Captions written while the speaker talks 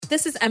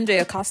This is MJ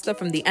Acosta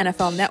from the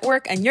NFL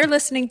Network, and you're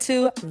listening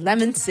to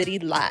Lemon City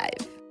Live.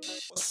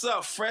 What's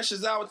up? Fresh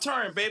is our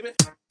turn, baby.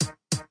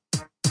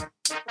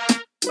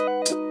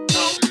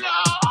 Oh,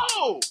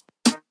 no!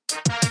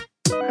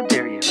 How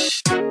dare you?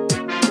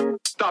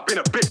 Stop being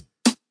a bitch.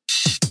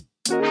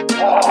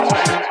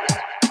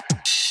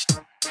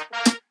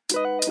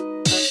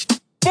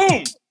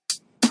 Boom!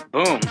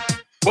 Boom.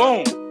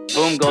 Boom!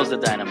 Boom goes the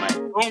dynamite.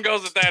 Boom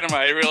goes the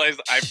dynamite. I realized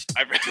I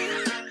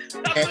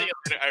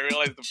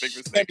realized the big Can't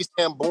mistake. be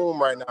saying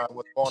boom right now.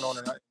 What's going on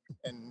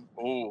and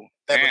Ooh,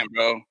 damn,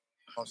 bro. you know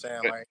what I'm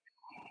saying? Like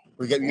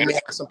we may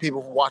have some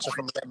people watching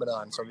from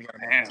Lebanon, so we got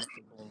Man.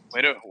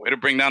 Way to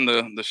bring down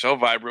the show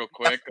vibe real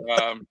quick.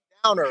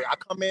 downer. I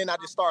come in, I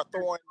just start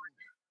throwing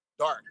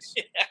darts.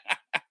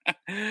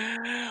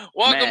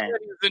 Welcome, Man.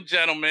 ladies and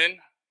gentlemen,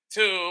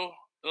 to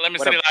the Lemon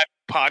What City a- Live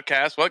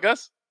podcast. What,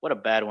 Gus? What a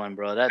bad one,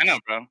 bro. I know,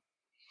 bro.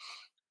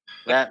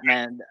 That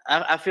man.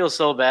 I feel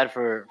so bad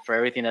for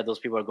everything that those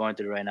people are going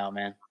through right now,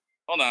 man.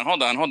 Hold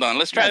on.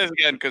 Let's try this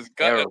again because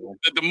Terrible.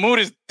 the mood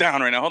is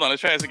down right now. Hold on. Let's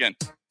try this again.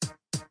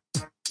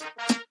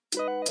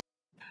 All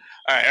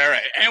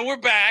right. And we're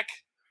back.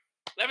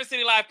 Lemon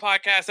City Live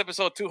podcast,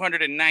 episode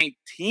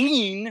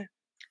 219.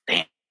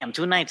 Damn,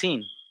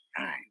 219.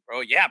 All right,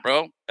 bro. Yeah,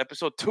 bro.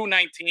 Episode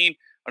 219.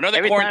 Another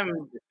Every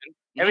quarantine.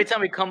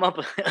 time we come up,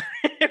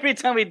 every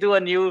time we do a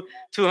new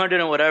 200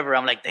 and whatever,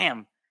 I'm like,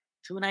 damn,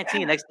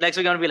 219. Yeah. Next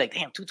we're gonna be like,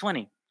 damn,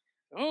 220,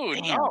 Oh,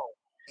 Damn. no.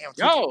 Damn,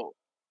 Yo.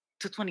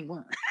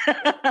 221.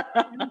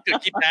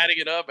 Keep adding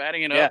it up.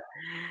 Yeah.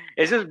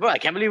 It's just, bro, I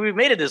can't believe we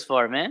made it this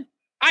far, man.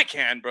 I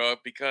can, bro,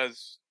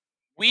 because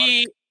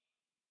we.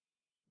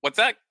 What's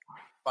that?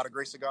 By the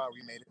grace of God,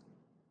 we made it.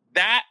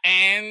 That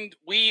and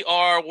we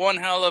are one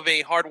hell of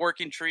a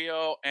hardworking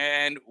trio,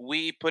 and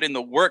we put in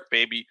the work,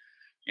 baby.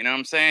 You know what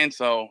I'm saying?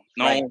 So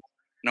no, Right.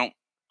 no,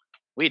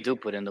 We do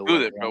put in the do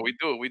work, it, bro. man.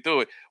 We do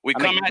it. We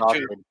I'm come at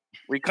you.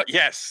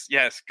 exhausted.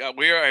 Yes. God,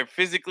 we are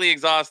physically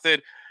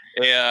exhausted,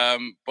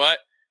 but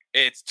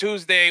it's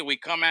Tuesday. We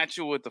come at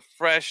you with the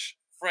fresh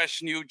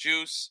new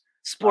juice.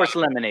 Sports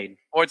lemonade.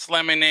 Sports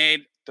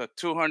Lemonade, the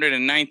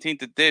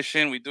 219th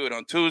edition. We do it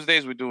on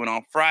Tuesdays. We do it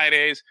on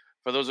Fridays.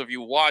 For those of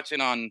you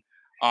watching on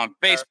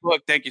Facebook,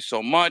 thank you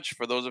so much.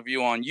 For those of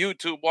you on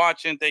YouTube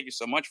watching, thank you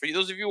so much. For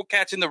those of you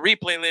catching the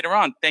replay later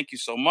on, thank you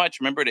so much.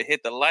 Remember to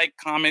hit the like,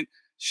 comment,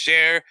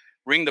 share,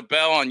 ring the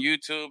bell on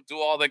YouTube, do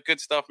all that good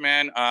stuff,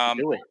 man.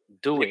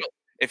 Do it.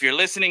 If you're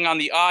listening on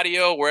the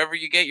audio, wherever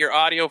you get your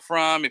audio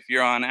from, if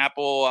you're on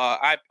Apple,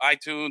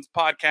 iTunes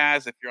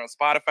podcast, if you're on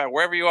Spotify,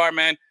 wherever you are,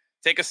 man,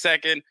 take a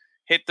second,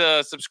 hit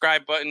the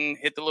subscribe button,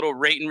 hit the little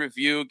rate and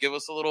review, give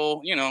us a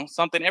little,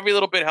 something. Every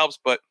little bit helps.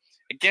 But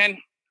again,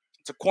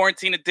 it's a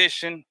quarantine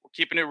edition. We're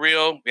keeping it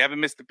real. We haven't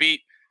missed a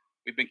beat.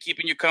 We've been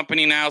keeping you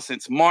company now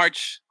since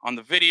March on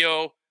the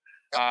video.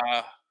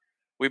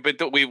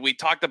 We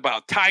talked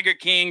about Tiger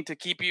King to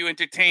keep you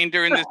entertained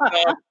during this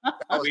stuff.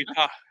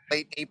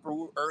 Late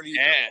April, early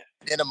Yeah.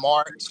 into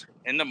March.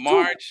 In the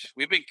March,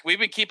 we've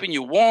been keeping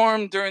you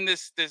warm during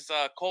this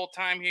cold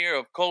time here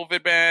of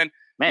COVID, man.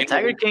 Man, You know,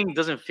 Tiger King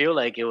doesn't feel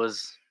like it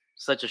was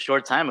such a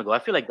short time ago. I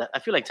feel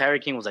like Tiger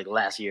King was like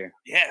last year.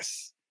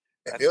 Yes,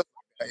 It feels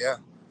like that, yeah.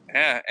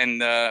 yeah, and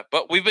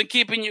but we've been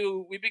keeping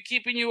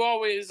you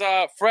always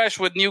fresh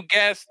with new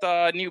guests,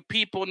 new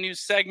people, new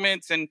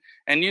segments, and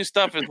new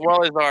stuff, as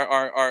well as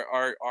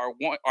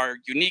our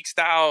unique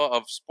style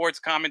of sports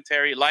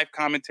commentary, live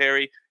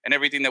commentary, and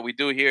everything that we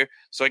do here.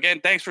 So again,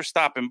 thanks for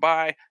stopping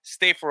by.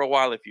 Stay for a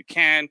while if you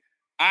can.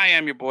 I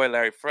am your boy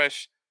Larry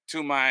Fresh.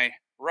 To my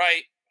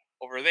right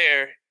over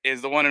there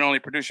is the one and only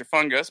producer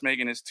Fungus,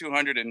 making his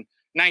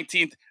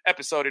 219th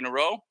episode in a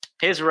row.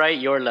 His right,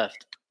 your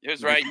left.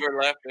 His right,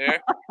 your left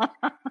there.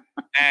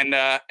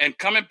 And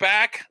coming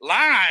back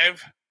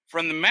live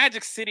from the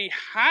Magic City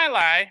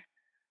Highlight,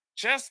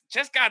 just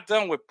got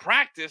done with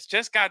practice,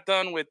 just got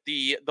done with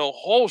the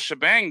whole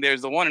shebang.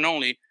 There's the one and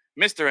only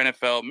Mr.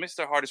 NFL,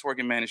 Mr. Hardest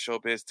Working Man in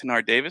Showbiz,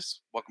 Tenard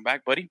Davis. Welcome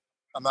back, buddy.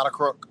 I'm not a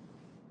crook.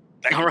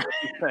 Thank All you.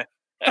 right.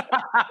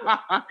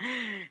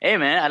 Hey,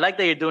 man, I like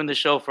that you're doing the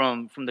show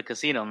from the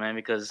casino, man,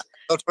 because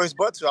No choice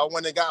but to. I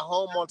went and got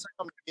home on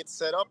time to get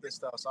set up and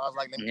stuff. So I was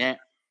like, let me yeah,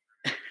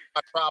 get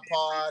my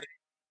tripod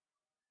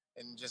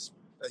and just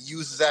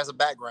use this as a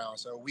background.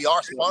 So we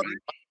are sponsored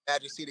by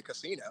Magic City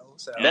Casino.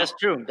 So that's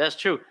true. That's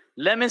true.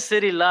 Lemon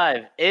City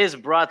Live is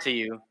brought to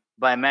you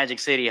by Magic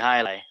City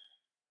Highlight.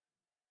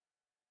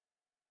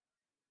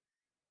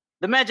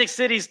 The Magic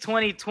City's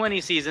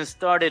 2020 season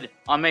started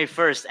on May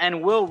 1st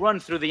and will run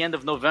through the end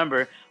of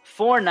November.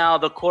 For now,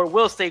 the court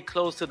will stay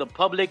closed to the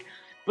public,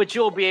 but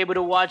you'll be able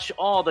to watch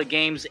all the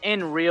games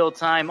in real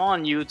time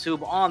on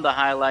YouTube on the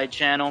Highlight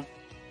channel.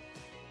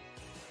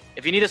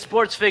 If you need a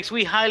sports fix,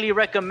 we highly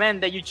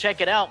recommend that you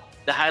check it out.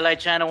 The Highlight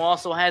channel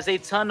also has a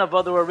ton of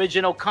other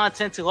original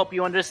content to help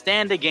you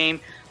understand the game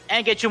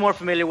and get you more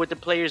familiar with the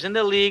players in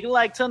the league,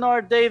 like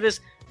Tenard Davis.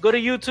 Go to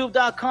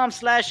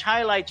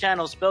youtube.com/highlight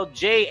channel, spelled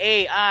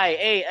JAIALAI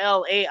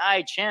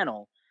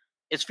channel.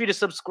 It's free to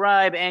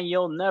subscribe, and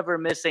you'll never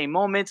miss a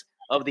moment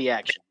of the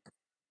action.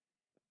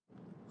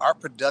 our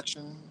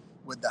production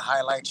with the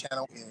highlight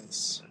channel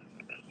is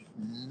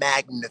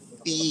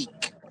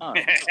magnifique. Oh,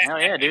 hell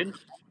yeah, dude.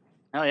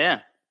 Hell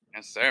yeah.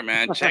 Yes, sir,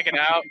 man. Check it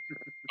out.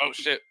 Oh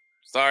shit.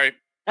 Sorry.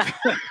 That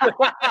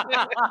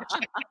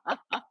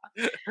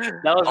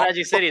was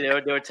Magic City. They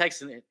were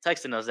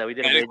texting us that we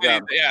did a great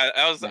job. Yeah,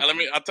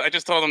 I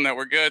just told them that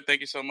we're good.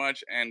 Thank you so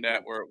much, and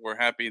that we're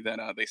happy that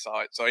they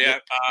saw it. So yeah,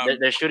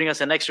 they're shooting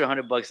us an extra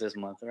 $100 this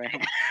month,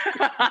 right?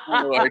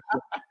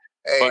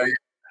 Hey,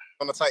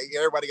 on the tight,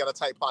 everybody got a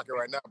tight pocket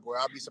right now, boy.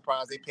 I'll be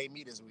surprised they pay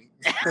me this week.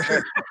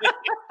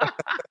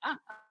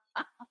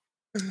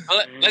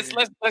 Let's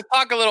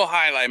talk a little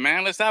highlight,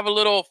 man. Let's have a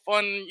little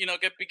fun. You know,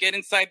 get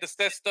inside the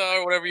Cesta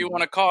or whatever you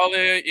want to call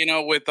it. You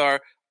know, with the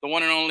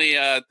one and only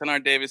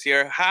Tenar Davis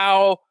here.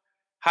 How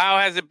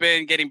has it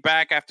been getting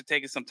back after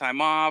taking some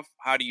time off?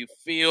 How do you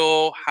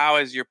feel? How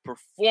is your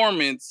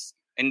performance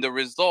and the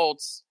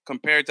results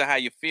compared to how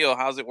you feel?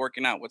 How's it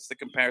working out? What's the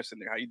comparison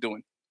there? How you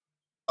doing?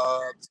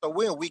 So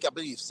we're in week, I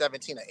believe,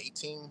 17 or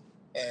 18,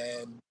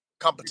 and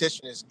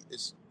competition is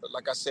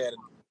like I said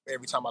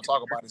every time I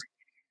talk about it.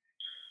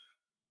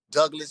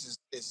 Douglas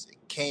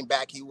came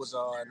back. He was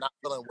not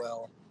feeling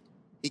well.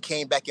 He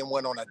came back and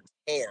went on a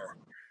tear.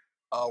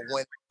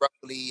 Went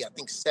roughly, I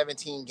think,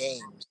 17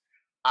 games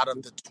out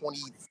of the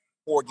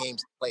 24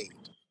 games played.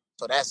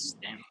 So that's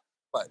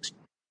much.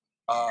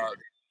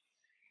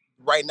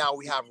 Right now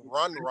we have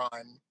Run,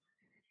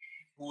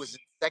 who is in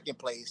second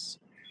place.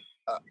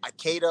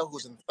 Ikeda,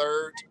 who's in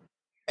third,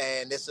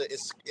 and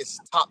it's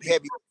top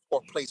heavy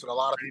fourth place with a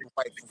lot of people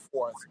fighting for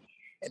fourth,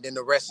 and then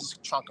the rest is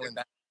trunkling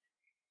down.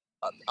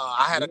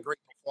 I had a great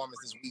performance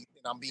this week,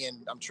 and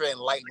I'm treading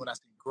lightly when I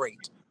say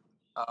great.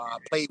 I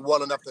played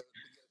well enough to get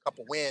a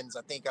couple wins.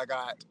 I think I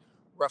got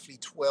roughly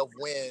 12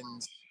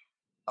 wins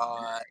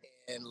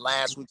in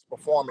last week's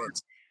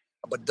performance.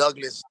 But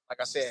Douglas, like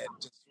I said,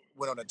 just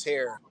went on a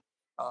tear,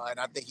 and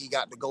I think he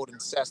got the Golden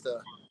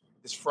Cesta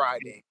this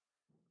Friday.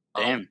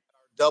 Damn.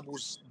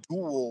 Doubles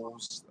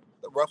duels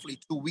roughly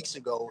 2 weeks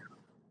ago.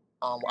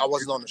 I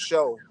wasn't on the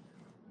show,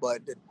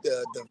 but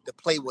the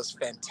play was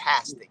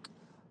fantastic.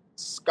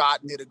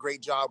 Scott did a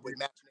great job with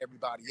matching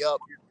everybody up.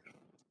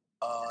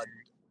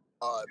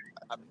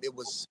 It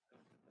was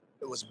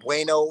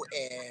Bueno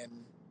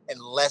and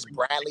Les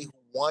Bradley who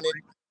won it.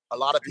 A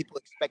lot of people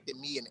expected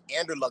me and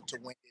Anderluck to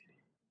win it,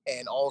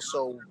 and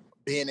also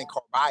Ben and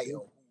Carballo,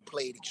 who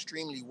played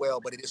extremely well,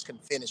 but it just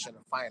couldn't finish in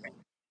the final.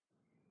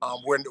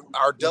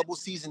 Our double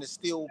season is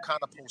still kind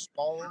of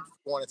postponed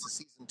going into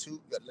season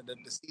 2,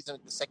 the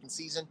second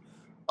season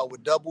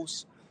with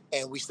doubles,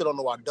 and we still don't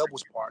know our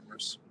doubles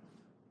partners.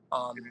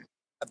 I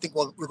think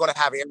we're going to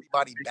have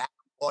everybody back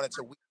going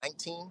into week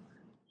 19,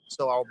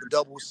 so our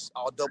doubles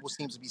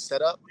seems to be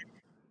set up.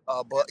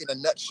 But in a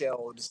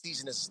nutshell, the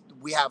season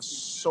we have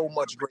so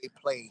much great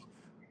play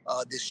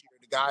this year.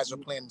 The guys are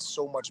playing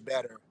so much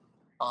better.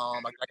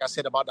 Like I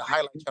said about the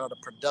highlight channel, the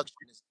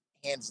production is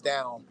hands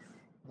down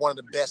one of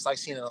the best I've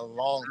seen in a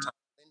long time.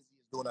 Lindsay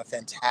is doing a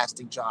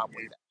fantastic job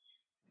with that.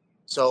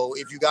 So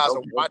if you guys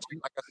are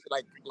watching,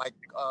 like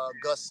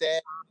Gus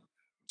said,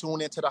 tune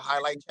into the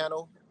highlight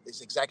channel.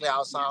 It's exactly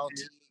how it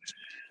sounds.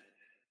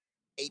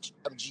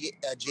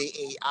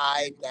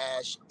 JAI-ALAI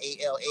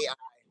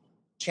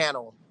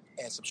channel,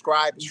 and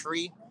subscribe. It's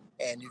free,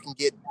 and you can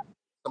get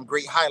some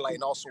great highlight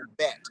and also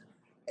bet,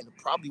 and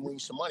probably win you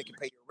some money. Can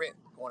pay your rent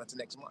going into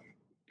next month.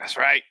 That's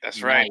right.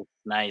 That's right.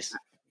 Nice.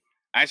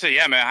 Actually,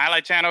 yeah, man.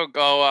 Highlight channel.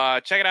 Go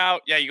check it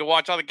out. Yeah, you can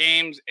watch all the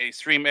games. They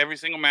stream every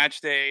single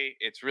match day.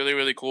 It's really,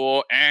 really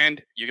cool,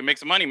 and you can make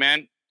some money,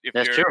 man.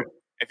 That's true.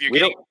 If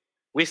you're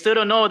we still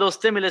don't know those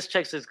stimulus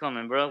checks is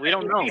coming, bro. We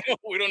don't know.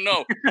 We don't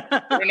know.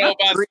 We don't know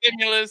about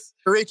stimulus.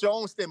 Create your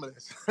own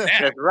stimulus. Yeah,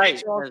 That's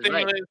right.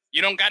 Right.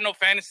 You don't got no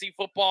fantasy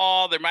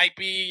football. There might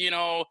be,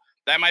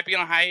 that might be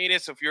on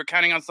hiatus. If you're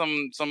counting on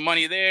some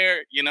money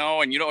there,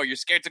 and you're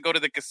scared to go to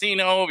the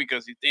casino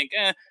because you think,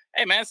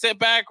 hey man, sit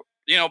back,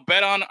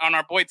 bet on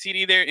our boy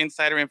TD there,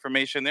 insider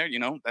information there.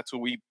 That's who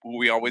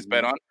we always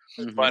bet on.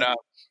 Mm-hmm.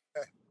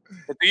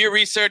 But do your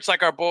research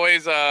like our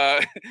boys,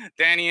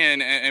 Danny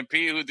and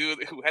P,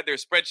 who had their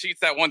spreadsheets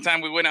that one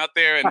time we went out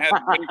there and had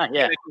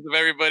of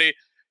everybody.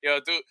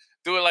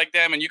 Do it like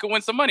them, and you can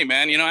win some money,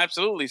 man.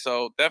 Absolutely.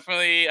 So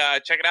definitely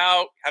check it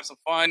out, have some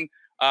fun.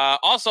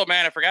 Also,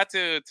 man, I forgot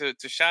to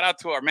shout out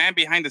to our man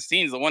behind the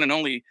scenes, the one and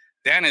only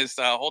Dan is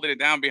holding it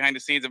down behind the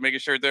scenes and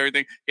making sure that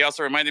everything. He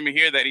also reminded me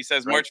here that he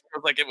says March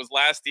feels like it was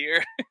last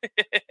year.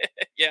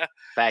 Yeah,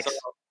 facts. So,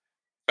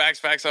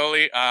 facts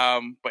only.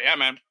 But yeah,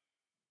 man.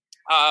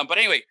 But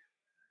anyway,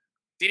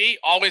 TD,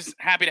 always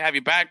happy to have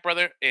you back,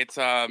 brother. It's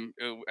I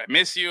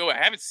miss you. I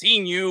haven't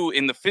seen you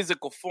in the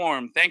physical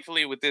form.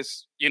 Thankfully, with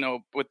this,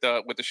 with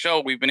the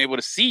show, we've been able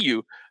to see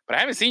you, but I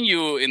haven't seen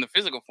you in the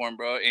physical form,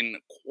 bro, in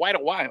quite a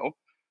while.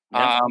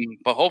 Yeah.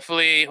 But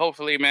hopefully,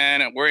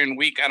 man, we're in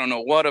week, I don't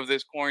know what of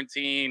this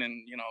quarantine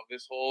and,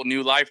 this whole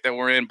new life that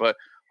we're in, but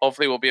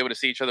hopefully we'll be able to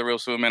see each other real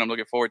soon, man. I'm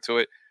looking forward to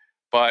it,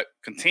 but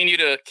continue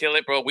to kill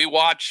it, bro. We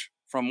watch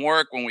from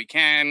work when we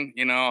can.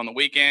 On the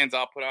weekends,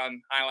 I'll put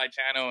on Highlight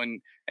Channel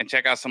and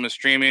check out some of the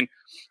streaming.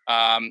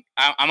 I'm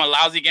a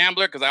lousy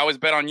gambler because I always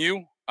bet on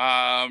you.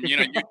 You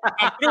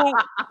come through.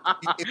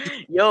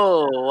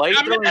 Yo, why you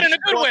I meant that in a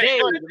good way.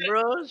 shade,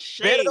 bro?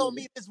 Shade. Bet it on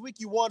me this week.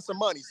 You won some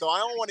money, so I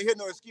don't want to hear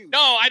no excuse.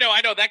 No, I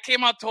know. That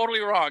came out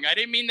totally wrong. I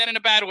didn't mean that in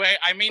a bad way.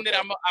 I mean that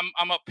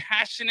I'm a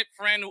passionate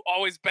friend who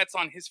always bets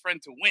on his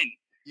friend to win.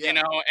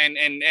 Yeah.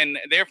 And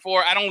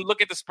therefore I don't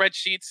look at the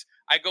spreadsheets.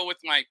 I go with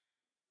my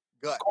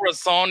Gut.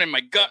 corazon and my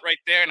gut right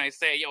there, and I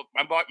say, yo,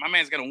 my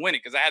man's gonna win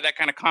it because I have that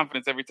kind of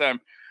confidence every time.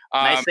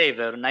 Nice save,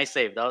 bro. Nice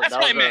save. That's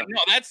what I meant. No,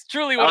 that's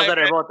truly that what was I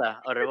meant. a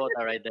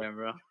rebota right there,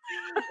 bro.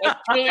 That's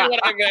truly what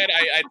I meant.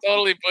 I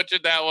totally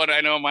butchered that one. I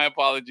know. My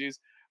apologies.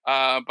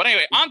 But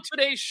anyway, on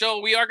today's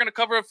show, we are going to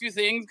cover a few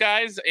things,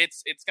 guys.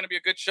 It's going to be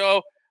a good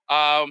show.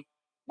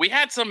 We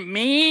had some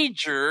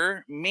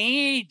major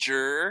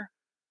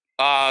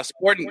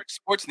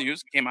sports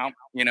news came out.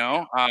 We're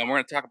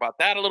going to talk about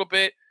that a little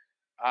bit.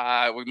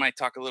 We might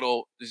talk a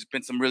little. There's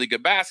been some really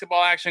good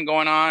basketball action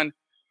going on.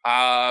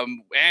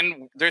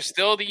 And there's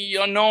still the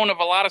unknown of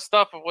a lot of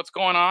stuff of what's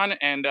going on.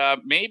 And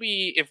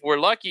maybe if we're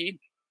lucky,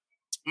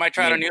 might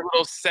try out a new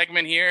little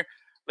segment here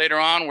later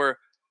on where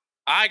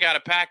I got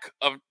a pack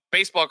of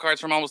baseball cards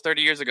from almost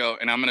 30 years ago,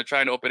 and I'm going to try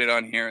and open it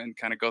on here and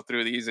kind of go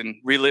through these and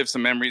relive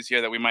some memories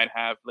here that we might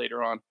have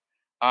later on.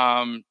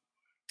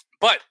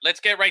 But let's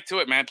get right to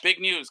it, man. Big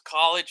news.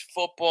 College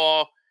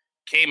football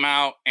came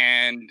out,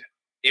 and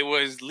it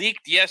was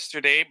leaked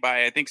yesterday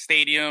by, I think,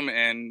 Stadium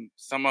and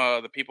some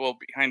of the people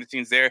behind the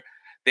scenes there.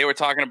 They were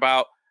talking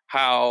about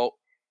how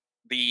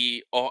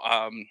the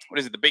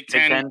Big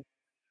Ten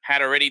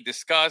had already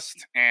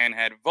discussed and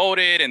had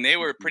voted, and they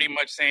were pretty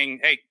much saying,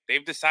 hey,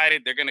 they've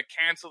decided they're going to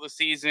cancel the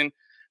season.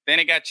 Then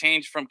it got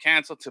changed from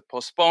cancel to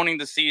postponing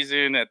the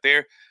season, that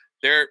they're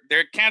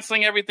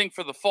canceling everything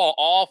for the fall,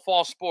 all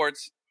fall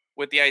sports,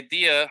 with the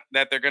idea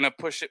that they're going to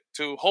push it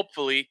to,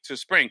 hopefully, to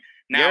spring.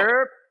 Now,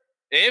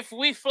 if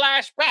we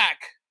flash back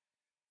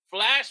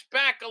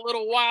a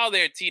little while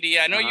there,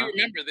 TD, I know you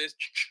remember this.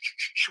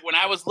 When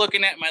I was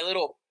looking at my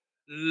little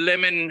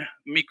lemon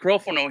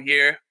microfono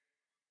here,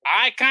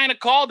 I kind of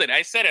called it.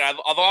 I said it,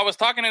 although I was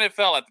talking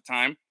NFL at the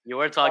time. You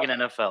were talking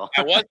NFL.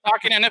 I was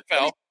talking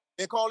NFL.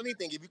 Didn't call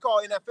anything. If you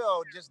call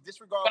NFL, just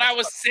disregard. But I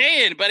was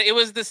saying, but it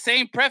was the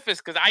same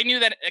preface because I knew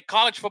that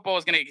college football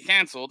was going to get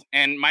canceled,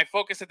 and my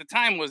focus at the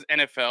time was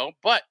NFL.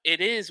 But it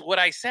is what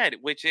I said,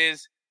 which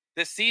is,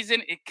 the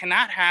season, it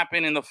cannot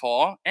happen in the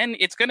fall, and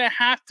it's going to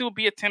have to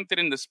be attempted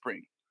in the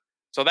spring.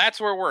 So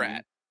that's where we're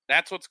at.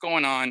 That's what's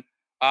going on.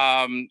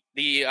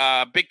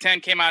 The Big Ten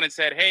came out and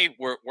said, hey,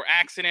 we're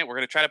axing it. We're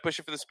going to try to push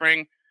it for the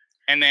spring.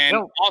 And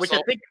then which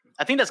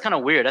I think that's kind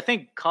of weird. I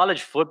think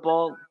college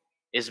football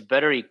is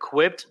better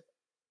equipped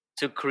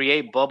to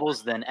create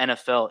bubbles than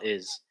NFL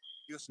is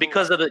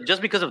because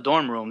of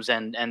dorm rooms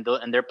and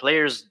their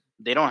players.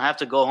 They don't have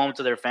to go home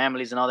to their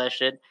families and all that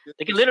shit.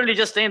 They can literally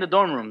just stay in the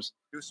dorm rooms.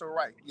 You're so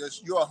right. You're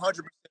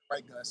 100%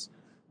 right, Gus.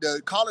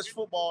 The college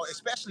football,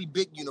 especially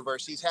big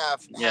universities,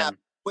 have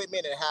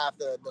equipment and have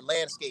the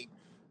landscape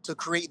to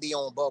create their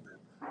own bubble.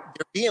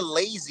 They're being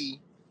lazy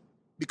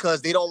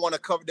because they don't want to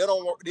cover. They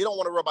don't want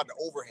to worry about the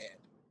overhead.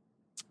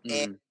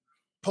 And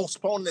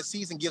postponing the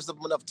season gives them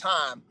enough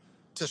time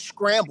to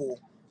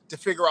scramble to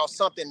figure out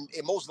something.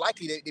 And most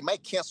likely, they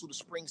might cancel the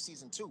spring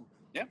season too.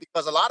 Yeah.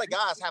 Because a lot of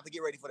guys have to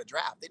get ready for the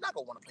draft. They're not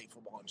going to want to play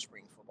football in the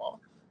spring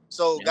football.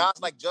 So guys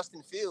like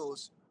Justin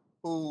Fields,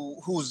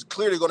 who's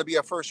clearly going to be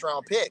a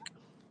first-round pick,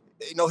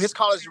 his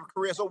college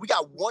career. So we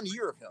got 1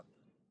 year of him.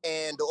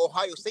 And the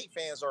Ohio State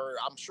fans are,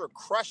 I'm sure,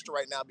 crushed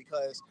right now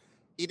because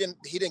he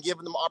didn't give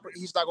them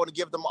he's not going to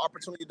give them an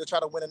opportunity to try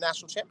to win a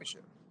national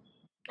championship.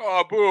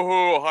 Oh,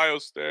 boo-hoo, Ohio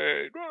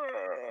State.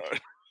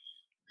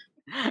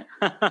 I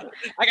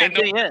got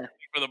no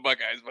for the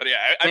Buckeyes, but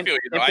yeah, I feel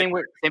you.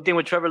 Same thing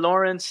with Trevor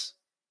Lawrence.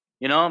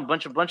 A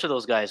bunch of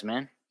those guys,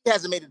 man. He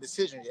hasn't made a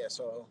decision yet,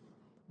 so.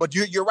 But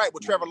you're right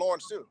with Trevor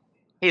Lawrence too.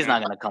 He's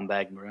not gonna come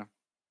back, bro.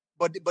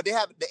 But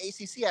the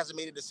ACC hasn't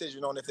made a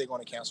decision on if they're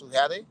going to cancel.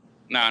 Have they?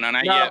 No,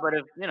 not yet. But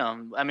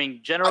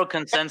if general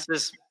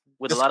consensus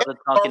with a lot of the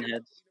talking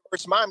heads.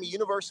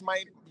 University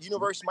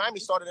of Miami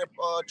started their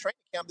training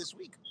camp this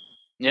week.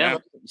 Yeah.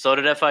 So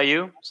did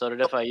FIU. So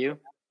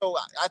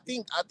I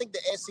think the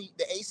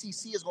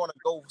ACC is going to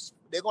go.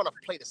 They're going to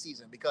play the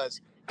season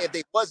because if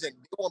they wasn't,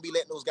 they won't be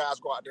letting those guys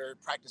go out there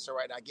practicing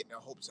right now, getting their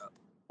hopes up.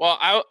 Well,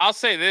 I'll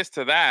say this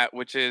to that,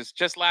 which is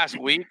just last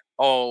week.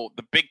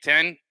 The Big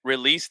Ten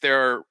released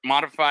their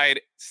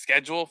modified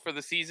schedule for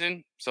the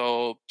season.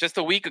 So just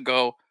a week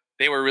ago,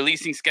 they were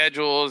releasing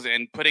schedules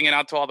and putting it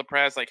out to all the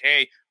press, like,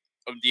 hey,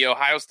 the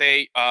Ohio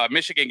State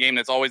Michigan game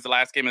that's always the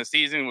last game of the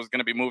season was going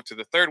to be moved to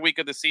the third week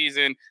of the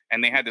season,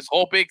 and they had this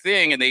whole big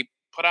thing, and they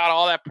put out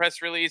all that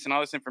press release and all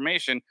this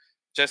information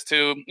just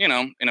to, in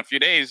a few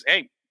days,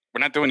 hey, we're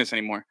not doing this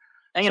anymore.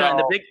 And, and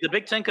the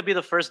Big Ten could be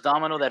the first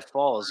domino that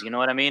falls. You know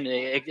what I mean?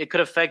 It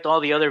could affect all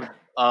the other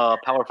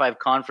Power 5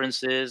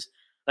 conferences.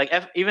 Like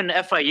even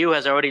FIU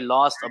has already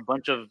lost a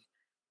bunch of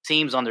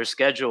teams on their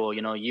schedule.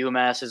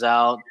 UMass is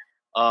out.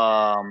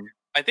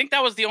 I think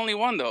that was the only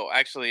one, though.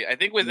 Actually, I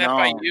think with No.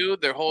 FIU,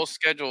 their whole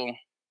schedule.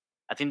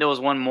 I think there was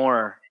one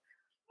more.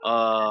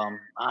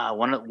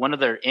 One of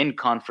their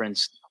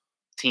in-conference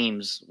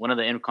teams, one of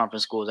the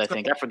in-conference schools. I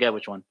think I forget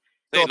which one.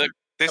 Hey, look,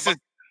 this is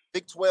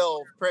Big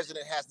 12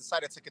 president has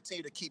decided to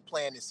continue to keep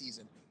playing this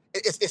season.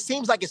 It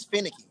seems like it's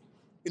finicky,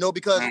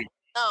 because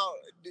now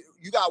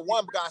you got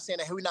one guy saying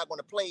that, hey, we're not going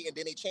to play, and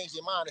then they change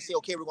their mind and say,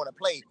 okay, we're going to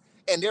play.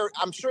 And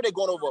I'm sure they're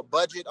going over a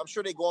budget. I'm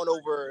sure they're going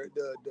over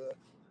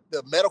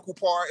the medical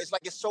part. It's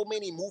like it's so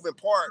many moving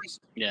parts.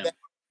 Yeah.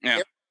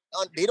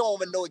 They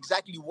don't even know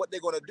exactly what they're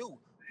going to do.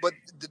 But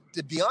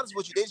to be honest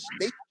with you,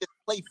 they just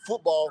play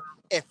football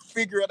and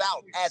figure it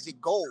out as it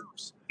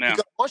goes. Yeah.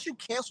 Because once you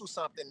cancel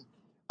something,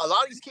 a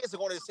lot of these kids are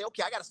going to say,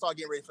 okay, I got to start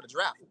getting ready for the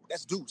draft.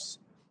 That's deuce.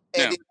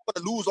 And they're going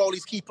to lose all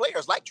these key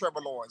players like Trevor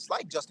Lawrence,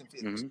 like Justin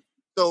Fields.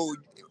 So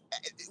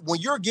when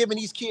you're giving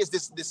these kids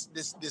this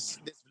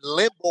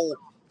limbo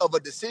of a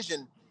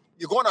decision,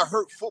 you're going to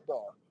hurt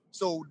football.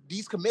 So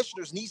these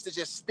commissioners need to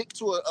just stick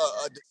to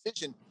a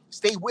decision,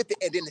 stay with it,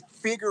 and then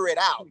figure it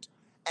out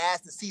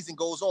as the season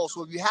goes on.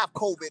 So if you have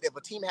COVID, if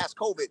a team has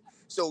COVID,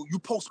 so you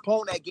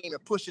postpone that game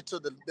and push it to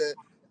the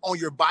on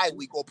your bye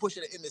week or push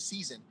it in the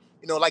season,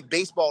 like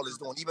baseball is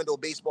doing, even though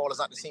baseball is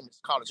not the same as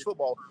college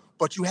football,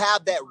 but you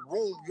have that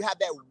room, you have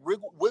that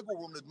wiggle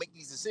room to make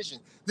these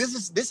decisions.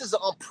 This is an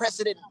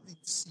unprecedented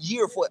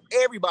year for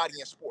everybody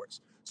in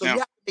sports. So you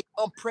have to make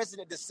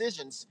unprecedented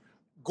decisions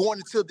going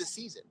into the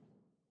season.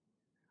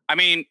 I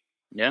mean,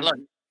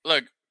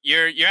 look,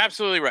 you're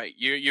absolutely right.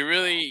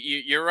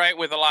 You're right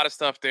with a lot of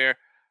stuff there.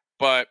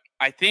 But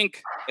I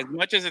think as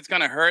much as it's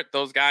going to hurt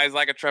those guys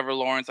like a Trevor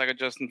Lawrence, like a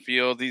Justin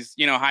Fields, these,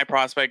 high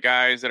prospect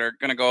guys that are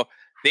going to go,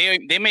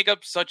 they make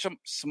up such a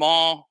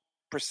small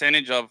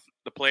percentage of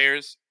the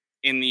players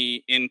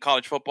in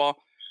college football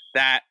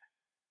that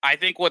I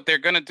think what they're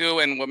going to do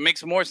and what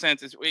makes more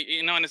sense is,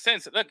 in a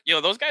sense, look,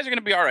 those guys are going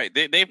to be all right.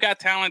 They've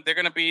got talent.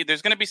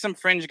 There's going to be some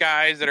fringe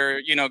guys that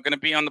are, going to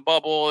be on the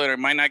bubble or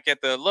might not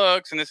get the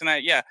looks and this and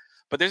that. Yeah.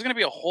 But there's going to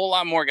be a whole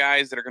lot more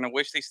guys that are going to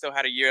wish they still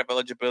had a year of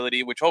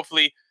eligibility, which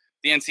hopefully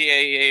the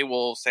NCAA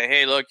will say,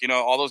 hey, look,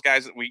 all those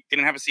guys, we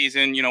didn't have a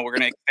season, we're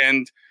going to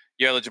extend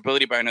your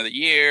eligibility by another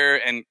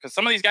year. And because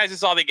some of these guys, this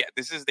is all they get.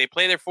 They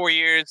play their 4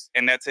 years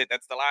and that's it.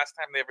 That's the last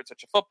time they ever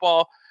touch a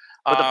football.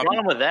 But the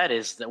problem with that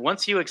is that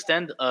once you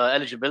extend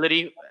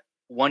eligibility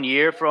 1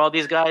 year for all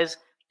these guys,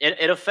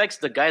 it affects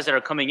the guys that are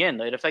coming in.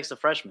 It affects the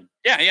freshmen.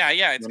 Yeah.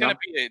 It's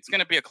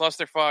gonna be a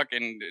clusterfuck,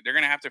 and they're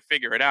gonna have to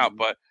figure it out.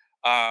 But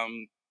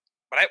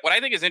what I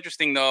think is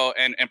interesting though,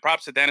 and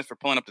props to Dennis for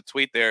pulling up the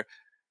tweet there,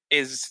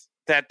 is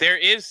that there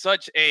is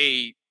such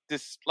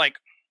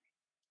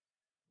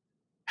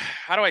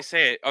how do I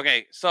say it?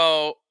 Okay,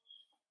 so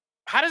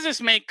how does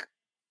this make?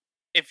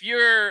 If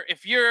you're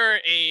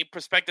a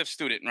prospective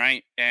student,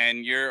 right,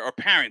 and you're a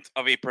parent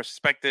of a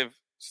prospective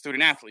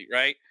student athlete,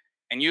 right,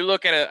 and you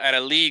look at a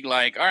league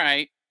like, all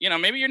right,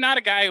 maybe you're not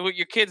a guy who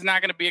your kid's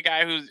not going to be a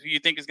guy who you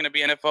think is going to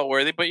be NFL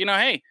worthy, but hey,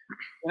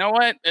 you know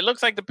what? It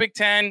looks like the Big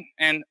Ten,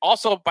 and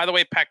also, by the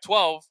way,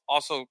 Pac-12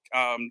 also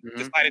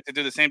decided to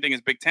do the same thing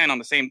as Big Ten on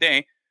the same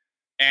day,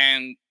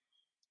 and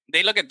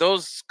they look at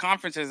those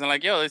conferences and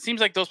like, yo, it seems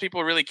like those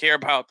people really care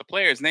about the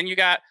players, and then you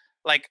got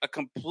like a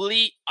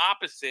complete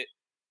opposite.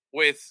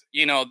 With,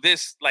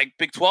 this like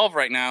Big 12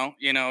 right now,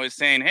 is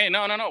saying, hey,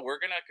 no, we're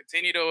going to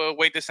continue to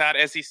wait this out.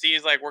 SEC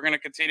is like, we're going to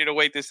continue to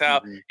wait this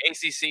out.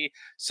 ACC.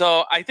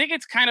 So I think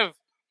it's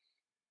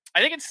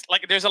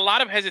like there's a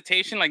lot of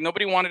hesitation. Like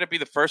nobody wanted to be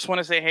the first one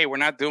to say, hey, we're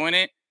not doing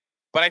it.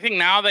 But I think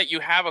now that you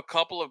have a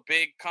couple of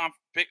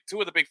two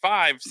of the Big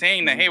Five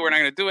saying that, hey, we're not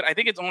going to do it, I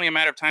think it's only a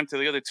matter of time till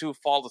the other two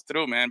fall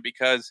through, man,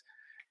 because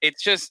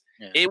it's just,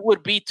 it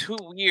would be too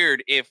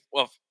weird if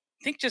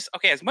think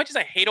as much as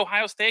I hate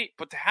Ohio State,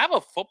 but to have a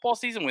football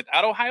season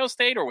without Ohio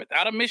State or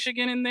without a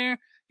Michigan in there,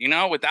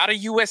 without a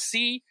USC,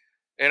 you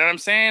know what I'm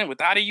saying?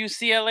 Without a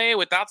UCLA,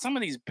 without some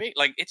of these big,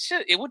 like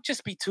it would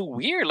just be too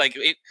weird. Like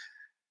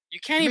you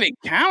can't even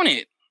count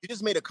it. You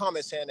just made a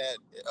comment saying that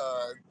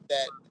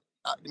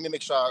let me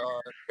make sure I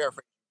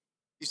paraphrase.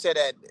 You said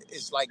that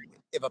it's like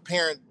if a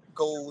parent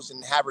goes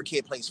and have her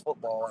kid plays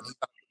football and he's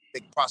a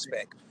big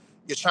prospect.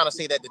 You're trying to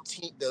say that the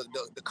team,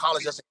 the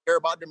college doesn't care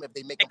about them if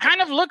they make. It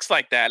kind of looks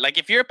like that. Like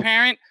if you're a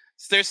parent,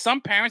 there's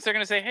some parents that are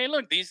going to say, "Hey,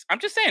 look, I'm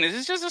just saying, this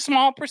is just a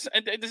small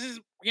percent. This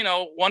is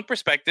one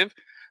perspective."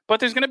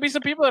 But there's going to be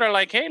some people that are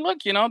like, "Hey, look,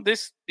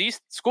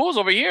 these schools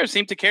over here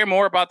seem to care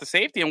more about the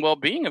safety and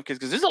well-being of kids."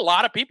 Because there's a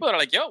lot of people that are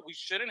like, "Yo, we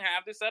shouldn't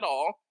have this at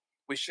all.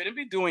 We shouldn't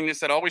be doing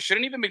this at all. We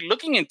shouldn't even be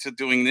looking into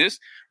doing this.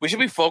 We should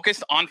be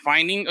focused on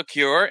finding a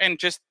cure and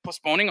just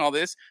postponing all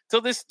this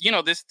till this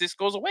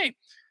goes away."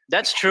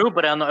 That's true,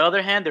 but on the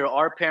other hand, there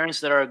are parents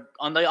that are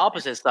on the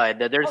opposite side,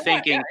 that they're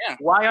thinking,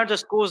 why aren't the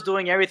schools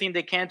doing everything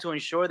they can to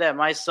ensure that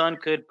my son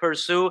could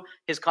pursue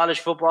his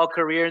college football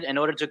career in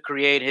order to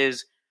create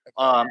his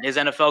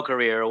NFL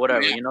career or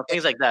whatever,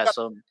 things like that.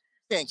 So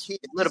kids, a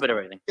little bit of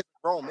everything.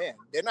 Grown men.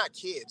 They're not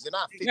kids. They're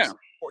not 15,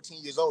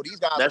 14 years old. These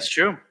guys That's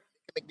true.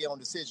 Make their own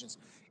decisions,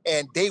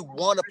 and they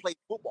want to play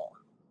football.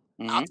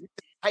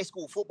 High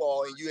school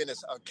football, and you're in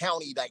a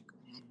county like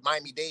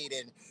Miami-Dade,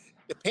 and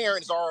the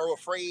parents are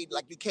afraid,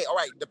 like, you can't. All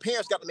right, the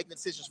parents got to make the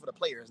decisions for the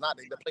players, not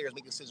the players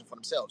make decisions for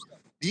themselves.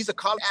 These are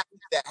college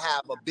athletes that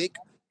have a big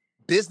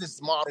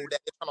business model that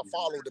they're trying to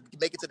follow to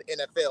make it to the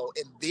NFL,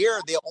 and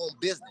they're their own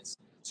business.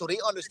 So they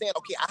understand,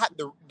 okay, I have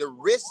the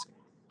risk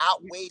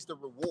outweighs the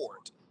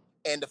reward.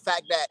 And the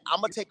fact that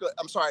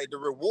the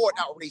reward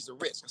outweighs the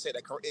risk. I said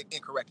that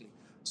incorrectly.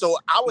 So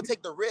I would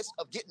take the risk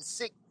of getting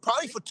sick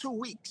probably for 2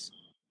 weeks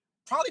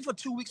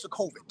of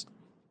COVID.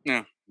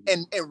 Yeah.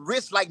 And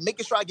risk, like,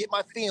 making sure I get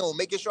my film,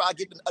 making sure I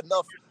get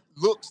enough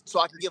looks so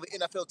I can give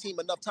an NFL team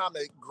enough time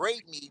to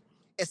grade me,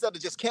 instead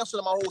of just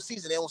canceling my whole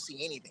season. They don't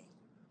see anything.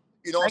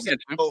 You know what I'm saying?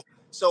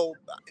 So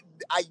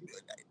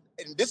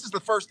and this is the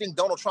first thing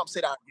Donald Trump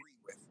said I agree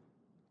with.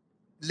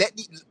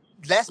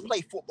 Let's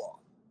play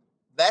football.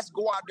 Let's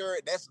go out there.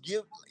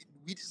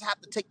 We just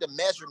have to take the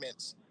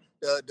measurements,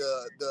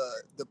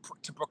 the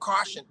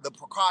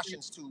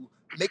precautions to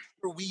make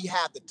sure we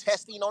have the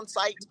testing on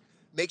site,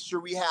 make sure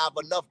we have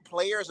enough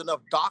players,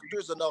 enough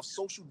doctors, enough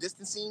social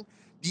distancing.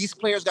 These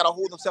players got to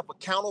hold themselves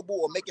accountable,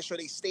 or making sure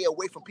they stay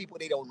away from people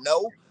they don't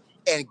know,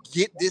 and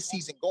get this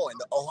season going.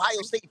 The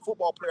Ohio State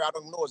football player, I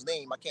don't know his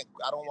name. I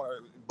don't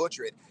want to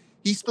butcher it.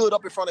 He stood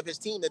up in front of his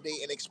team today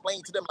and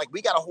explained to them, like,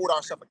 we got to hold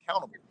ourselves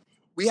accountable.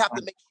 We have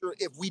to make sure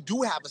if we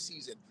do have a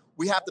season,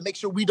 we have to make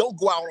sure we don't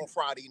go out on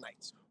Friday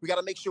nights. We got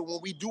to make sure when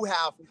we do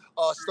have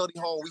a study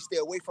hall, we stay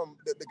away from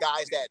the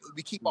guys that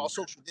we keep our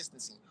social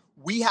distancing.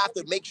 We have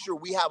to make sure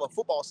we have a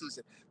football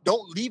season.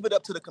 Don't leave it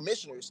up to the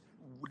commissioners.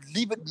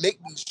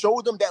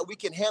 Show them that we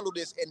can handle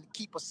this and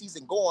keep a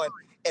season going,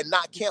 and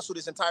not cancel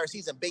this entire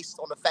season based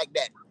on the fact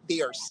that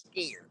they are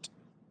scared.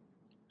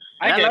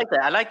 I like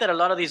that. I like that a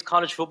lot of these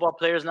college football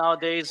players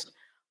nowadays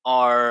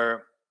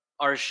are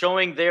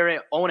showing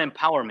their own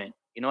empowerment.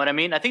 You know what I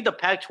mean? I think the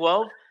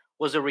Pac-12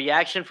 was a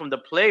reaction from the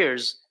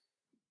players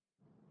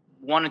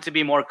wanting to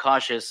be more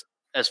cautious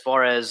as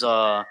far as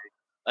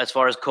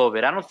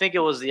COVID. I don't think it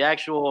was the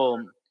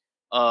actual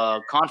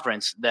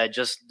conference that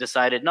just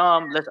decided,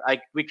 no,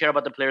 we care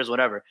about the players,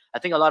 whatever. I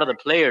think a lot of the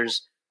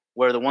players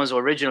were the ones who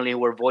originally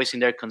were voicing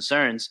their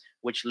concerns,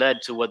 which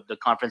led to what the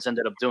conference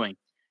ended up doing,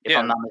 if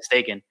I'm not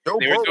mistaken. They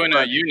were doing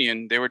a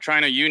union. They were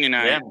trying to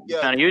unionize.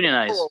 Trying to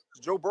unionize.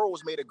 Joe Burrow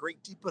put a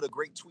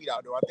great tweet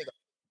out there. I think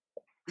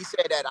he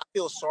said that I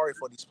feel sorry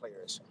for these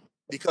players,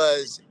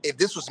 because if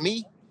this was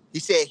me, he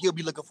said he'll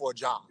be looking for a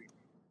job.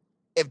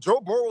 If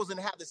Joe Burrow didn't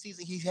have the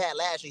season he had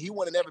last year, he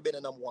would have never been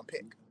a number one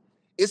pick.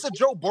 It's a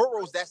Joe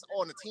Burrow that's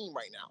on the team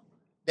right now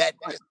that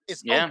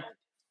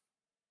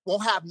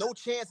won't have no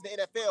chance in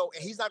the NFL,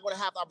 and he's not going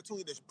to have the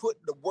opportunity to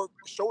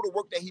show the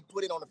work that he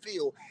put in on the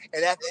field,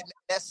 and that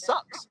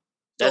sucks.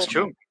 That's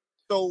true.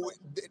 So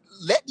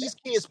let these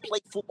kids play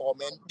football,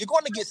 man. You're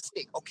going to get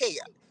sick. Okay,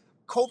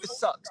 COVID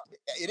sucks.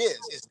 It is.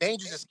 It's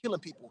dangerous. It's killing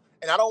people,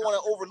 and I don't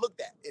want to overlook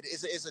that.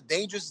 It's a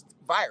dangerous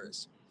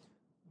virus.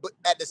 But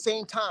at the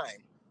same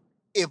time,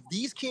 if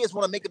these kids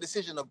want to make a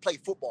decision to play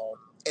football,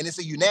 and it's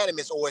a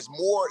unanimous, or it's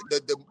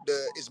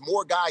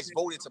more guys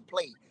voted to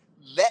play,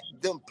 let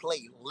them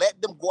play. Let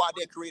them go out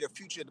there and create a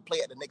future to play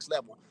at the next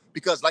level.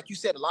 Because, like you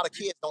said, a lot of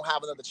kids don't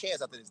have another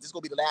chance after this. This is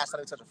going to be the last time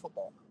they touch a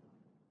football.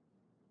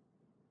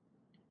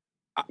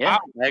 Yeah,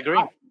 I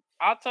agree.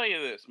 I'll tell you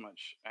this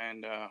much,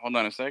 and hold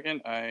on a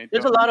second.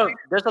 There's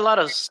a lot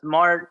of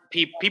smart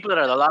people that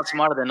are a lot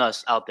smarter than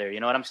us out there. You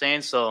know what I'm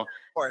saying? So, of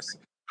course,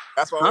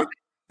 that's why.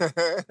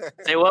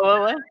 Say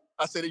what?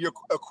 I said,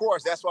 of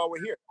course, that's why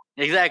we're here.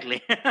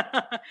 Exactly.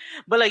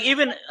 But like,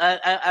 even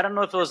I don't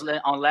know if it was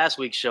on last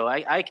week's show.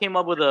 I came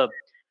up with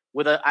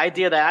an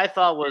idea that I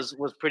thought was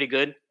pretty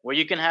good, where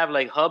you can have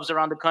like hubs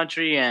around the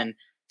country, and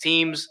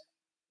teams,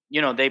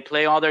 you know, they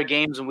play all their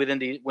games within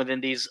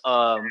these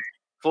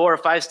 4 or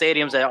 5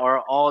 stadiums that are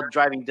all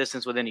driving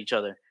distance within each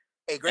other.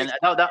 Hey, great.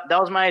 And that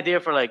was my idea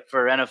for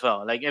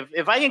NFL. Like,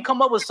 if I can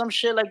come up with some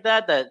shit like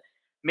that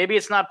maybe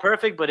it's not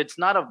perfect, but it's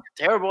not a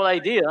terrible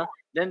idea,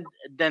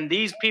 then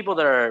these people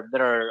that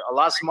are a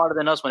lot smarter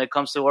than us when it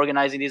comes to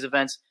organizing these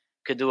events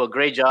could do a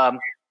great job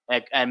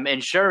at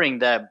ensuring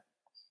that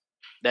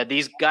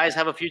these guys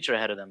have a future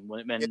ahead of them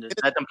and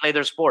let them play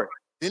their sport.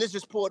 Dennis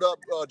just pulled up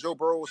Joe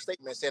Burrow's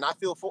statement saying, I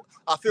feel for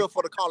all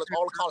the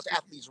college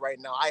athletes right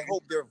now. I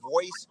hope their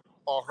voices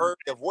are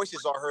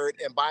heard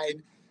and by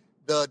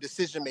the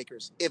decision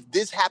makers. If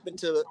this happened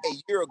to a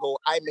year ago,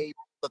 I may be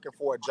looking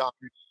for a job.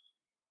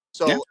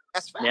 So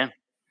that's fact. Yeah.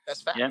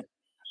 That's fact. Yeah.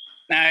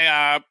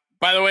 Now,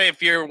 by the way,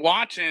 if you're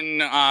watching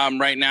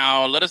right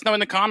now, let us know in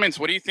the comments.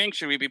 What do you think?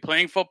 Should we be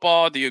playing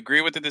football? Do you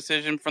agree with the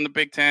decision from the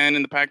Big Ten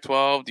and the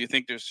Pac-12? Do you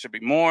think there should be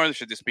more?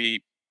 Should this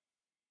be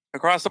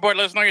across the board?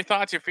 Let us know your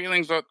thoughts, your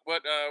feelings. What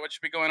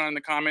should be going on in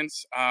the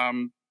comments?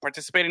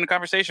 Participate in the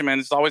conversation, man.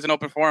 It's always an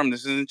open forum.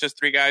 This isn't just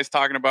 3 guys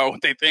talking about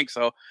what they think.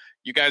 So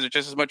you guys are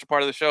just as much a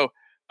part of the show.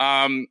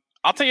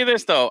 I'll tell you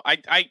this though. I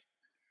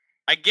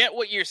get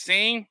what you're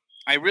saying.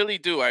 I really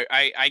do.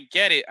 I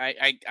get it.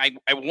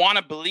 I want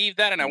to believe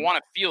that and I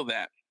want to feel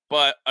that.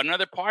 But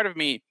another part of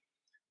me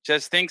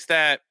just thinks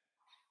that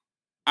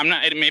I'm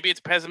not. Maybe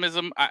it's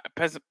pessimism.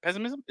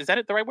 Pessimism, is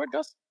that the right word,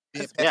 Gus?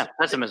 Yeah,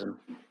 pessimism.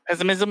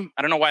 pessimism.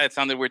 I don't know why that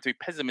sounded weird to me.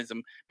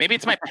 Pessimism. Maybe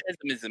it's my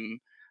pessimism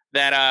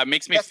that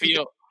makes me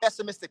feel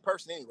pessimistic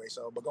person anyway.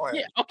 So, but go ahead.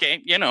 Yeah.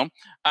 Okay.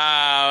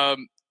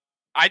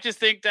 I just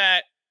think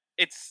that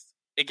it's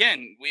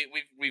again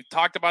we've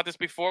talked about this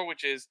before,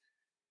 which is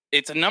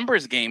it's a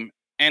numbers game,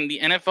 and the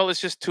NFL is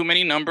just too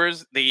many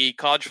numbers. The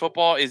college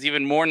football is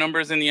even more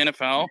numbers than the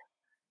NFL,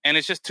 and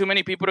it's just too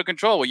many people to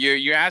control.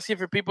 You're asking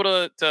for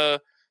people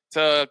to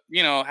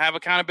have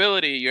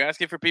accountability. You're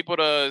asking for people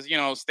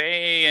to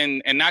stay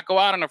and not go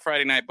out on a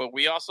Friday night. But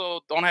we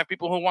also don't have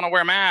people who want to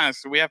wear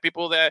masks. We have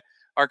people that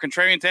are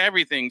contrarian to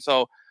everything.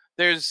 So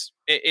it's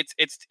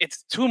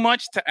too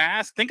much to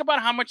ask. Think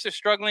about how much they're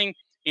struggling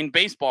in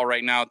baseball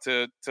right now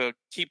to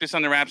keep this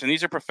under wraps. And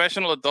these are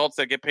professional adults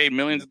that get paid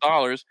millions of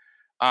dollars.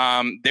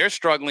 They're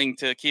struggling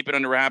to keep it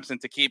under wraps and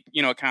to keep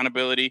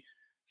accountability.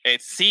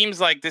 It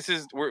seems like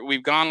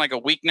we've gone like a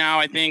week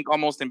now, I think,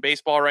 almost in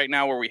baseball right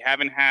now, where we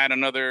haven't had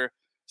another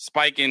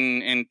spike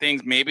in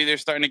things. Maybe they're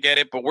starting to get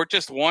it, but we're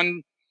just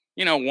one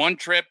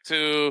trip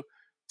to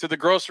the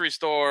grocery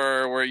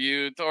store or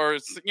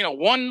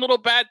one little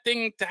bad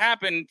thing to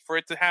happen for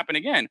it to happen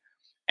again.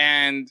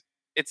 And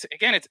it's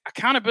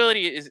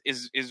accountability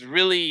is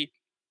really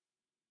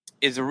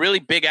a really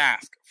big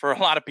ask for a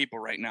lot of people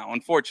right now,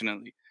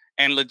 unfortunately.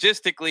 And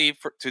logistically,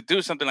 to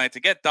do something like to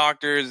get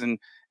doctors and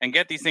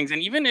get these things,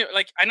 and even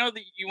I know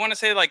that you want to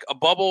say like a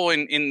bubble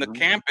in the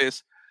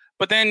campus,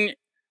 but then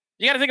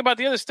you got to think about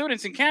the other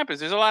students in campus.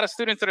 There's a lot of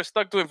students that are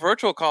stuck doing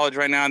virtual college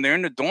right now, and they're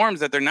in the dorms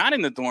that they're not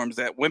in the dorms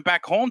that went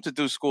back home to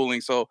do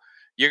schooling. So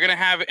you're gonna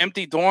have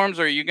empty dorms,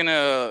 or you're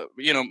gonna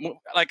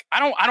I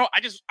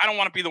don't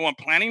want to be the one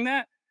planning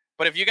that.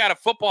 But if you got a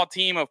football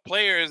team of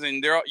players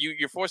and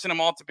you're forcing them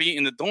all to be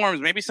in the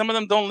dorms, maybe some of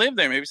them don't live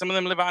there. Maybe some of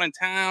them live out in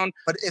town.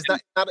 But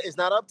it's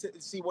not up to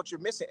see what you're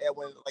missing,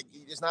 Edwin. Like,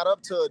 it's not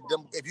up to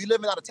them. If you're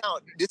living out of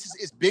town,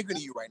 it's bigger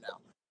than you right now.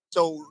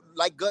 So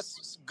like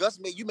Gus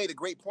made a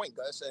great point,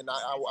 Gus, and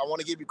I want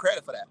to give you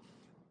credit for that.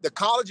 The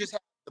colleges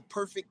have the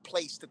perfect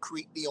place to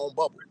create their own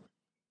bubble.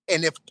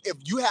 And if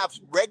you have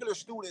regular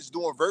students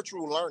doing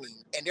virtual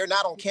learning and they're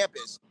not on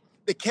campus,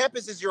 the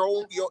campus is your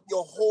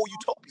whole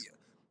utopia.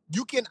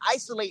 You can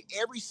isolate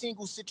every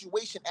single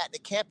situation at the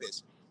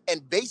campus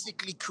and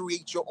basically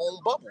create your own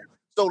bubble.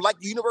 So like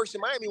the University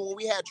of Miami, when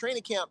we had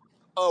training camp,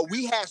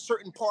 we had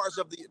certain parts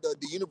of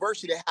the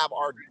university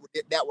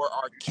that were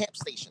our camp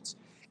stations.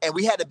 And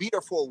we had to be there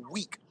for a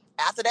week.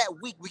 After that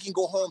week, we can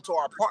go home to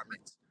our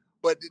apartments.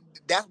 But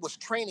that was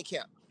training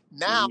camp.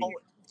 Now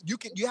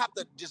you have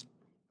to just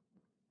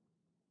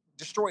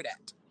destroy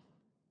that.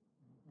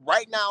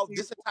 Right now,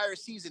 this entire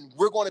season,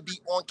 we're going to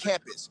be on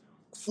campus.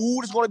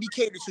 Food is going to be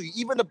catered to you.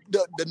 Even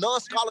the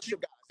non-scholarship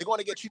guys, they're going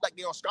to get treated like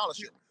they're on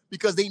scholarship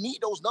because they need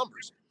those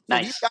numbers. So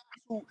nice.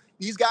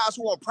 These guys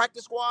who are on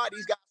practice squad,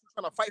 these guys who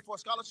are trying to fight for a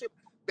scholarship,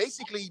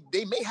 basically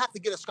they may have to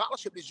get a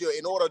scholarship this year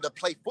in order to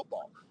play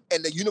football.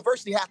 And the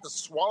university has to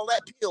swallow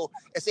that pill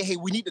and say, hey,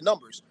 we need the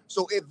numbers.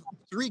 So if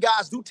 3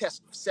 guys do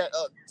test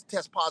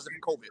positive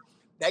for COVID,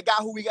 that guy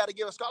who we got to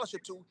give a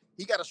scholarship to,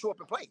 he got to show up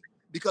and play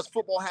because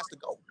football has to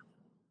go.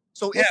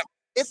 So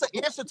it's an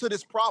answer to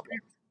this problem.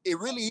 It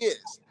really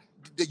is.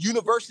 The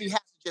university has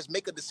to just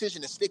make a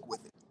decision and stick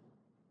with it.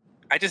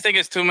 I just think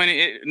it's too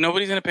many.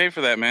 Nobody's going to pay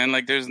for that, man.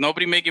 Like, there's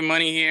nobody making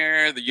money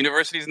here. The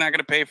university's not going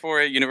to pay for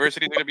it.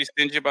 University's going to be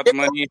stingy about the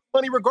money.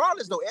 Money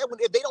regardless, though, Edwin.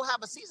 If they don't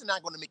have a season, they're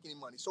not going to make any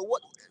money. So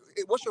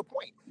what's your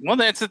point? Well,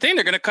 that's the thing.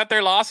 They're going to cut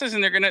their losses,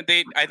 and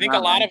I think a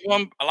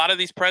lot of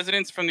these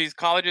presidents from these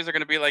colleges are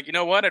going to be like, you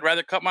know what? I'd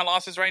rather cut my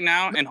losses right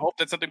now and hope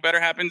that something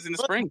better happens in the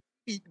spring.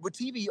 With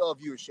TV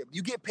viewership,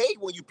 you get paid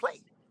when you play.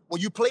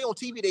 When you play on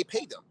TV, they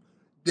pay them.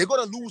 They're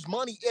going to lose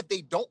money if they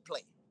don't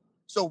play.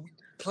 So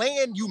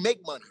playing, you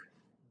make money.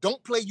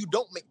 Don't play, you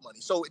don't make money.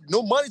 So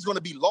no money's going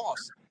to be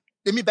lost.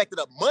 Let me back it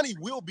up. Money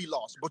will be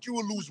lost, but you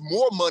will lose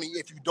more money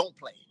if you don't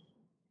play.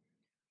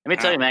 Let me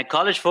tell you, man,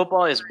 college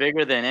football is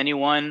bigger than any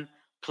one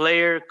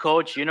player,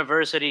 coach,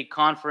 university,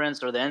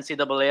 conference, or the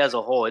NCAA as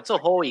a whole. It's a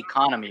whole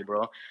economy,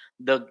 bro.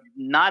 The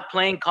not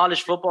playing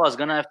college football is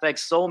going to affect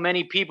so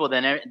many people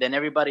than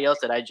everybody else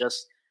that I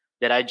just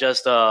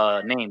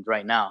named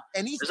right now.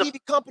 And these TV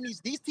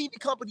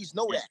companies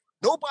know that.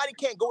 Nobody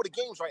can't go to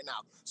games right now.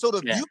 So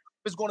the viewership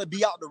is going to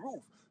be out the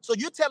roof. So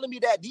you're telling me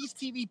that these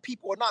TV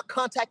people are not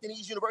contacting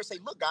these universities?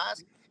 Say, look,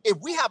 guys, if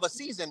we have a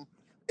season,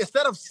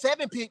 instead of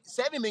 7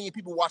 million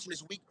people watching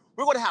this week,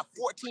 we're going to have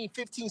 14,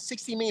 15,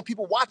 16 million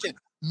people watching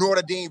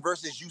Notre Dame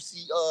versus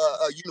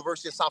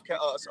University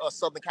of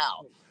Southern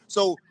Cal.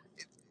 So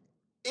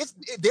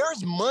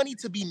there's money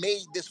to be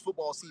made this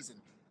football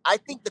season. I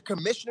think the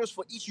commissioners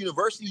for each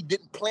university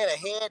didn't plan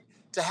ahead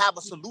to have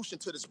a solution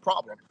to this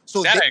problem.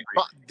 So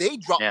they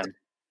dropped it.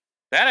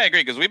 That I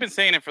agree, because we've been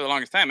saying it for the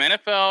longest time.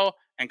 NFL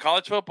and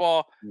college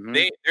football,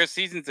 their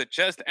seasons that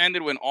just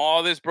ended when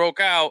all this broke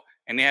out,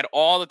 and they had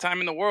all the time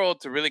in the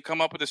world to really come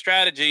up with a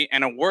strategy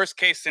and a worst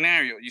case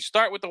scenario. You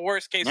start with the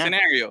worst case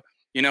scenario,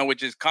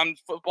 which is come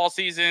football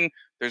season,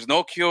 there's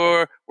no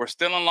cure, we're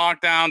still in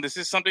lockdown. This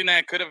is something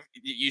that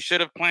you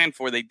should have planned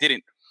for. They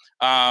didn't.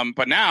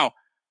 But now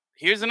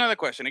here's another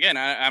question. Again,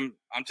 I'm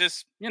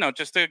just,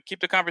 just to keep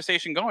the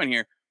conversation going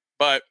here,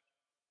 but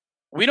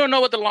we don't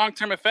know what the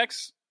long-term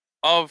effects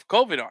of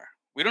COVID are.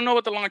 We don't know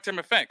what the long-term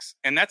effects,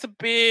 and that's a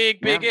big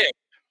if.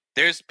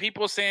 There's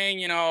people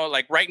saying,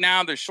 like right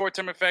now, there's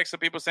short-term effects of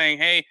people saying,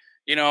 hey,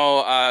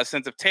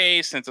 sense of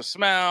taste, sense of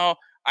smell.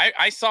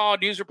 I saw a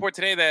news report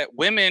today that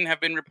women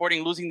have been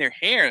reporting losing their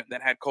hair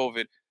that had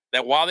COVID,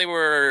 that while they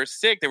were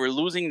sick, they were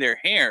losing their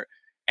hair.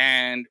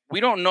 And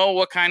we don't know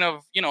what kind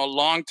of,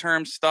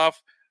 long-term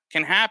stuff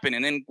can happen.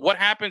 And then what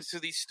happens to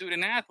these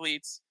student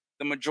athletes,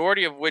 the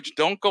majority of which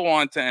don't go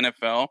on to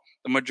NFL,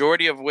 the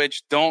majority of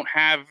which don't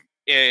have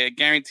a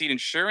guaranteed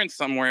insurance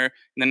somewhere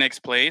in the next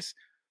place?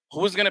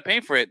 Who's going to pay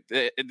for it?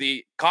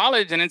 The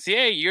college and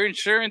NCAA, your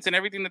insurance and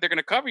everything that they're going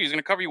to cover you is going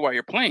to cover you while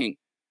you're playing.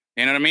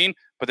 You know what I mean?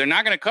 But they're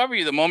not going to cover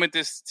you the moment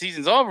this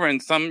season's over,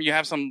 and you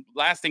have some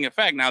lasting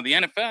effect. Now, the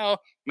NFL,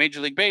 Major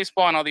League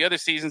Baseball, and all the other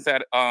seasons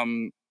that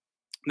are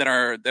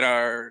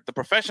the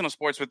professional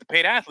sports with the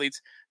paid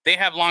athletes, they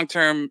have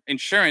long-term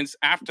insurance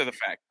after the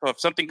fact. So if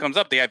something comes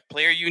up, they have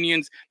player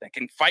unions that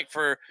can fight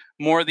for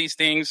more of these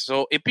things.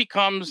 So it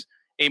becomes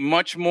a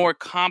much more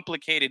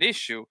complicated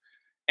issue.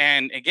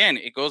 And again,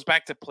 it goes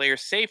back to player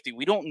safety.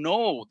 We don't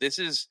know.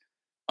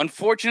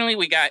 Unfortunately,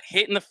 we got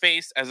hit in the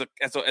face as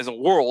a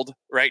world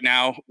right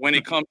now when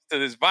it comes to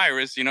this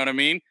virus. You know what I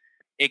mean?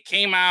 It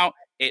came out,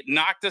 it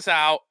knocked us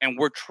out, and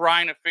we're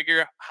trying to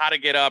figure how to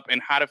get up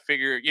and how to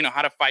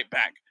how to fight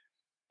back.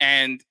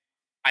 And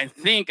I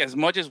think as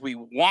much as we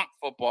want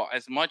football,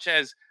 as much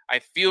as I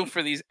feel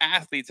for these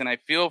athletes and I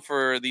feel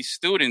for these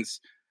students,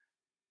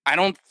 I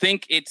don't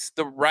think it's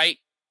the right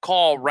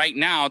call right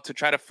now to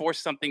try to force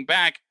something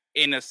back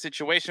in a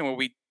situation where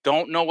we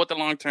don't know what the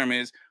long term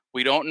is.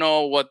 We don't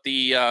know what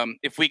the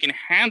if we can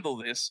handle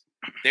this.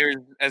 There's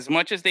as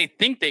much as they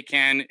think they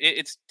can.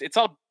 It's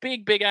a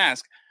big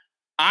ask.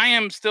 I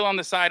am still on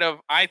the side of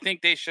I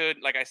think they should.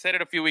 Like I said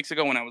it a few weeks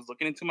ago when I was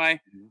looking into my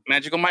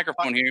magical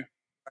microphone here.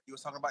 You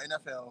was talking about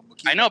NFL.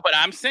 I know, but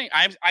I'm saying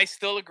I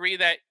still agree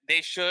that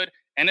they should.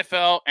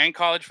 NFL and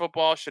college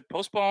football should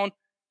postpone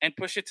and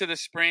push it to the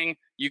spring.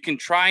 You can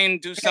try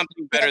and do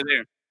something better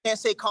there. Can't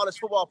say college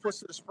football pushed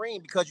to the spring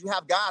because you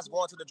have guys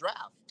going to the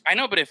draft. I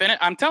know, but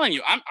I'm telling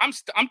you,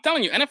 I'm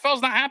telling you,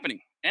 NFL's not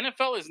happening.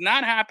 NFL is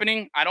not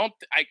happening. I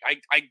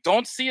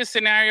don't see a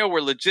scenario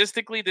where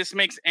logistically this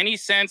makes any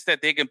sense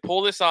that they can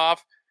pull this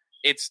off.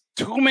 It's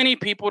too many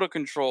people to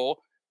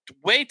control,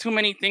 way too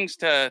many things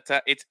to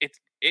it's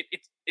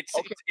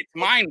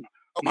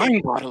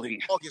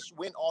mind-boggling. August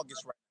right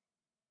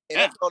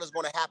now. NFL is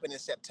going to happen in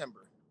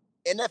September.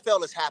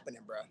 NFL is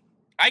happening, bro.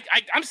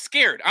 I'm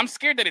scared. I'm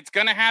scared that it's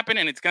going to happen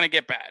and it's going to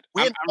get bad.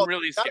 I'm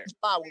really scared.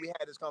 July when we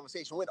had this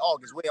conversation. We're in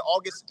August. We're in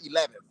August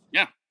 11th.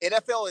 Yeah.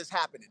 NFL is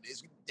happening.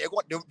 They're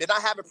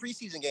not having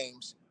preseason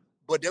games,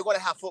 but they're going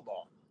to have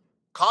football.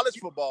 College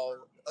football,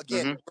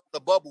 again, the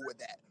bubble with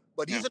that.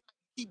 But these are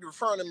keep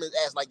referring to them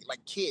as like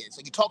kids.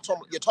 So you talk to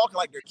them, you're talking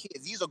like they're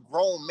kids. These are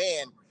grown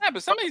men. Yeah,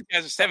 but some of these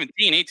guys are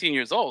 17, 18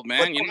 years old,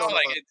 man. I'm not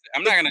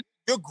going to.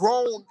 You're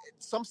grown.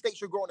 Some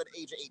states you're grown at the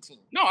age of 18.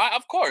 No,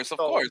 of course.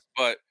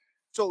 But.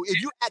 So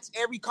if you ask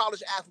every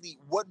college athlete,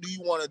 what do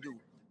you want to do?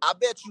 I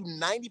bet you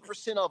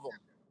 90% of them,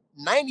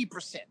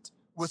 90%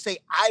 will say,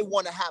 I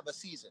want to have a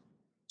season.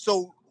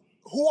 So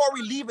who are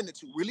we leaving it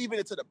to? We're leaving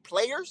it to the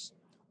players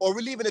or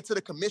we're leaving it to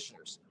the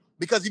commissioners?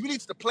 Because if you leave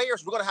it to the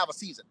players, we're going to have a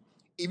season.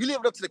 If you leave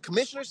it up to the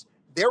commissioners,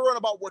 they're worrying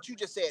about what you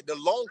just said, the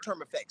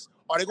long-term effects.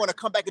 Are they going to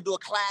come back and do a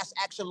class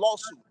action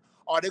lawsuit?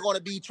 Are they going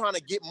to be trying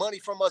to get money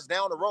from us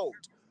down the road?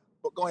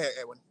 But go ahead,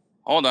 Edwin.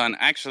 Hold on.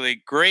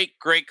 Actually, great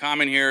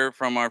comment here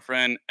from our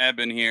friend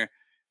Eben here.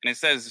 And it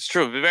says it's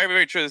true. Very,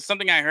 very true. It's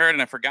something I heard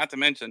and I forgot to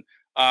mention.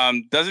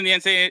 Doesn't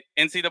the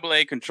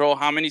NCAA control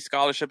how many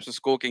scholarships a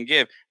school can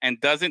give?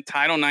 And doesn't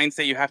Title IX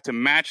say you have to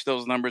match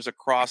those numbers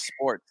across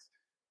sports?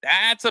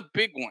 That's a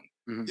big one.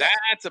 Mm-hmm.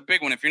 That's a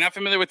big one. If you're not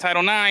familiar with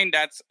Title IX,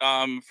 that's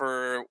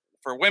for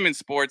women's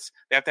sports.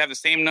 They have to have the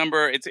same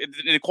number. It's an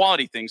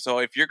equality thing. So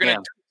if you're going to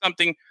do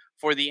something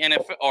for the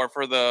NFL or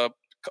for the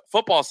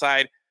football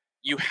side,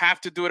 you have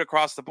to do it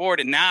across the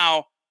board. And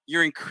now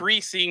you're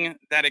increasing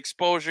that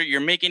exposure. You're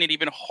making it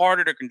even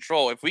harder to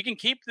control. If we can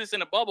keep this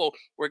in a bubble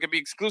where it could be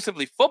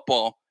exclusively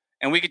football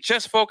and we could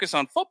just focus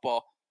on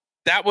football,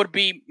 that would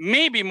be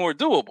maybe more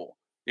doable.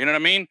 You know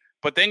what I mean?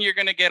 But then you're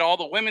going to get all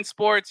the women's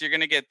sports. You're going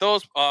to get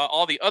those,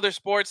 all the other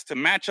sports to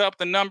match up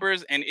the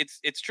numbers. And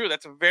it's true.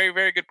 That's a very,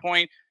 very good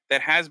point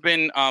that has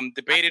been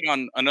debated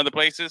on other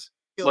places.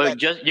 Well,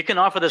 you can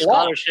offer the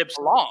scholarships.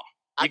 Law.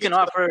 You can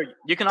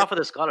offer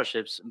the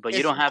scholarships, but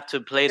you don't have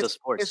to play the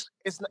sports.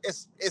 It's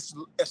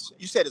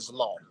you said it's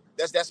law.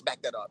 That's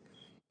back that up.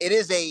 It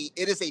is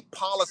a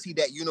policy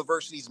that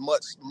universities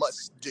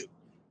must do.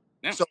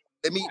 Yeah. So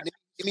let me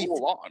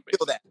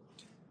feel that.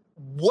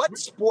 What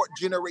sport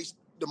generates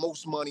the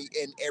most money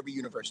in every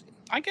university?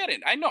 I get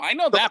it. I know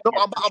that.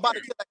 I'm about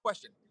to tell that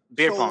question.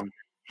 Beer pong.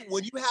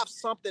 When you have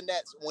something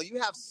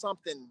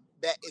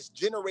that is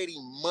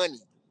generating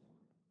money,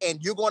 and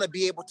you're going to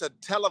be able to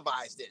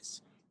televise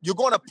this, you're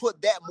going to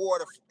put that more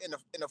in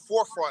the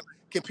forefront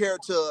compared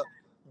to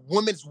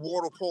women's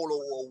water polo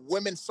or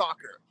women's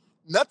soccer.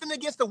 Nothing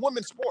against the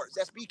women's sports.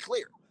 Let's be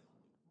clear.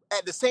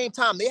 At the same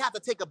time, they have to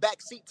take a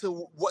back seat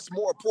to what's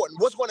more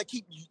important. What's going to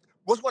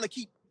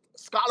keep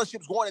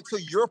scholarships going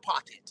into your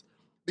pocket?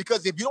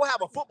 Because if you don't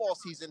have a football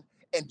season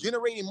and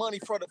generating money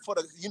for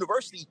the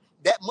university,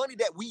 that money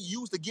that we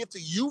use to give to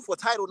you for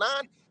Title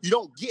IX, you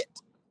don't get.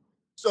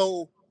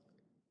 So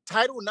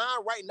Title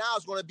IX right now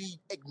is going to be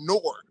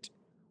ignored.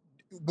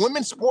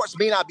 Women's sports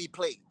may not be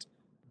played.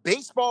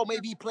 Baseball may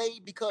be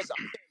played because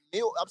I'm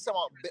talking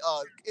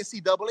about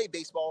NCAA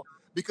baseball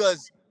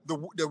because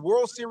the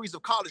World Series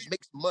of college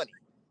makes money.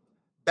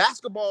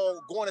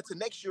 Basketball going into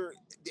next year,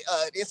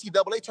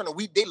 NCAA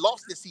tournament, they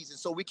lost this season,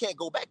 so we can't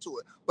go back to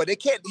it. But they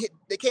can't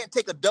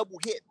take a double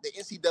hit. The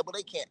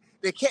NCAA can't.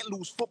 They can't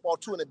lose football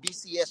too in the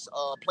BCS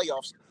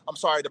playoffs. I'm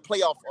sorry, the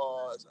playoff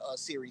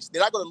series.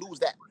 They're not going to lose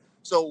that.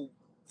 So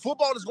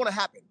football is going to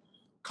happen.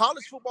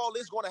 College football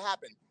is going to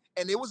happen.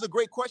 And it was a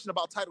great question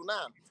about Title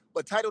IX.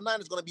 But Title IX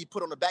is going to be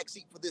put on the back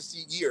seat for this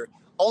year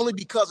only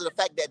because of the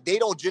fact that they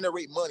don't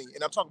generate money.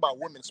 And I'm talking about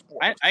women's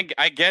sports.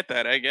 I get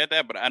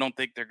that, but I don't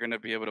think they're going to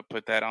be able to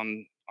put that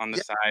on the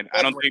side.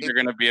 I don't think they're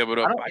going to be able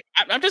to.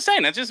 I'm just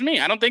saying, that's just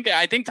me.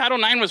 I think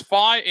Title IX was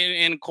fought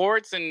in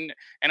courts and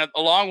a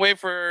long way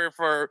for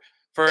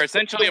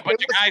essentially a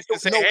bunch of guys to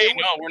say,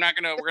 we're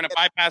going to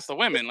bypass the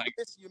women. Like,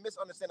 you're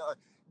misunderstanding.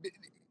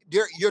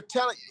 You're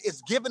telling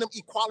it's giving them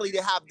equality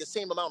to have the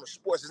same amount of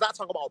sports. It's not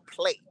talking about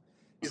play.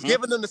 It's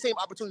giving them the same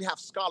opportunity to have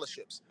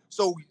scholarships.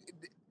 So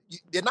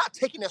they're not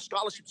taking their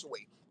scholarships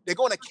away. They're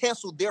going to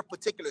cancel their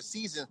particular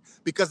season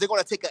because they're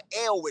going to take an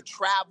L with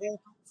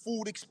travel,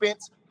 food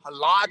expense,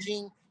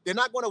 lodging. They're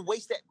not going to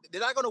waste that.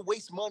 They're not going to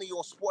waste money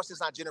on sports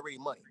that's not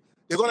generating money.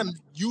 They're going to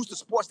use the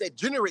sports that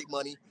generate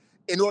money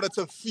in order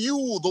to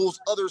fuel those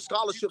other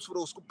scholarships for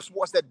those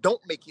sports that don't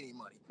make any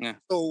money. Yeah.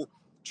 So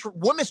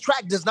women's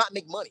track does not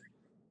make money.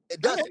 It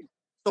doesn't.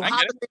 So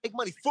how does it make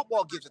money?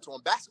 Football gives it to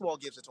them. Basketball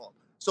gives it to them.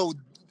 So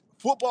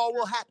football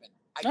will happen.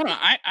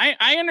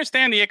 I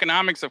understand the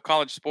economics of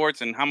college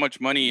sports and how much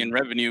money and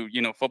revenue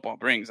football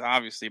brings,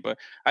 obviously, but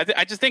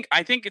I just think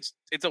it's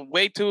a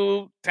way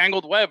too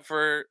tangled web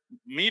for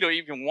me to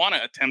even want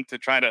to attempt to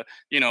try to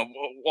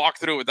walk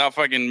through without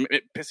fucking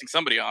pissing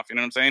somebody off. You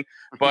know what I'm saying?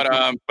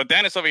 But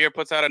Dennis over here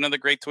puts out another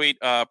great tweet.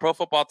 Pro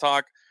Football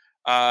Talk.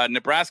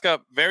 Nebraska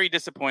very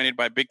disappointed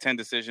by Big Ten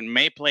decision.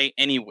 May play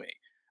anyway.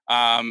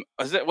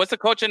 What's the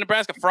coach in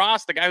Nebraska?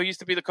 Frost, the guy who used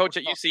to be the coach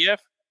at UCF.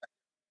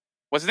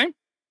 What's his name?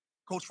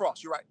 Coach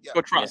Frost, you're right. Yeah.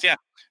 Coach Frost, yeah,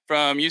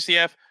 from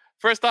UCF.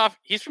 First off,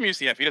 he's from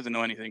UCF. He doesn't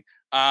know anything.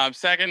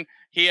 Second,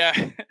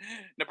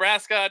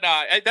 Nebraska.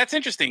 No, that's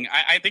interesting.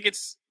 I think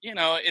it's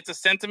it's a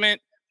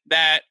sentiment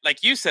that,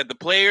 like you said, the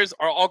players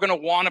are all going to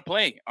want to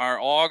play. They're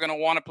all going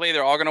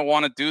to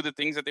want to do the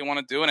things that they want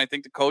to do, and I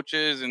think the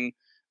coaches and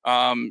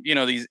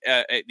these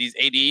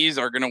ADs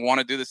are going to want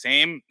to do the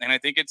same. And I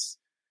think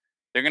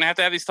they're going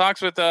to have these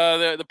talks with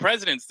the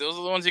presidents. Those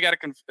are the ones you got to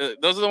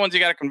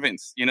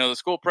convince. The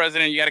school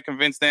president, you got to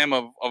convince them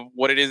of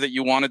what it is that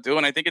you want to do.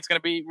 And I think it's going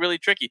to be really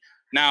tricky.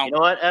 Now, you know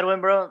what,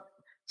 Edwin, bro?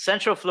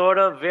 Central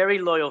Florida, very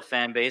loyal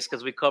fan base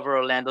because we cover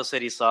Orlando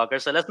City soccer.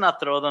 So let's not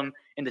throw them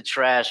in the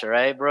trash, all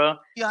right, bro?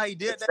 Yeah, how you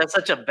did that. That's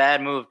such a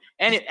bad move.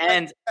 And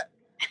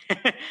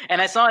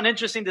I saw an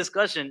interesting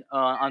discussion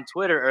on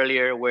Twitter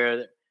earlier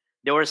where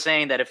they were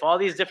saying that if all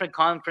these different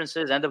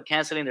conferences end up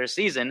canceling their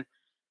season,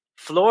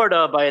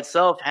 Florida by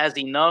itself has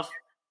enough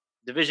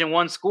Division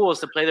I schools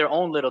to play their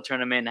own little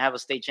tournament and have a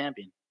state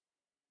champion.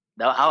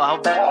 How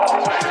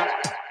bad?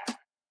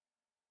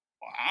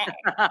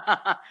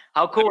 Wow.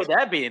 How cool would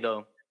that be,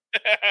 though?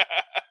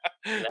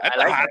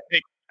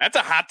 That's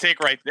a hot take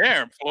right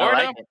there.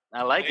 Florida.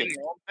 I like it.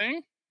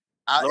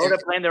 Florida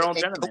playing their own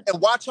tournament.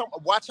 And watch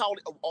how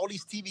all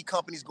these TV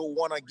companies go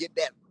want to get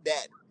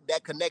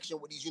that connection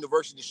with these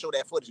universities to show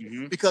that footage.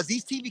 Mm-hmm. Because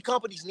these TV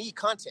companies need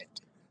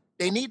content.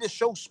 They need to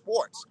show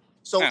sports.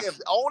 So if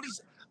all these,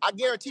 I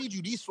guaranteed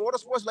you, these Florida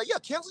sports, like,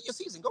 cancel your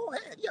season. Go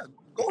ahead. Yeah,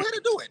 go ahead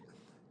and do it.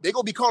 They're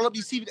going to be calling up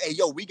these TV. Hey,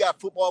 we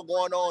got football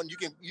going on. You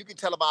can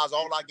televise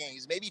all our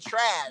games. Maybe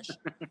trash,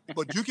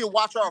 but you can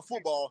watch our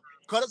football.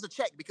 Cut us a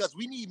check because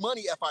we need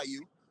money,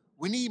 FIU.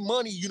 We need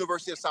money,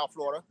 University of South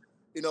Florida.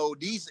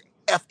 These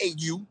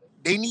FAU,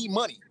 they need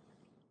money.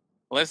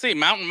 Well, let's see.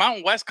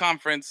 Mountain West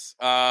Conference,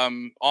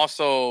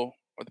 also,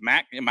 or the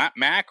MAC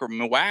or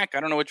MWAC, I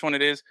don't know which one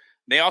it is.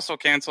 They also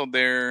canceled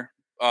their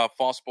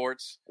fall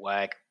sports.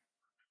 Whack,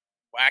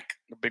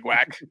 the big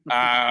whack.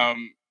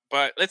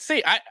 But let's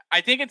see.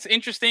 I think it's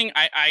interesting.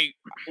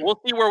 We'll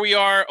see where we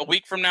are a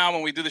week from now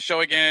when we do the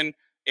show again.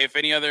 If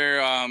any other,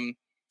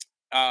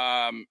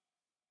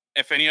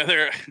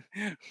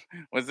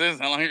 what's this?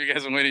 How long have you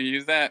guys been waiting to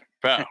use that?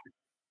 Bro,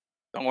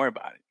 don't worry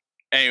about it.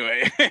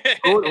 Anyway,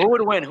 who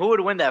would win? Who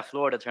would win that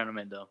Florida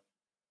tournament, though?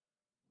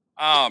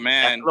 Oh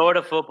man, that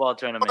Florida football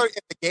tournament.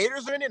 If the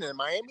Gators are in it and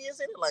Miami is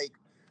in it, like.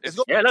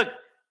 Look,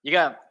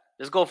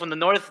 let's go from the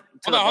north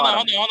to the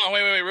bottom. Hold on,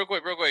 wait, real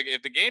quick.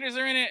 If the Gators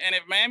are in it and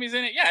if Miami's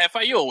in it,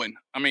 FIU will win.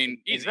 I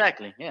mean, easy.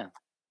 Exactly, yeah.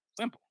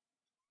 Simple.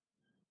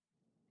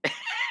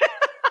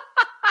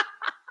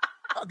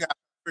 Okay.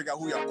 figure out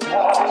who your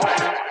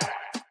quarterback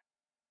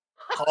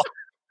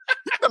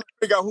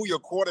figure out who your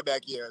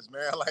quarterback is,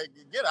 man. Like,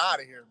 get out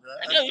of here, man.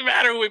 It doesn't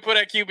matter who we put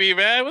at QB,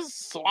 man. It was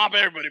swamp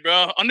everybody,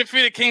 bro.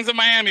 Undefeated Kings of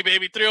Miami,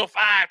 baby.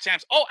 305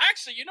 champs. Oh,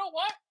 actually, you know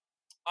what?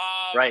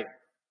 Right.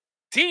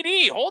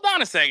 TD, hold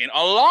on a second.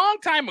 A long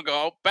time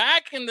ago,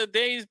 back in the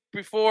days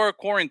before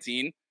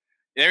quarantine,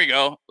 there we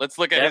go. Let's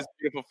look at his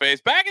beautiful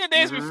face. Back in the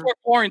days before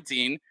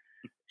quarantine,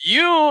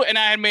 you and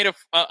I had made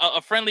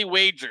a friendly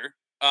wager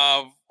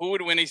of who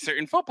would win a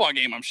certain football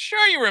game. I'm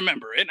sure you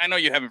remember it. I know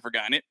you haven't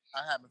forgotten it. I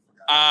haven't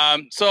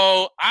forgotten.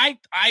 So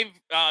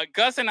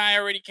Gus and I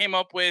already came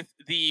up with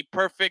the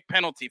perfect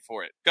penalty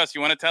for it. Gus,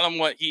 you want to tell him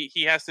what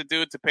he has to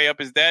do to pay up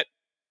his debt?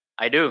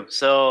 I do.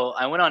 So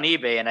I went on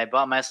eBay and I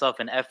bought myself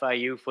an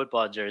FIU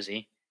football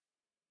jersey,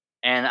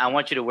 and I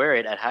want you to wear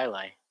it at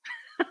Highlight.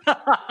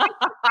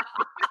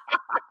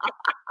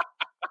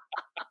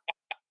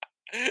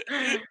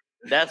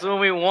 That's what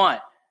we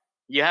want.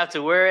 You have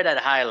to wear it at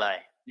Highlight.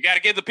 You got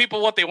to give the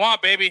people what they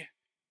want, baby. You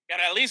got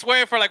to at least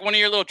wear it for like one of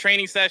your little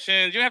training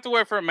sessions. You don't have to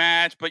wear it for a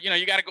match, but,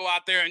 you got to go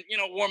out there and,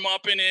 warm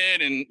up in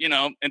it and,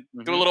 and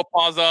do a little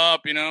pause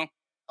up,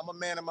 I'm a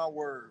man of my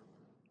word.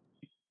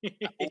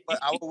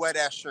 I will wear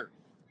that shirt.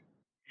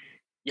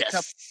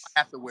 Yes. I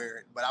have to wear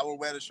it, but I will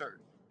wear the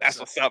shirt. That's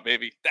what's up,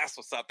 baby. That's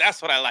what's up.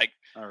 That's what I like.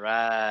 All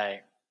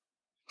right.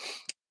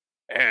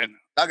 And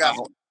I got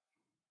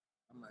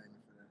I'm not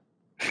even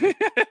for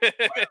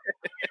that.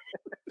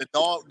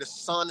 The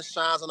sun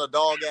shines on the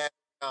dog ass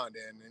now and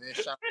then, and it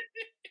shines.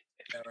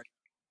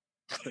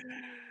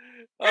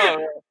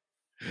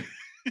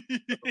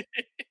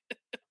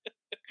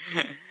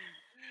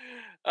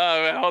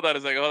 Oh, man, hold on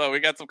a second. Hold on. We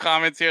got some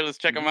comments here. Let's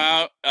check them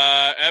out.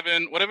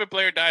 Evan, what if a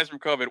player dies from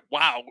COVID?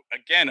 Wow.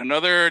 Again,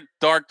 another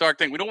dark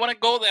thing. We don't want to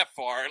go that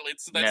far.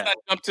 Let's not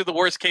jump to the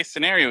worst case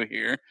scenario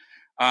here.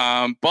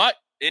 But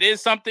it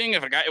is something.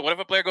 What if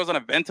a player goes on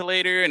a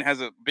ventilator and has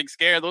a big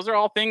scare? Those are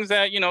all things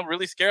that,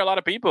 really scare a lot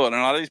of people. And a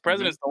lot of these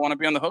presidents don't want to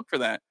be on the hook for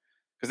that.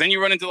 Because then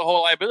you run into the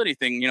whole liability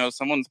thing.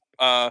 Someone's,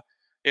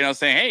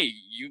 saying, hey,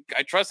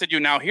 I trusted you.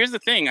 Now, here's the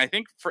thing. I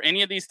think for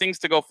any of these things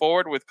to go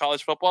forward with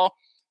college football,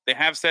 they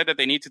have said that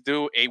they need to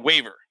do a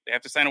waiver. They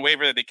have to sign a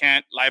waiver that they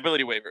can't,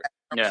 liability waiver.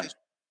 Yeah.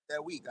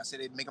 That week, I said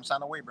they'd make them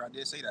sign a waiver. I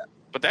did say that.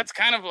 But that's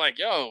kind of like,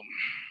 I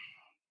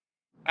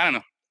don't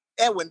know.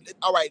 Edwin,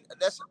 all right,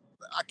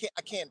 I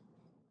can't.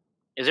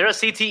 Is there a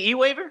CTE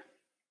waiver?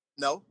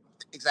 No,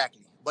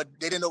 exactly. But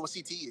they didn't know what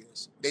CTE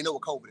is. They know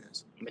what COVID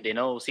is. They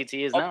know what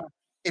CTE is now.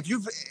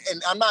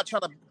 And I'm not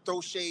trying to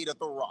throw shade or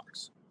throw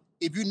rocks.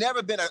 If you've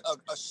never been a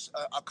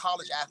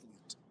college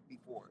athlete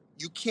before,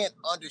 you can't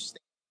understand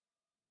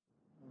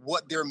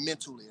what their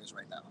mental is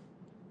right now.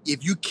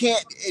 If you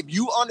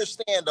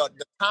understand the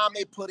time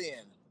they put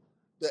in,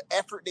 the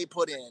effort they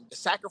put in, the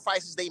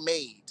sacrifices they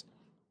made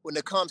when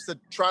it comes to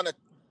trying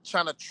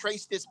to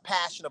trace this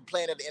passion of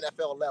playing at the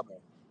NFL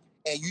level,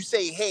 and you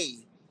say,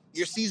 hey,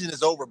 your season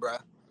is over, bruh,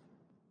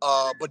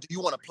 but do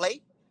you want to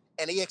play?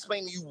 And they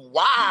explain to you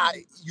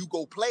why you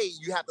go play,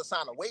 you have to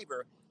sign a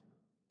waiver.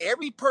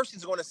 Every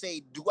person's going to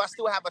say, do I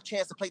still have a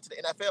chance to play the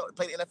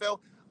NFL?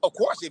 Of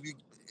course,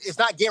 it's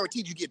not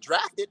guaranteed you get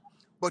drafted,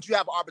 but you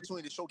have an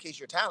opportunity to showcase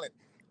your talent.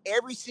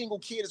 Every single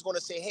kid is going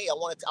to say, hey, I'm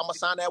going to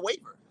sign that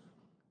waiver.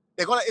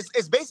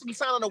 It's basically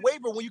signing a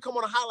waiver when you come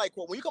on a highlight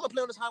court. When you come and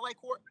play on this highlight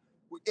court,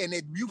 and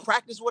if you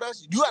practice with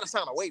us, you got to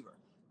sign a waiver.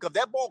 Because if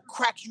that ball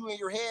cracks you in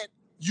your head,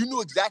 you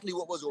knew exactly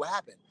what was going to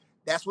happen.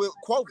 That's with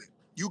COVID.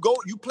 You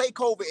play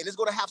COVID, and it's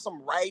going to have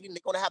some writing.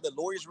 They're going to have the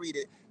lawyers read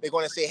it. They're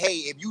going to say, hey,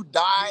 if you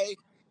die,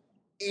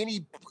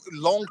 any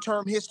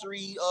long-term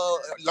history,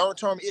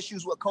 long-term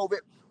issues with COVID,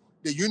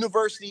 the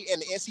university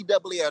and the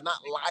NCAA are not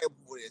liable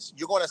for this.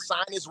 You're going to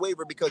sign this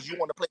waiver because you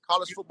want to play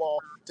college football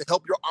to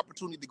help your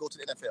opportunity to go to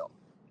the NFL.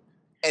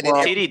 And then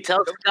TD,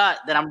 tell Scott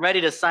that I'm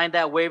ready to sign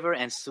that waiver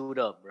and suit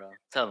up, bro.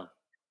 Tell him.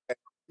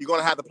 You're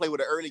going to have to play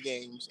with the early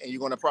games, and you're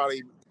going to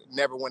probably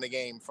never win a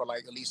game for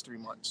like at least 3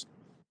 months.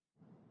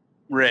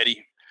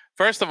 Ready.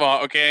 First of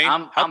all, okay.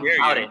 I'm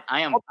about it.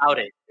 I am about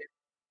it.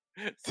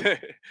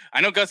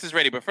 I know Gus is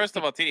ready, but first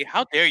of all, TD,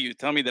 how dare you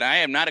tell me that I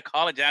am not a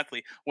college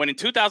athlete when in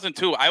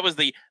 2002 I was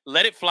the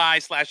Let It Fly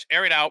 /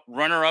 Air It Out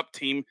runner-up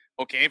team,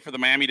 okay, for the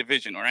Miami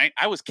division, all right?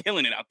 I was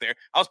killing it out there.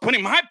 I was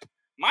putting my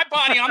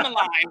body on the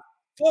line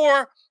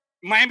for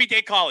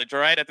Miami-Dade College, all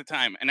right, at the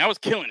time, and I was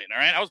killing it, all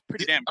right? I was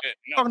pretty damn good.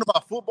 Talking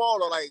about football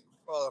or like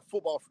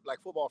football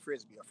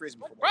frisbee or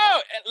frisbee football?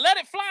 Bro, let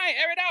it fly,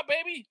 air it out,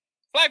 baby.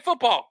 Flag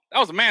football. That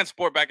was a man's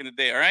sport back in the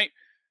day, all right?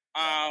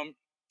 I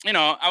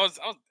was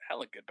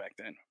hella good back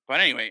then.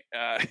 But anyway,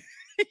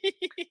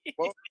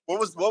 what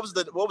was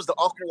the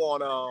uncle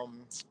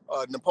on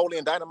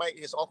Napoleon Dynamite?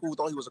 His uncle who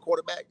thought he was a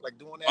quarterback, like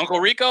doing that.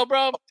 Uncle Rico,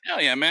 bro.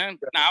 Hell yeah, man.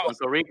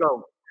 Uncle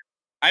Rico.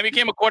 I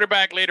became a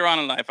quarterback later on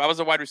in life. I was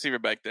a wide receiver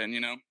back then.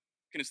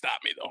 Couldn't stop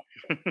me though.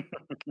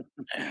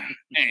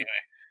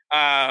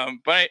 Anyway,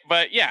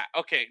 but yeah,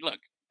 okay. Look,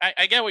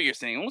 I get what you're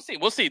saying.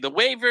 We'll see. The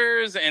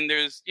waivers and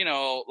there's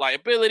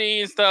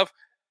liability and stuff.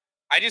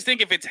 I just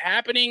think if it's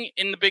happening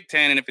in the Big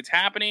Ten and if it's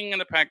happening in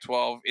the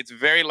Pac-12, it's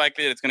very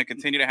likely that it's going to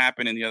continue to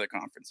happen in the other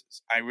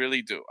conferences. I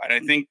really do. And I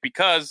think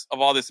because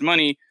of all this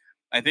money,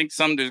 I think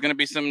there's going to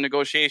be some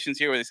negotiations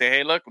here where they say,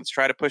 hey, look, let's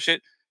try to push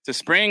it to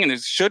spring. And there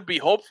should be,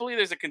 hopefully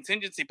there's a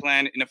contingency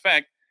plan in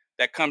effect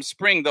that come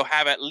spring, they'll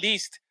have at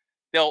least,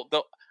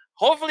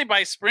 hopefully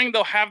by spring,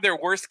 they'll have their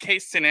worst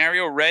case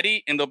scenario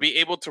ready and they'll be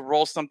able to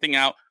roll something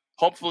out,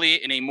 hopefully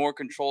in a more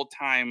controlled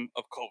time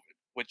of COVID,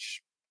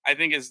 which I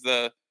think is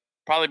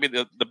probably be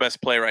the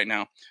best play right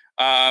now.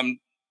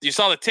 You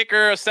saw the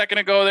ticker a second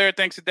ago there.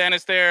 Thanks to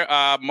Dennis there.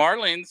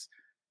 Marlins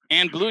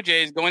and Blue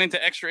Jays going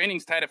into extra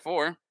innings tied at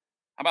 4. How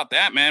about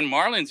that, man?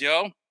 Marlins,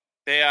 yo.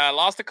 They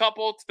lost a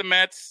couple to the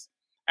Mets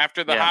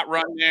after the hot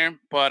run there.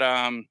 But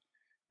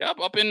they're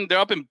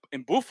up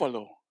in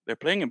Buffalo. They're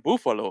playing in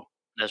Buffalo.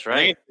 That's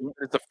right.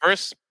 It's the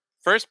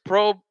first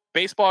pro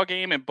baseball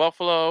game in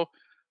Buffalo.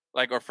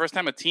 Or first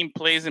time a team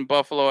plays in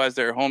Buffalo as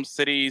their home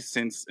city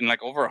since in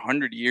over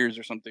 100 years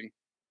or something.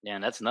 Yeah,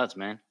 that's nuts,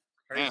 man.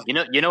 Crazy.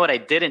 You know what I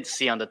didn't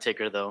see on the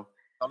ticker though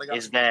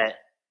is that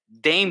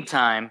Dame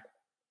time.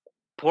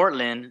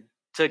 Portland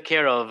took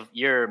care of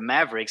your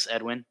Mavericks,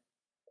 Edwin.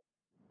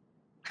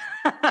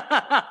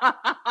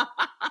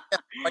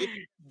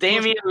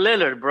 Damian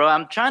Lillard, bro.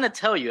 I'm trying to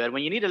tell you,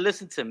 Edwin. You need to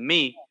listen to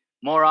me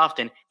more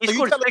often. He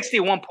scored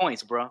 61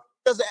 points, bro.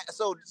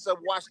 So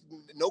watch.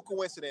 No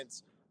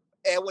coincidence.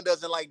 Edwin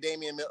doesn't like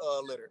Damian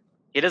Lillard.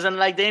 He doesn't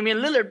like Damian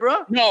Lillard,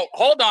 bro. No,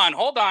 hold on.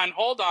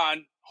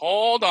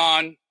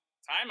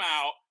 Time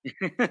out.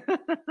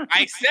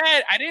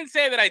 I didn't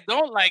say that I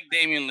don't like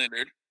Damian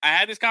Lillard. I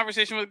had this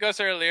conversation with Gus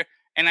earlier,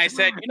 and I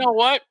said, you know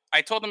what?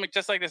 I told him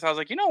just like this. I was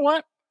like, you know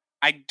what?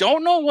 I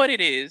don't know what it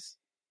is,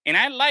 and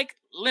I like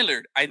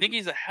Lillard. I think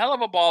he's a hell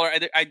of a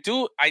baller.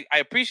 I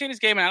appreciate his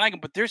game, and I like him,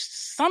 but there's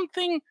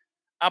something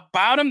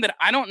about him that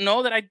I don't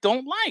know that I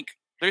don't like.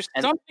 There's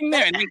something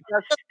there.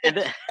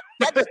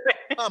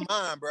 Come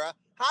on, bro.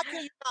 How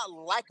can you not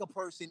like a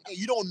person and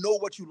you don't know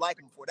what you like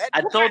him for? I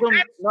told him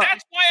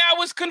that's why I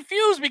was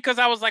confused because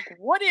I was like,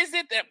 why is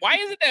it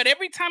that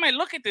every time I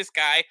look at this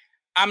guy,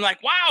 I'm like,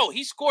 wow,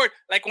 he scored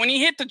when he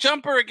hit the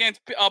jumper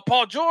against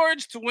Paul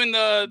George to win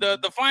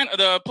the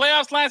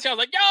playoffs last year. I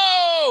was like,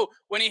 yo,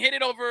 when he hit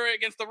it over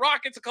against the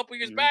Rockets a couple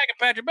years back and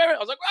Patrick Beverley, I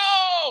was like,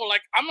 oh,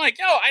 I'm like,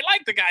 yo, I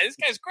like the guy. This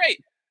guy's great.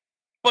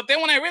 But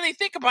then when I really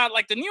think about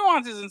the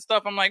nuances and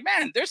stuff, I'm like,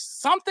 man, there's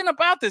something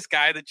about this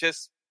guy that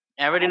just.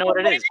 I already know what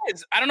it is.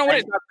 I don't know what it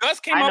is. Gus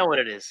came up. I know what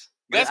it is.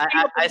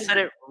 I said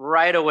it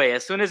right away.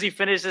 As soon as he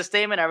finished his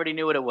statement, I already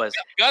knew what it was.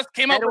 Gus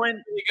came up with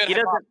really good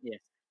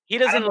he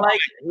doesn't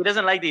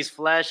like these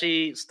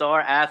flashy star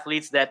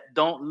athletes that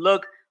don't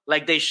look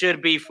like they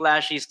should be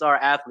flashy star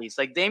athletes.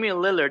 Like Damian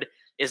Lillard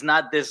is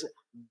not this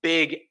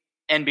big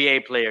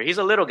NBA player. He's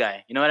a little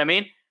guy. You know what I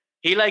mean?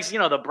 He likes,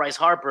 the Bryce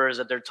Harpers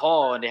that they're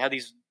tall and they have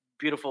these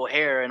beautiful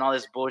hair and all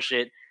this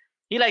bullshit.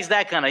 He likes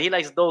he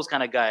likes those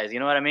kind of guys. You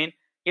know what I mean?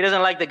 He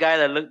doesn't like the guy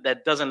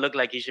that doesn't look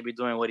like he should be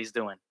doing what he's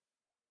doing.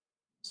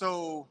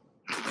 So,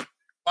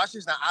 watch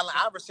this now. Allen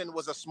Iverson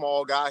was a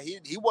small guy.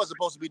 He wasn't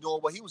supposed to be doing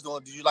what he was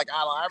doing. Did you like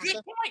Allen Iverson?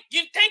 Good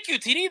point. Thank you,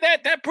 TD.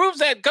 That proves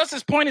that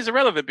Gus's point is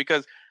irrelevant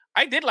because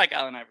I did like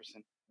Allen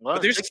Iverson. Well,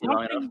 but there's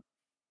something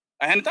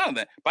I hadn't thought of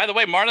that. By the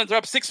way, Marlins are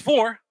up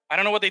 6-4. I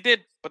don't know what they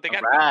did, but they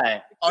got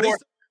right.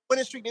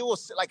 Winning streak. They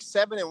was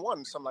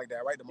 7-1, something like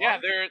that, right? Yeah,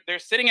 they're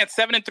sitting at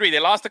 7-3.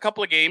 They lost a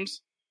couple of games.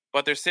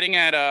 But they're sitting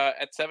at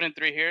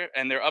 7-3 here,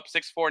 and they're up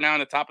 6-4 now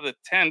in the top of the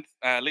 10th.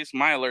 At least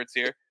my alerts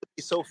here.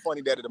 It's so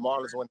funny that the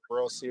Marlins won the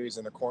World Series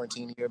in the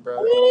quarantine year,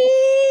 bro.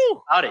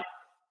 Ooh! About it.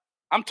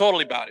 I'm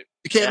totally about it.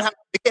 You can't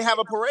have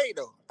a parade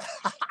though.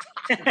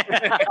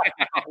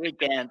 We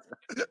can't.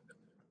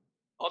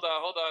 Hold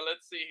on.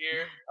 Let's see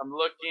here. I'm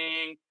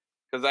looking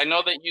because I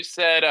know that you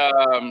said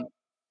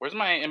where's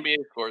my NBA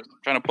scores? I'm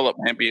trying to pull up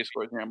my NBA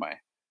scores here.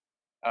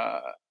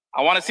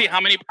 I want to see how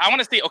many. I want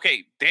to see.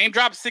 Okay, Dame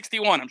dropped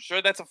 61. I'm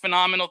sure that's a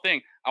phenomenal thing.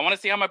 I want to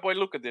see how my boy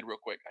Luka did real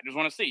quick. I just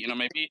want to see.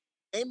 Maybe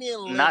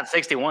Damian not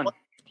 61.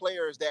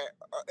 Players that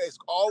is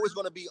always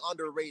going to be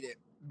underrated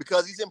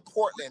because he's in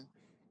Portland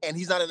and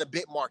he's not in a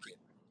big market.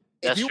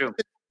 That's if he true. was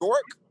in New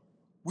York,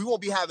 we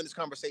won't be having this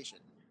conversation.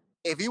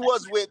 If he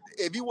was with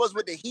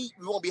the Heat,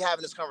 we won't be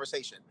having this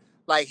conversation.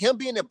 Like him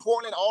being in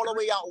Portland all the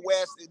way out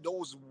west,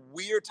 those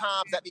weird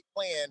times that they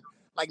playing,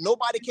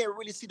 nobody can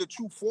really see the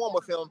true form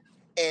of him.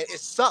 And it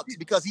sucks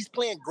because he's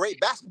playing great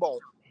basketball.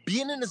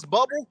 Being in this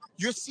bubble,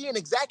 you're seeing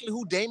exactly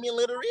who Damian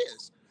Lillard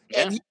is.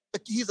 Yeah. And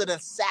he's an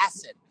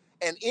assassin.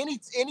 And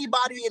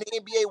anybody in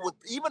the NBA,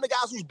 even the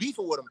guys who's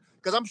beefing with him,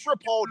 because I'm sure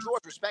Paul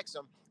George respects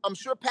him. I'm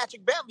sure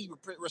Patrick Beverley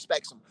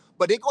respects him.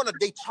 But they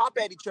chop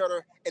at each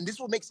other. And this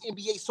is what makes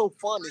NBA so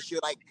fun this year.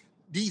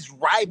 These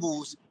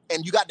rivals,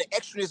 and you got the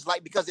extras,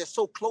 because they're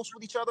so close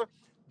with each other.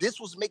 This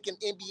was making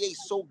NBA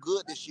so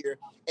good this year.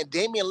 And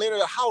Damian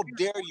Lillard, how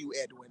dare you,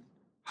 Edwin?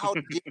 How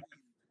dare you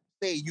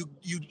say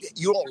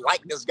you don't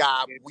like this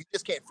guy? We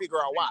just can't figure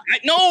out why.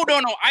 No.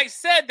 I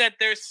said that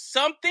there's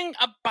something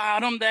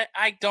about him that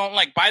I don't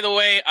like. By the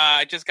way,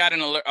 I just got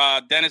an alert.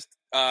 Dennis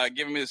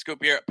giving me the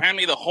scoop here.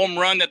 Apparently, the home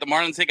run that the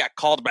Marlins hit got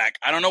called back.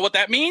 I don't know what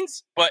that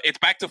means, but it's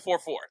back to 4-4.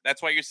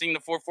 That's why you're seeing the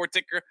 4-4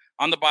 ticker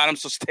on the bottom.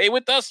 So stay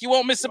with us. You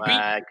won't miss a beat.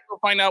 We'll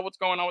find out what's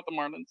going on with the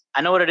Marlins.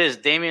 I know what it is.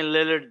 Damian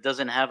Lillard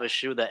doesn't have a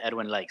shoe that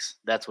Edwin likes.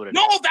 That's what it is.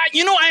 No,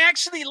 I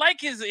actually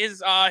like his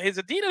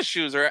Adidas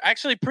shoes are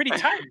actually pretty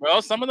tight,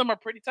 bro. Some of them are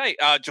pretty tight.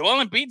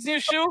 Joel Embiid's new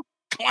shoe,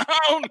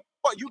 clown.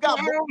 But you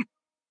got more.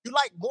 You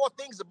like more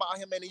things about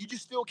him, and you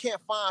just still can't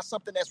find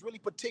something that's really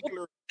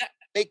particular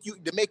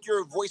to make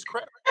your voice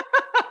credible.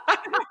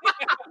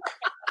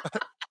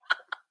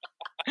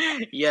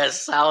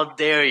 Yes, how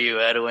dare you,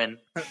 Edwin?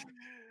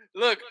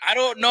 Look, I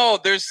don't know.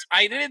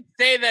 I didn't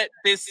say that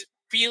this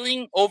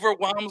feeling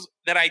overwhelms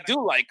that I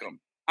do like him.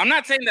 I'm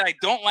not saying that I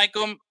don't like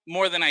him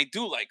more than I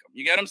do like him.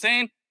 You get what I'm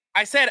saying?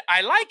 I said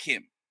I like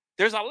him.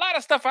 There's a lot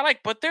of stuff I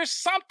like, but there's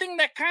something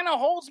that kind of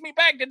holds me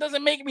back that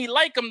doesn't make me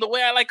like him the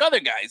way I like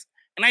other guys.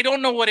 And I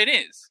don't know what it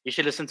is. You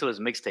should listen to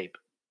his mixtape.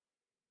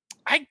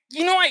 I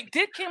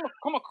did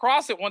come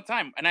across it one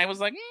time, and I was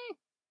like,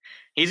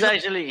 He's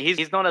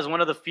known as one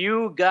of the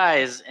few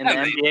guys in the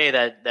NBA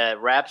that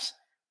raps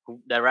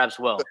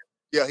well.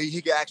 Yeah,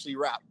 he can actually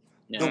rap.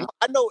 Yeah.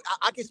 I know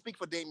I can speak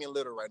for Damian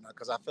Lillard right now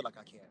because I feel like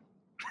I can.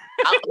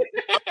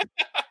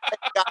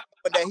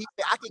 But that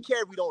I can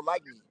care if you don't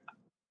like me.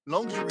 As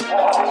long as you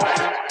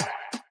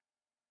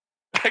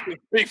I can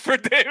speak for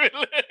David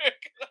Lillard.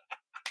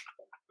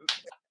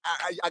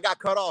 I got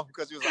cut off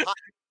because he was a hot.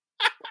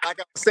 Like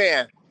I was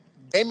saying,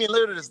 Damian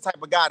Lillard is the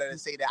type of guy that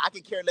say that I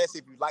can care less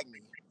if you like me.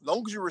 As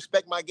long as you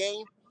respect my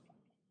game,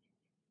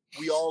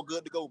 we all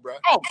good to go, bro.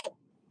 Oh,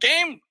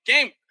 game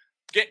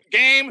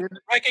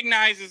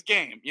recognizes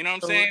game. You know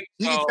what I'm saying?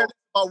 He can care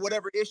about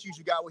whatever issues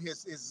you got with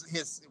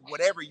his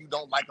whatever you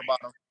don't like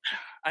about him.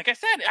 Like I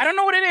said, I don't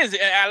know what it is.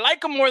 I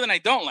like him more than I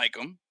don't like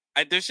him.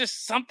 There's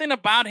just something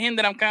about him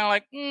that I'm kind of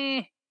like,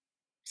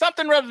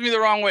 something rubs me the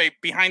wrong way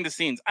behind the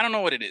scenes. I don't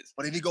know what it is.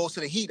 But if he goes to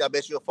the Heat, I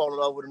bet you'll fall in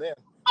love with him then.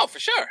 Oh, for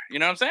sure. You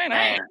know what I'm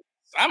saying?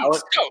 I'm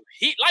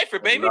Heat lifer,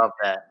 baby. Love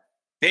that.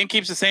 Dame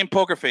keeps the same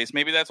poker face.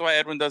 Maybe that's why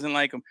Edwin doesn't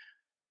like him.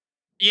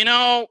 You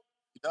know,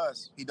 he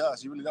does.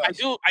 He really does.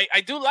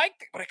 I do like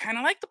it, but I kind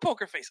of like the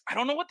poker face. I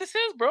don't know what this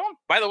is, bro.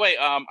 By the way,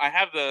 I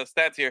have the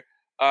stats here.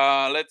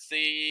 Let's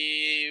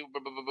see.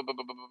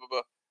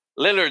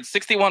 Lillard,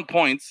 61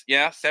 points.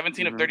 Yeah,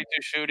 17 of 32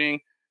 shooting.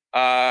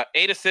 8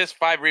 assists,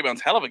 5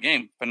 rebounds. Hell of a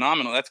game.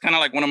 Phenomenal. That's kind of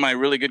like one of my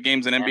really good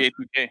games in NBA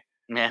 2K.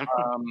 Yeah.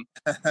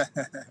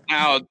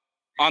 Now,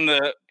 on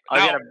the... I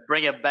gotta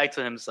bring it back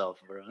to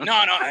himself, bro. No.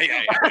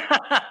 Yeah.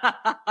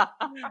 All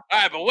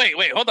right, but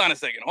wait. Hold on a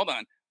second. Hold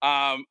on.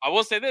 I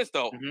will say this,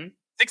 though.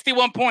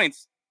 61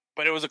 points,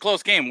 but it was a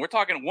close game. We're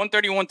talking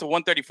 131 to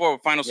 134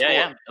 with final score.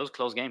 Yeah, it was a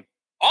close game.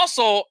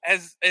 Also, I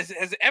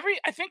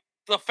think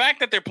the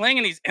fact that they're playing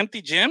in these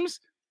empty gyms,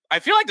 I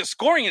feel like the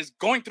scoring is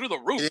going through the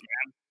roof,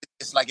 man.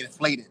 It's like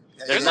inflated.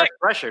 There's less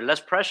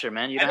pressure,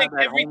 man. You don't have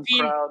that home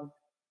crowd.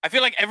 I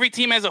feel like every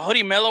team has a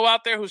Hoodie Mello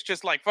out there who's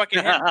just like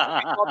fucking hitting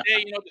all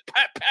day, just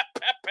pat.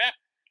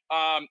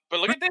 But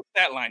look at this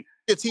stat line.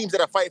 The teams that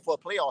are fighting for a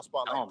playoff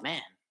spot. Oh,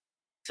 man.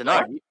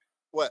 Tonight,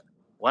 what?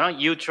 Why don't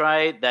you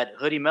try that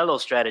Hoodie Mello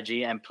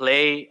strategy and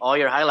play all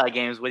your highlight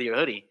games with your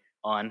hoodie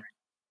on?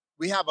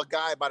 We have a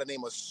guy by the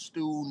name of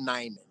Stu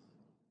Nyman.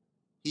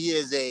 He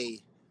is a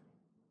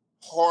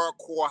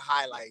hardcore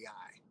highlight guy.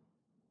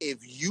 If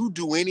you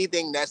do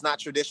anything that's not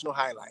traditional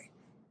highlight,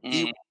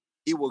 he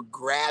will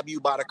grab you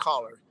by the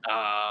collar.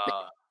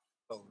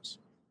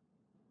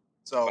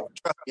 So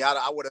trust me,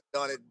 I would have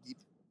done it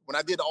when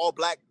I did the all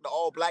black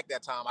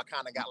that time. I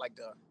kind of got like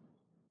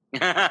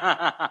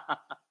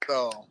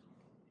so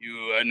you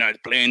are not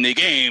playing the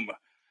game.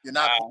 You're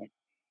not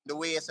the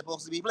way it's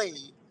supposed to be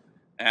played.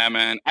 Yeah,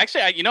 man.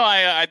 Actually,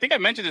 I think I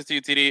mentioned this to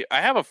you, TD. I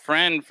have a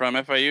friend from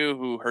FIU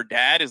who her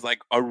dad is like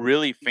a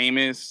really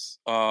famous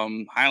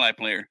highlight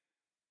player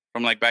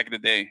from like back in the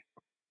day.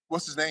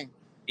 What's his name?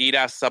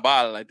 Ida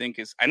Sabal, I think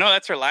is. I know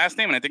that's her last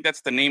name, and I think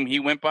that's the name he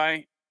went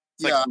by.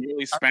 It's like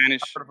really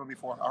Spanish. I heard of him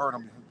before. I heard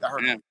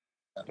him.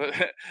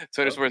 But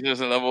Twitter Sports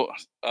is a level.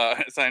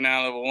 Sign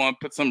now level 1.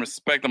 Put some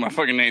respect on my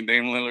fucking name.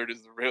 Dame Lillard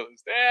is the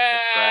realest.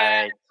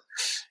 Yeah, Right.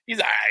 He's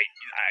all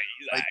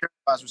right.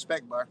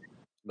 Respect, bro.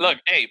 Look,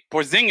 hey,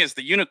 Porzingis,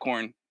 the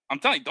unicorn. I'm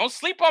telling you, don't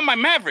sleep on my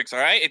Mavericks, all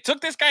right? It took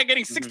this guy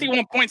getting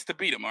 61 points to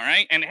beat him, all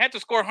right? And it had to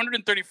score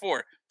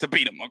 134 to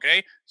beat him,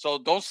 okay? So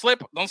don't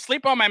sleep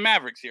on my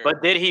Mavericks here.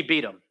 But did he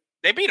beat him?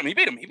 They beat him. He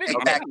beat him.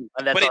 Exactly.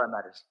 And that's all that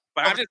matters.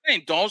 But I'm just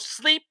saying, don't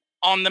sleep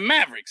on the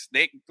Mavericks.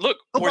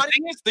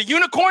 Porzingis, the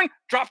unicorn,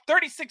 dropped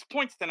 36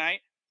 points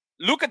tonight.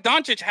 Luka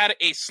Doncic had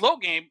a slow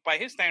game by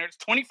his standards,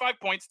 25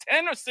 points,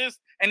 10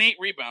 assists, and 8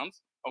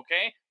 rebounds,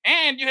 okay?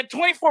 And you had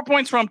 24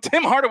 points from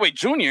Tim Hardaway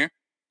Jr.,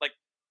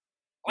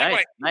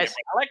 Nice.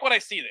 I like what I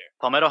see there.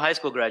 Palmetto High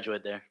School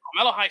graduate there.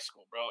 Palmetto High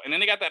School, bro. And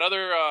then they got that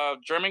other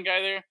German guy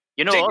there.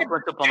 You know who else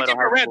went to Palmetto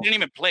High School? Didn't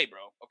even play, bro.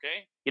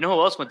 Okay. You know who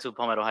else went to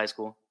Palmetto High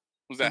School?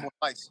 Who's that?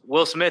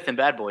 Will Smith and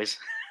Bad Boys.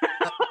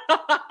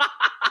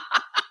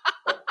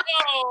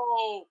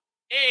 Oh,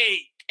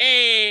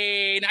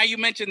 hey. Now you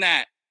mentioned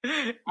that.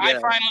 I Yeah.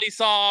 finally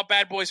saw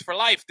Bad Boys for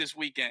Life this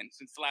weekend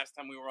since the last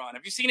time we were on.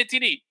 Have you seen it,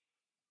 TD?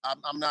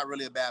 I'm not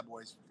really a Bad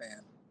Boys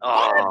fan.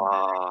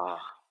 Oh,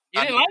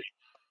 You didn't like it?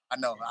 I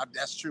know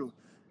that's true.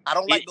 I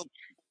don't like those.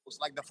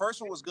 Like the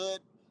first one was good.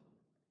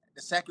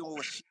 The second one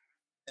was shit,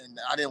 and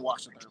I didn't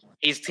watch the third one.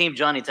 he's Team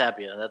Johnny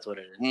Tapia. That's what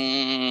it is.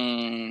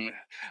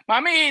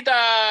 Mamita,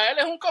 él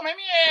es un come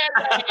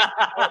mierda.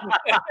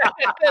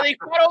 Te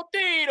dispara un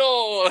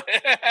tiro.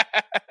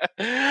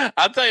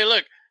 I'll tell you,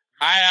 look,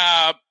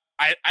 I've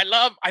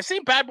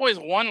seen Bad Boys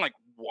 1 like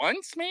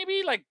once,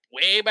 maybe like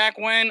way back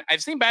when.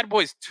 I've seen Bad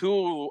Boys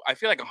 2, I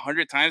feel like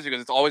 100 times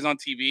because it's always on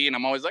TV and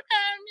I'm always like, yeah,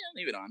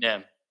 leave it on.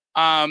 Yeah.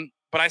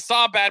 But I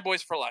saw Bad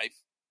Boys for Life,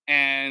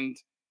 and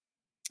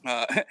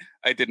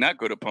I did not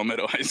go to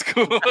Palmetto High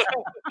School.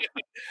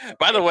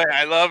 By the way,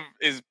 I love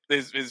his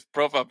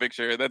profile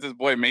picture. That's his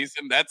boy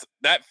Mason.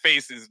 That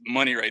face is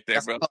money right there,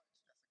 That's bro.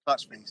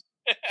 Clutch face.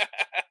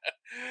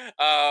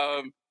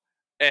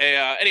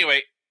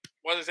 Anyway,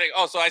 what was I saying?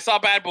 Oh, so I saw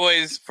Bad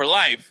Boys for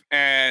Life,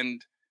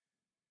 and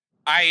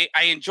I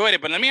enjoyed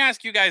it. But let me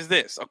ask you guys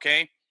this,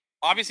 okay?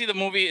 Obviously, the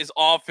movie is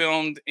all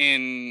filmed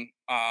in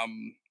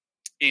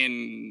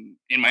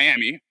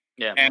Miami,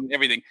 Yeah. and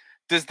everything.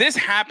 Does this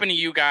happen to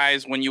you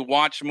guys when you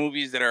watch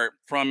movies that are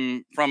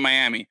from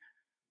Miami?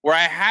 Where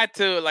I had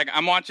to, like,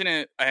 I'm watching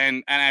it,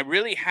 and I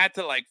really had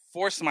to, like,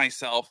 force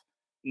myself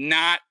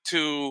not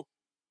to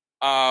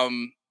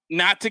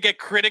get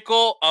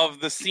critical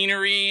of the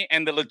scenery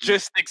and the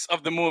logistics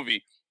of the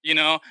movie. You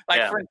know,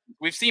 like for instance,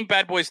 we've seen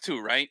Bad Boys 2,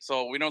 right?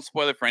 So we don't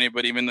spoil it for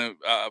anybody, even though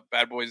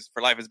Bad Boys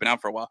for Life has been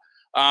out for a while.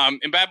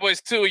 In Bad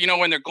Boys 2, you know,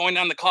 when they're going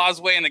down the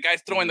causeway and the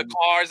guy's throwing the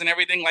cars and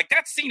everything, like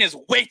that scene is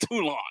way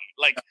too long.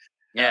 Like,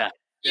 Yeah.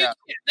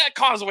 that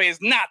causeway is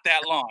not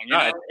that long. You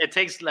know? It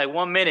takes like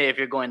 1 minute if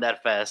you're going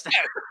that fast.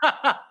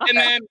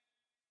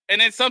 And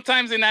then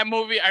sometimes in that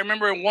movie, I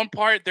remember in one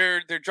part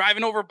they're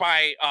driving over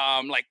by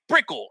like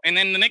Brickell, and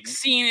then the next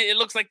scene it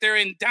looks like they're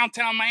in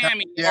downtown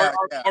Miami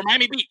or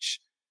Miami Beach.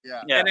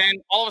 Yeah. And then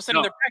all of a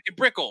sudden they're back at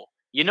Brickell.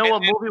 You know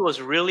what movie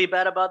was really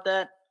bad about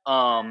that?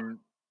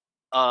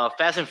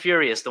 Fast and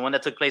Furious, the one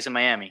that took place in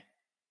Miami.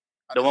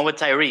 The one with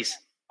Tyrese.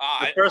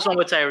 The first one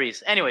with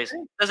Tyrese. Anyways,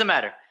 doesn't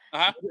matter.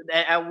 Uh-huh.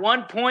 At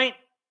one point,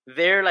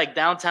 they're like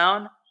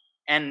downtown,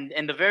 and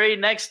in the very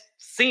next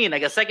scene,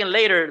 like a second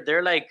later,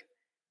 they're like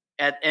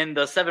in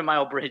the 7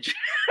 Mile Bridge.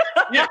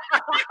 Yeah.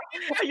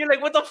 You're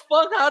like, what the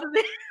fuck? How did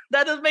they?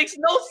 That just makes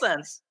no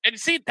sense. And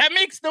see, that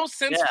makes no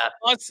sense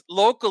for us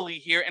locally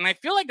here. And I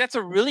feel like that's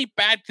a really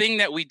bad thing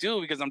that we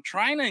do because I'm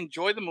trying to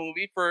enjoy the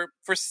movie for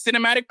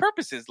cinematic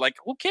purposes. Like,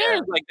 who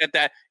cares? Like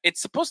that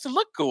it's supposed to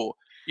look cool.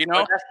 You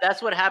know,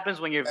 that's what happens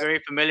when you're very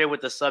familiar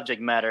with the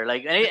subject matter.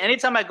 Like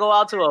anytime I go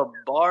out to a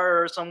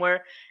bar or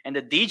somewhere and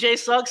the DJ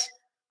sucks,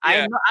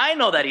 I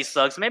know that he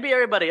sucks. Maybe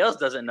everybody else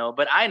doesn't know,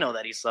 but I know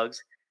that he sucks.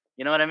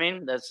 You know what I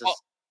mean? That's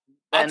just.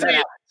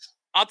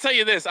 I'll tell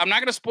you this. I'm not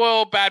going to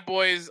spoil Bad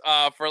Boys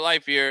for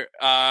Life here.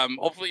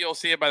 Hopefully you'll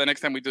see it by the next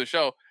time we do the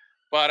show.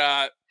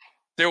 But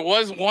there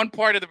was one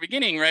part at the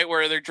beginning, right,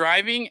 where they're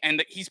driving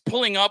and he's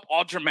pulling up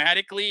all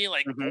dramatically,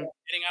 like getting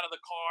out of the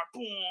car,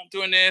 boom,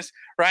 doing this,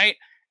 right?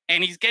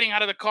 And he's getting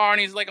out of the car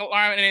and he's like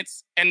alarm, and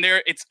it's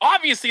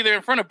obviously they're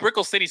in front of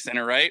Brickell City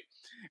Center, right?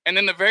 And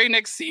then the very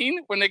next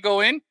scene when they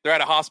go in, they're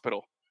at a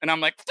hospital. And I'm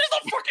like, there's no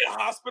fucking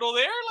hospital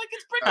there. Like,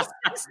 it's Brickell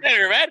City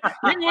Center, man.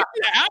 You went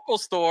to the Apple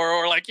store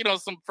or like, you know,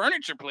 some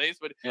furniture place,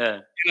 but you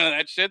know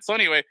that shit. So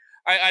anyway,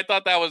 I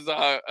thought that was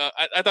I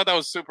thought that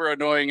was super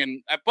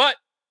annoying. But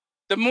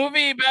the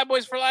movie Bad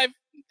Boys for Life,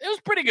 it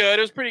was pretty good.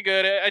 It was pretty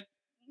good.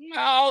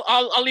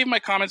 I'll leave my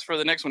comments for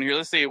the next one here.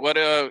 Let's see what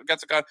got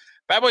to.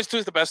 Bad Boys 2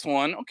 is the best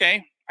one.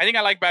 Okay, I think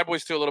I like Bad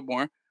Boys 2 a little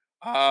more.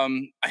 I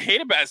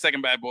hated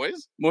second Bad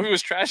Boys. Movie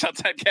was trash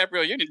outside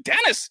Gabrielle Union.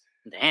 Dennis.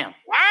 Damn.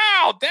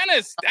 Wow,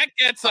 Dennis, that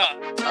gets a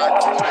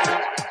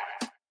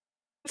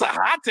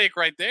hot take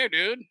right there,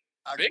 dude.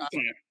 Big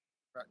time.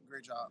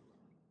 Great job.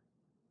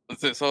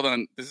 Let's this. Hold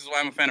on. This is why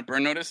I'm a fan of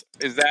Burn Notice.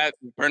 Is that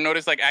Burn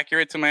Notice like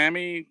accurate to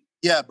Miami?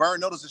 Yeah, Burn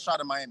Notice is shot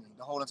in Miami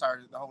the whole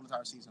entire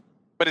season.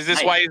 But is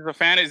this why he's a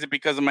fan? Is it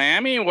because of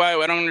Miami? Why?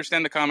 I don't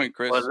understand the comment,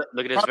 Chris. Well,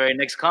 look at his very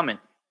next comment.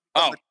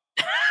 Oh.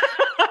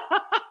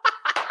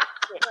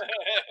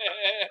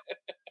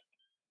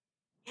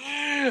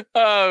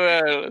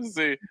 Oh man, let's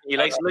see. He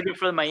likes looking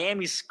for the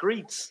Miami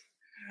streets.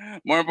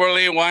 More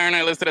importantly, why aren't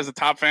I listed as a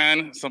top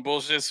fan? Some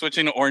bullshit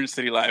switching to Orange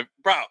City Live.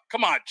 Bro,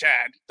 come on,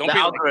 Chad. Don't the be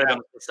algorithm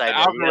like that. The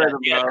algorithm,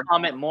 you gotta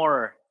comment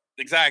more.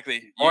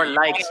 Exactly. More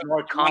likes,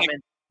 more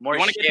comments, more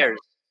shares.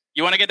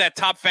 You want to get that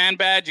top fan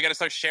badge? You got to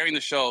start sharing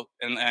the show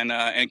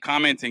and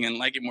commenting and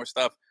liking more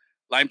stuff.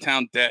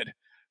 Limetown dead.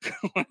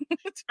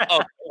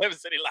 Oh, Lemon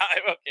City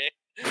Live. Okay,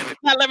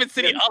 not Lemon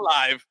City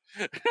Alive.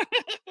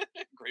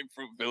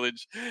 Grapefruit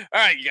Village. All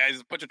right, you guys,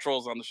 a bunch of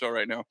trolls on the show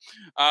right now.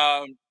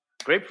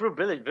 Grapefruit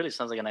Village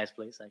sounds like a nice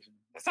place, actually.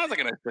 It sounds like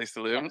a nice place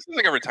to live. It sounds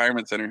like a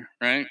retirement center,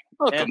 right?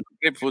 Welcome to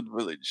Grapefruit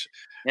Village.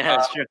 Yeah,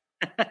 that's true.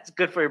 It's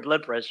good for your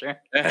blood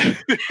pressure.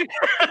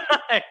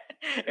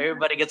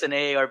 Everybody gets an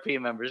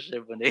AARP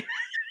membership when they.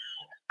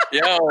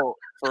 Yo,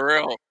 for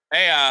real.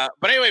 Hey,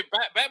 but anyway,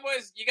 Bad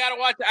Boys, you gotta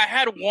watch it. I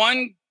had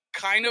one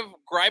kind of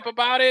gripe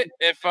about it.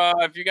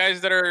 If you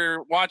guys that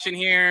are watching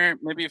here,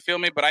 maybe you feel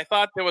me, but I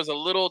thought there was a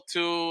little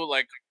too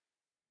like.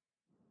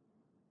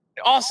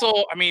 Also,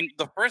 I mean,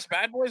 the first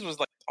Bad Boys was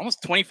like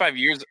almost 25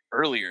 years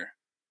earlier.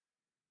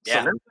 Yeah.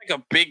 So there's like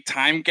a big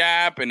time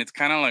gap, and it's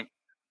kind of like,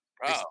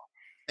 bro.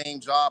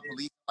 Same job,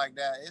 police like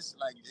that. It's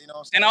like, you know what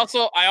I'm saying? And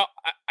also, I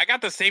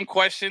got the same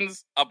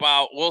questions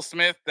about Will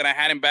Smith that I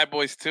had in Bad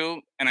Boys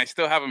 2, and I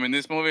still have them in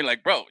this movie.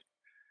 Like, bro,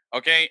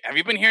 okay, have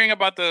you been hearing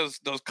about those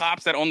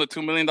cops that own the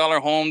 $2 million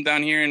home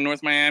down here in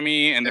North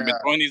Miami, and they've been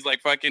throwing these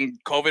like fucking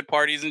COVID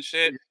parties and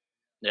shit?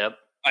 Yep.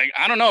 Like,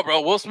 I don't know,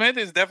 bro. Will Smith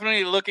is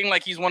definitely looking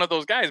like he's one of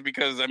those guys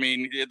because I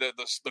mean,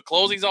 the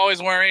clothes he's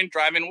always wearing,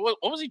 driving. What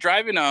was he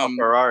driving? A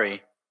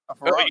Ferrari. A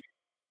Ferrari.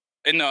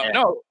 In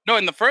the no,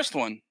 in the first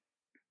one.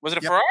 Was it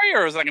a Ferrari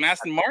or was it like an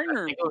Aston Martin?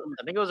 Or?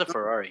 I think it was a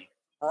Ferrari.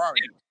 Ferrari.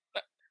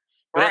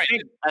 Right.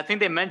 I think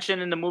they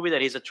mentioned in the movie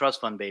that he's a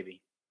trust fund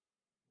baby.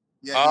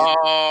 Yeah,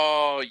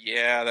 Oh,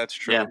 yeah, that's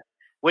true. Yeah.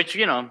 Which,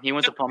 you know, he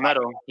went to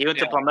Palmetto. He went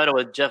to Palmetto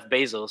with Jeff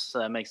Bezos, so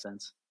that makes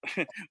sense.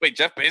 Wait,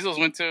 Jeff Bezos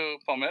went to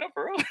Palmetto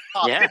for real?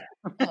 Oh, Yeah.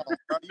 come on,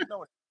 bro, you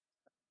know it.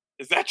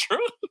 Is that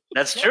true?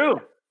 That's true.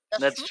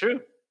 That's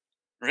true.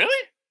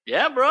 Really?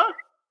 Yeah, bro.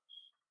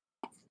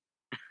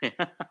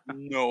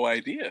 No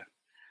idea.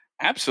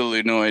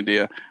 Absolutely no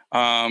idea.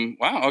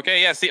 Wow.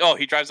 Okay. Yeah. See. Oh,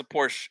 he drives a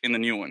Porsche in the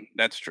new one.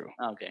 That's true.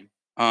 Okay.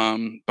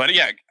 But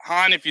yeah,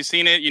 Han, if you've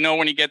seen it, you know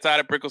when he gets out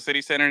of Brickell City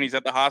Center and he's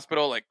at the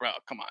hospital, like, bro,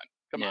 come on,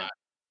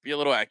 be a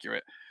little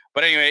accurate.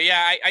 But anyway,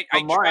 yeah,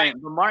 But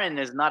Martin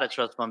is not a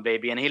trust fund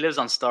baby, and he lives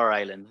on Star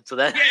Island, so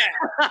that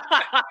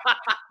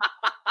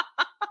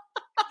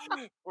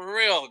for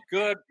real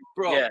good,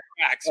 bro. Yeah.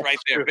 Facts right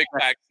there, True. big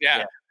facts.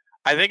 Yeah.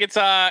 I think it's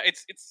I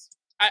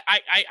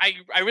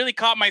really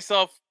caught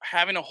myself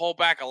having to hold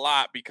back a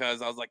lot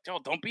because I was like, yo,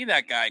 don't be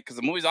that guy, because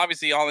the movie's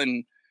obviously all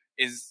in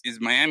is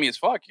Miami as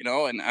fuck, you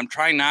know, and I'm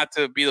trying not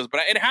to be those,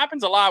 but it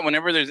happens a lot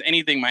whenever there's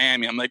anything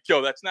Miami. I'm like,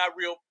 yo, that's not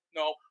real.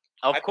 No,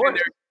 of course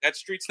that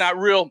street's not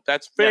real.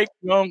 That's fake.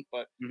 Yeah. No,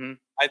 but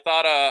I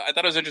thought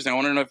it was interesting. I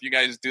want to know if you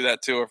guys do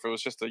that too, or if it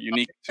was just a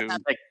unique to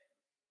Like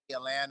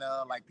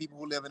Atlanta, like people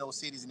who live in those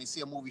cities and they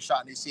see a movie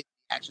shot and they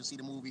actually see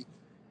the movie,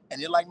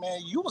 and they're like, man,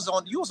 you was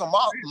on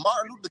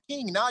Martin Luther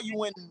King. Now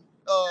you in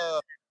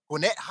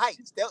Gwinnett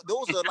Heights.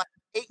 Those are like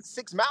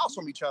 6 miles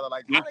from each other.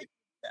 Like, how they do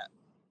that?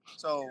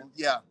 So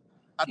yeah,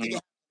 I think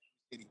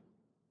it's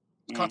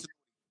continuity.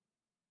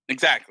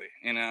 Exactly.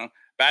 You know,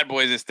 Bad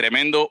Boys is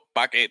tremendo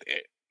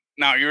paquete.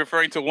 Now, are you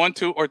referring to 1,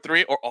 2, or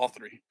 3, or all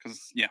 3?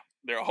 Because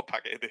they're all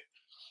paquete.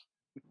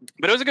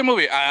 But it was a good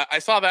movie. I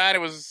saw that.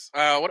 It was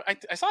I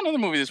saw another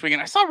movie this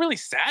weekend. I saw a really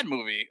sad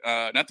movie.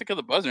 Not to kill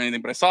the buzz or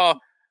anything, but I saw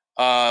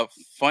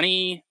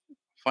Funny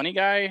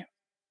Guy,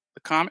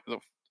 the comic. The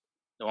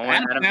one where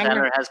Adam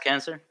Sandler has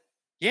cancer.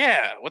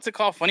 Yeah, what's it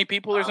called? Funny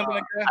People or something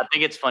like that? I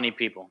think it's Funny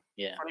People.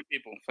 Yeah, Funny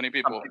People.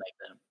 Something like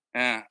that.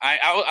 Yeah,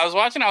 I was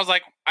watching. I was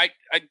like,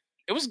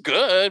 it was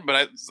good, but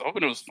I was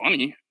hoping it was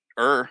funny.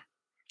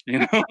 You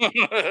know,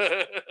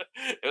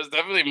 it was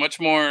definitely much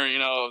more, you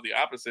know, the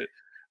opposite.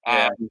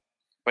 Yeah.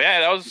 But yeah,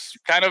 that was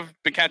kind of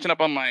been catching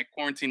up on my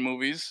quarantine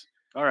movies.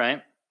 All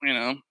right. You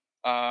know,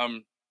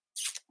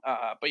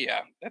 but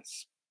yeah,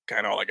 that's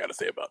kind of all I got to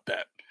say about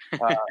that.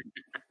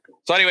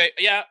 So anyway,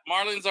 yeah,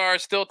 Marlins are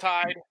still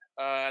tied.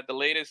 The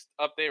latest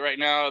update right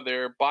now,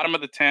 they're bottom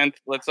of the 10th.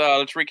 Let's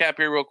recap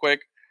here real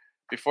quick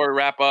before we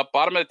wrap up.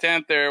 Bottom of the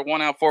 10th, they're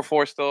 1 out,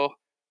 4-4 still,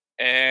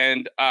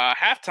 and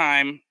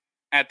halftime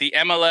at the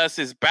MLS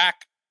is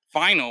back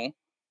final.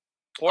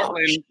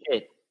 Portland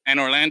and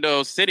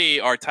Orlando City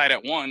are tied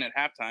at 1 at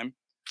halftime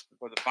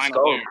for the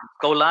final. Let's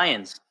go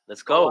Lions!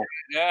 Let's go.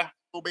 Yeah.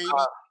 Oh, baby.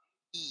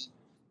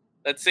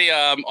 Let's see.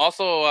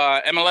 Also,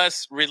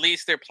 MLS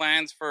released their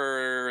plans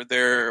for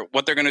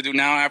what they're going to do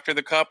now after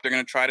the Cup. They're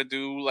going to try to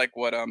do like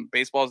what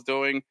baseball's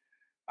doing.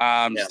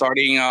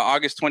 Starting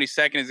August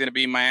 22nd is going to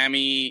be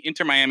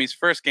Inter Miami's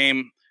first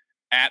game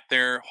at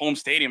their home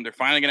stadium. They're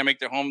finally going to make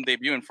their home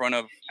debut in front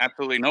of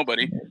absolutely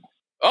nobody.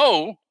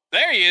 Oh,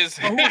 there he is.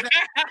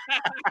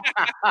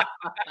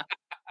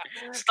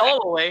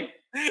 Stole away.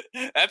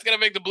 That's going to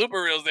make the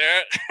blooper reels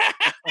there.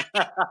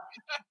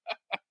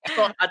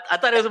 I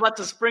thought he was about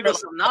to sprinkle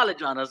some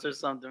knowledge on us or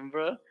something,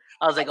 bro.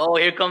 I was like, oh,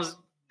 here comes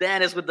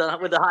Dennis with the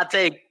hot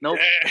take. Nope.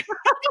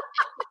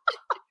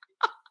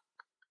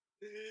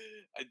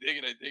 I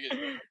dig it.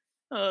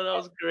 Oh, that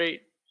was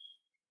great.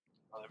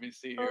 Let me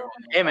see here.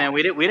 Hey, man,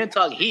 we didn't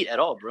talk Heat at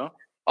all, bro.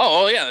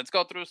 Oh yeah, let's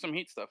go through some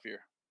Heat stuff here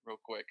real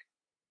quick.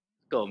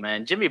 Go,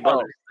 man. Jimmy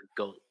Butler is the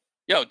GOAT.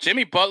 Yo,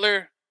 Jimmy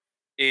Butler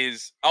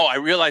is. Oh, I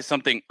realized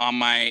something on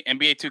my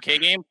NBA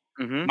 2K game.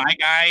 Mm-hmm. My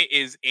guy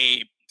is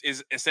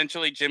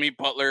essentially Jimmy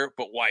Butler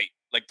but white,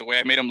 like the way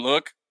I made him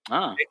look.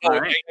 Oh, I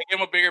give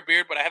him a bigger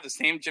beard, but I have the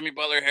same Jimmy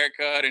Butler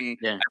haircut, and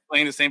I'm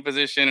playing the same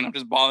position, and I'm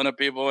just balling up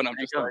people, and I'm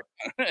just like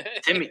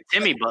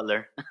Timmy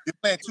Butler. You're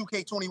playing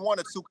 2K21 or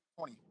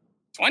 2K20?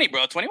 20,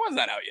 bro. 21's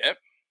not out yet.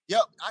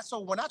 Yep. So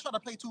when I try to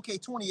play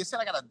 2K20, it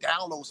said I gotta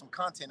download some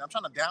content. I'm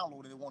trying to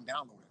download it. It won't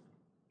download it.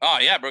 Oh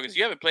yeah, bro, because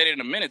you haven't played it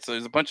in a minute, so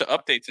there's a bunch of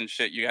updates and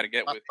shit you got to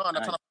get with. I'm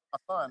trying to my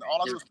son.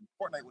 All I do is play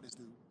Fortnite with this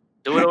dude.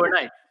 Do it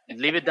overnight.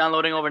 Leave it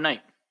downloading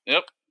overnight.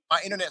 Yep. My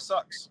internet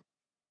sucks.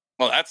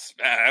 Well, that's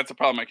a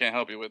problem I can't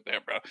help you with there,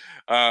 bro.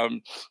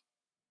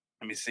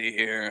 Let me see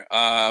here.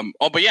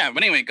 But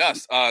anyway,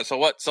 Gus.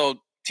 So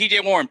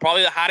TJ Warren,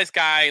 probably the hottest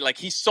guy. Like,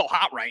 he's so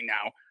hot right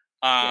now.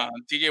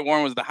 TJ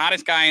Warren was the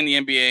hottest guy in the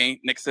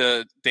NBA next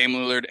to Dame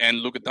Lillard and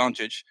Luka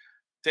Doncic.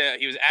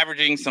 He was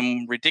averaging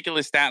some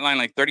ridiculous stat line,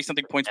 like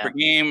 30-something points per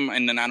game,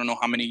 and then I don't know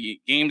how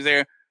many games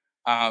there.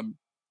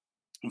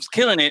 He was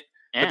killing it.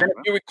 Yeah, but then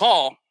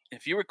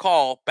if you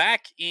recall,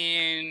 back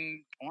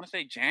in, I want to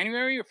say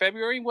January or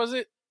February, was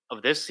it?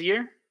 Of this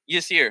year?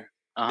 This year.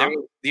 Uh-huh.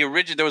 There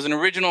was an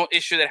original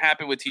issue that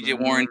happened with TJ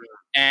Warren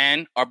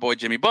and our boy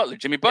Jimmy Butler.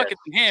 Jimmy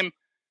Buckets and him,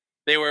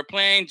 they were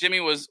playing. Jimmy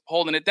was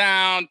holding it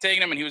down,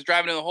 taking him, and he was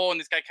driving to the hole, and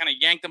this guy kind of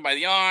yanked him by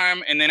the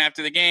arm. And then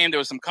after the game, there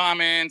was some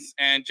comments,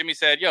 and Jimmy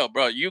said, "Yo,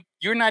 bro,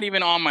 you're not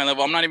even on my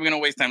level. I'm not even going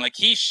to waste time." Like,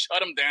 he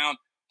shut him down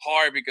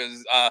hard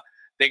because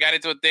they got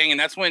into a thing, and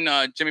that's when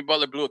Jimmy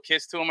Butler blew a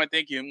kiss to him, I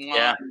think. And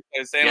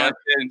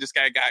this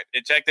guy got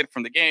ejected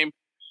from the game.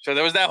 So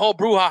there was that whole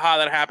brouhaha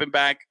that happened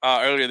back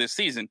earlier this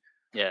season.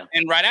 Yeah.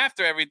 And right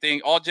after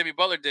everything, all Jimmy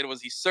Butler did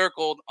was he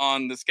circled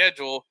on the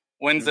schedule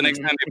when's the next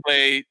time they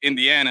play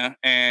Indiana,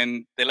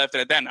 and they left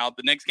it at that. Now,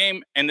 the next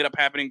game ended up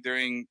happening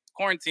during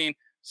quarantine,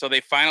 so they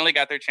finally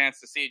got their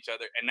chance to see each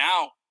other. And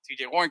now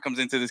TJ Warren comes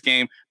into this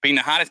game being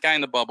the hottest guy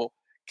in the bubble,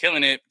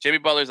 killing it. Jimmy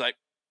Butler's like...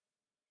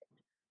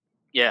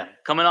 Yeah,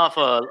 coming off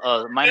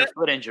a minor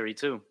foot injury,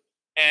 too.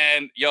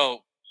 And,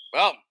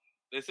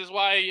 this is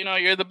why,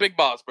 you're the big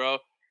boss, bro.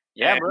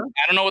 Yeah, and bro.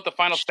 I don't know what the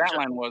final stat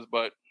line was,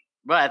 but...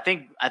 But I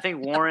think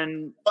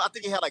Warren... I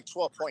think he had like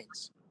 12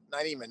 points.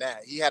 Not even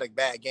that. He had a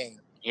bad game.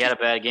 He had a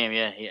bad game,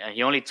 yeah.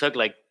 He only took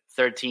like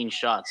 13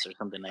 shots or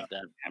something like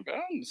that.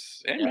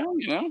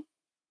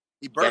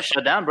 He got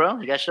shut down, bro.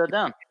 He got shut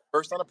down.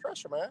 Burst under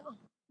pressure, man.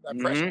 That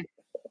pressure.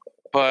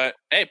 But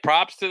hey,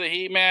 props to the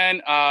Heat,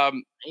 man.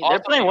 They're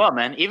playing well,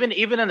 man. Even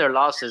in their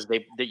losses,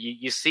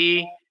 you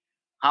see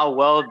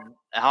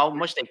how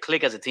much they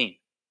click as a team.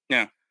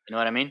 Yeah, you know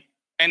what I mean.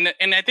 And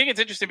I think it's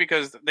interesting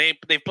because they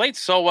played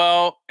so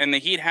well, and the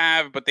Heat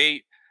have, but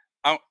they.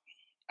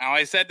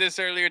 I said this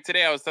earlier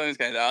today. I was telling this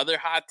guy, the other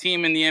hot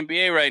team in the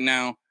NBA right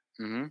now,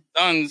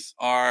 Suns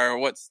are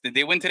did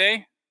they win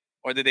today?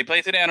 Or did they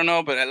play today? I don't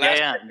know. But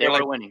they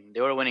were winning. They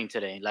were winning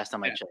today, last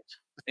time I checked.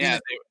 Yeah.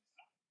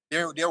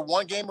 They're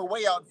one game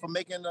away out from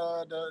making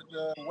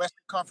the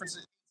Western Conference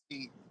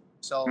seed.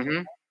 So,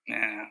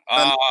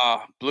 yeah.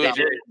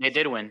 They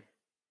did win.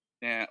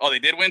 Yeah. Oh, they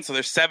did win? So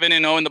they're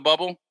 7-0 in the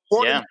bubble?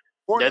 Portland,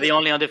 they're the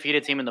only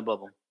undefeated team in the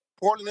bubble.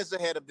 Portland is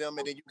ahead of them,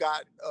 and then you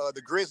got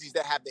the Grizzlies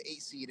that have the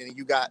 8 seed, and then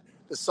you got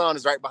the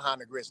Suns right behind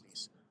the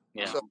Grizzlies.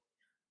 Yeah. So,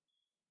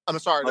 I'm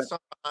sorry, the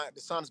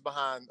Suns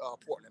behind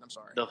Portland. I'm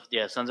sorry.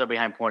 Suns are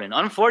behind Portland.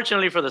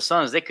 Unfortunately for the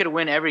Suns, they could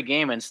win every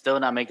game and still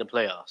not make the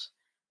playoffs.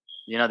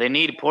 They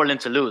need Portland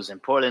to lose,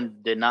 and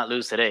Portland did not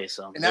lose today,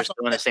 so they're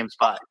still in the same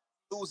spot.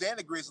 Lose, and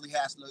the Grizzlies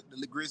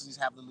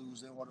have to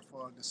lose in order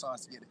for the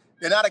Suns to get it.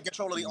 They're not in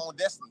control of their own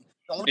destiny.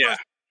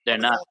 They're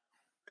not.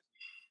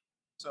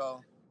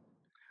 So.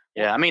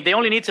 Yeah, I mean, they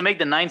only need to make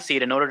the 9th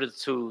seed in order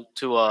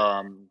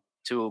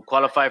to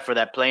qualify for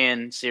that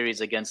play-in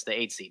series against the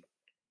 8th seed.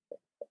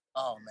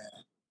 Oh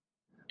man,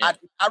 yeah.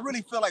 I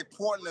really feel like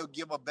Portland will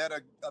give a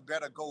better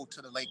go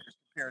to the Lakers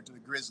compared to the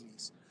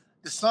Grizzlies.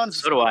 The Suns.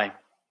 So do I.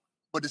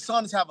 But the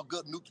Suns have a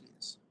good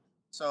nucleus,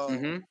 so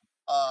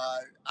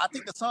I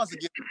think the Suns will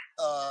give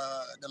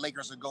the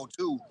Lakers a go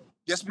too,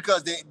 just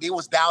because they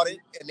was doubted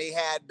and they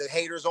had the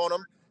haters on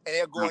them, and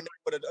they're going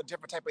with a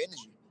different type of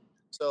energy.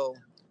 So.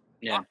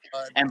 Yeah,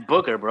 and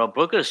Booker, bro.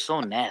 Booker's so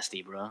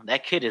nasty, bro.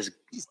 That kid is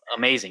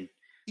amazing.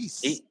 He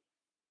is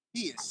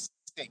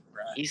sick,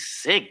 bro. He's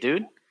sick,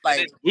 dude.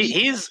 Like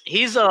he's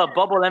a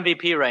bubble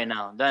MVP right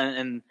now.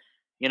 And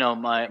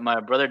my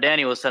brother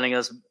Danny was telling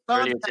us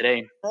earlier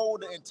today. Control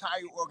the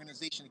entire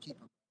organization to keep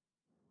him.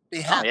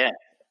 They have.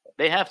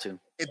 They have to.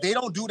 If they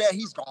don't do that,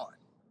 he's gone.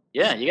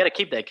 Yeah, you got to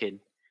keep that kid.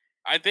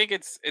 I think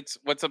it's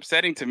what's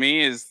upsetting to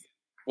me is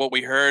what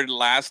we heard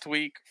last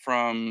week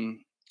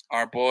from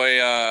our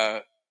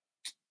boy.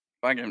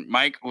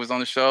 Mike was on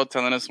the show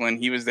telling us when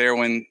he was there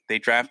when they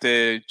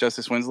drafted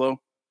Justice Winslow.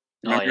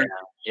 Remember? Oh,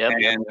 yeah. Yep.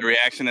 And the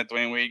reaction that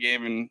Dwayne Wade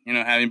gave, and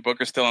having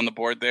Booker still on the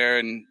board there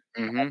and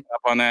up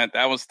on that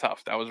was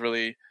tough. That was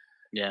really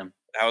that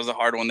was a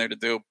hard one there to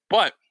do.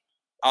 But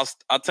I'll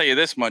tell you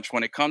this much: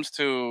 when it comes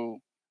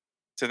to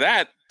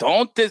that,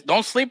 don't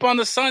sleep on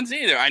the Suns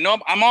either. I know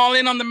I'm all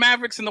in on the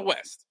Mavericks in the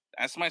West.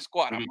 That's my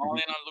squad. I'm all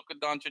in on Luka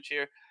Doncic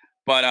here.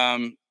 But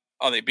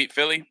they beat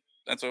Philly.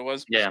 That's what it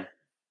was. Yeah.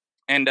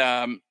 And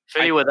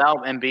Philly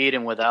without Embiid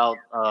and without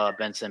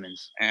Ben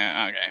Simmons.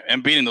 Yeah, okay.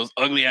 And beating those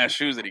ugly ass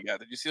shoes that he got.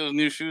 Did you see those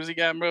new shoes he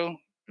got, bro?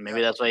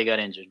 Maybe that's why he got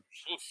injured.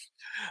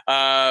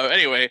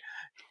 Anyway,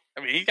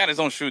 I mean, he got his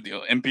own shoe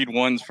deal. Embiid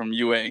ones from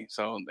UA.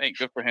 So, hey,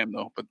 good for him,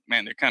 though. But,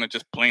 man, they're kind of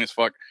just plain as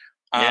fuck.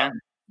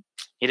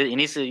 He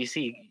needs to.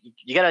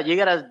 You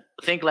gotta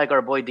think like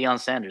our boy Deion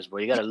Sanders, bro.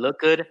 You gotta look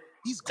good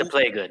He's to goofy.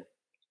 play good.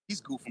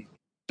 He's goofy.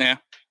 Yeah.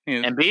 He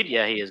is. Embiid,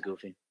 yeah, he is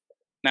goofy.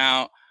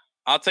 Now,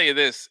 I'll tell you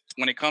this: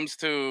 when it comes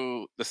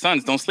to the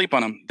Suns, don't sleep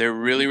on them. They're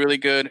really, really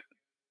good.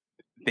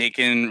 They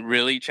can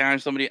really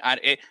challenge somebody. At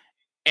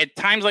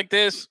times like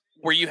this,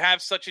 where you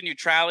have such a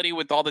neutrality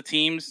with all the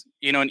teams,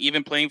 an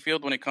even playing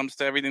field when it comes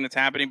to everything that's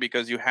happening,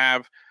 because you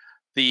have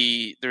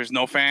there's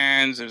no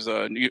fans, there's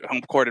a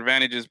home court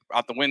advantages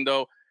out the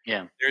window.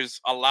 Yeah,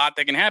 there's a lot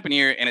that can happen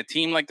here, and a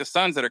team like the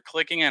Suns that are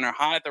clicking and are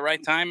hot at the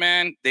right time,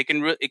 man,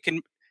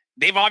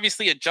 they've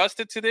obviously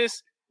adjusted to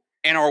this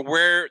and are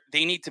where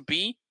they need to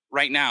be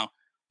right now.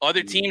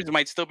 Other teams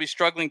might still be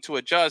struggling to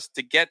adjust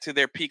to get to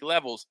their peak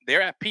levels.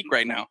 They're at peak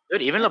right now.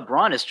 dude. Even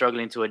LeBron is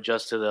struggling to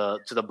adjust to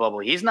the bubble.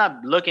 He's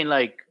not looking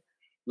like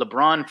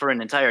LeBron for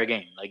an entire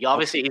game. Like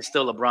obviously, he's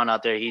still LeBron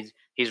out there. He's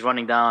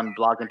running down,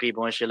 blocking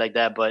people and shit like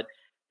that. But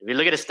if you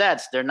look at his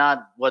stats, they're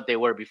not what they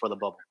were before the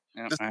bubble.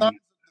 Yeah, The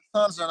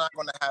Suns are not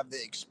going to have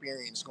the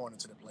experience going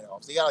into the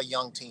playoffs. They got a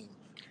young team.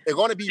 They're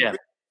going to be really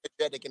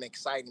energetic and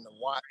exciting to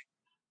watch,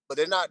 but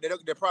they're not. They're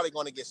probably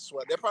going to get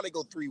swept. They'll probably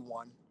go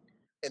 3-1.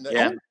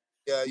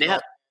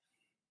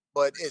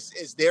 But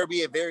they'll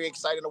be very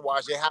exciting to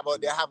watch. They have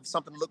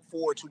something to look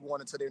forward to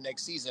going into their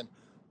next season.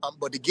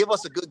 But to give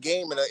us a good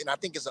game, and I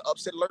think it's an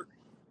upset alert,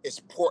 it's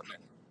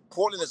Portland.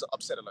 Portland is an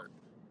upset alert.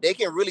 They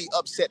can really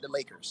upset the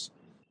Lakers.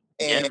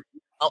 And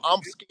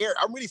I'm scared.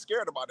 I'm really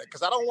scared about it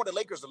because I don't want the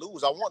Lakers to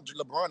lose. I want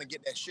LeBron to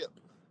get that ship.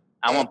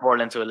 I want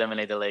Portland to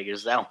eliminate the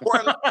Lakers.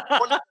 Portland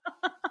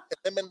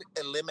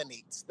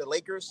eliminates the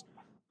Lakers.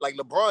 Like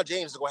LeBron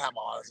James is going to have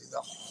a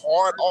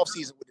hard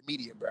offseason with the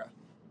media, bro.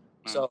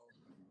 So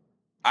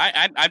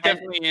I'm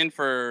definitely in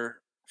for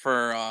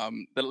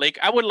the Lake.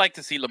 I would like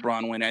to see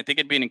LeBron win. I think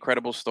it'd be an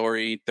incredible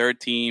story. Third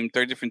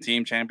different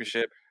team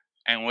championship,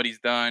 and what he's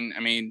done. I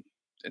mean,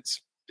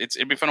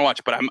 it'd be fun to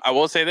watch. But I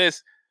will say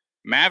this: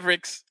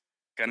 Mavericks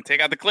gonna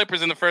take out the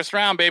Clippers in the first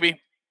round, baby.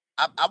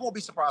 I won't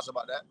be surprised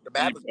about that. The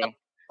Mavericks have a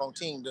strong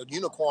team. The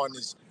unicorn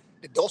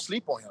don't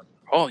sleep on him.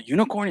 Oh,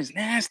 unicorn is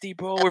nasty,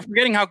 bro. We're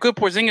forgetting how good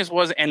Porzingis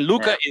was, and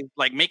Luka is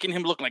like making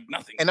him look like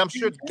nothing. And I'm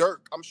sure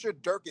Dirk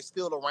is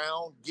still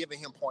around giving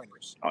him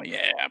pointers. Oh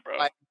yeah, bro.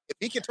 Like if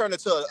he can turn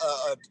into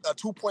a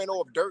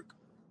 2.0 of Dirk.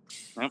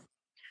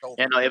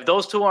 If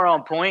those two are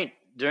on point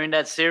during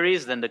that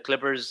series, then the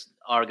Clippers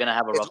are gonna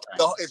have a rough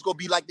time. It's gonna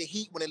be like the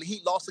Heat when the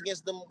Heat lost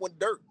against them when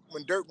Dirk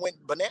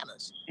went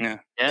bananas. Yeah.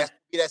 That's gonna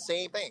be that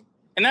same thing.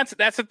 And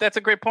that's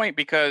a great point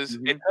because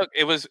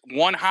it was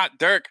one hot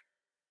Dirk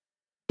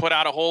put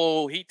out a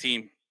whole Heat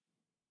team.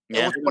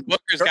 Yeah,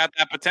 Booker's got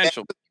that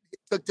potential.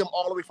 Took them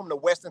all the way from the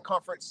Western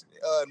Conference.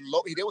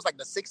 They was like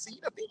the 6th seed,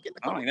 I think.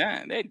 Like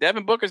that.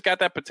 Devin Booker's got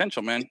that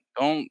potential, man.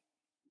 I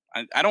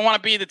don't want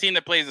to be the team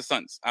that plays the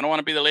Suns. I don't want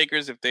to be the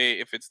Lakers if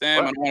it's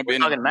them. I don't want to be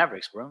talking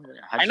Mavericks, bro.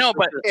 I know,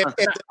 but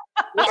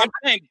I'm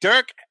saying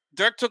Dirk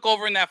took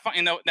over in that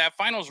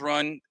finals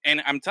run,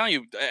 and I'm telling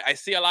you, I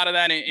see a lot of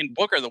that in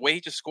Booker. The way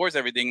he just scores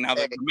everything. Now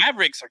the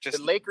Mavericks are just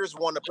the Lakers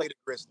want to play the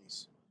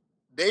Grizzlies.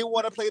 They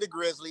want to play the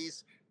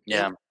Grizzlies.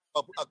 Yeah,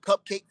 a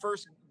cupcake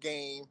first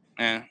game.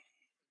 Yeah,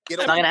 it's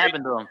not gonna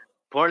happen to them.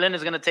 Portland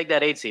is gonna take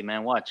that 8 seed,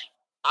 man. Watch.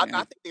 I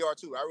think they are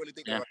too. I really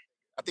think they are.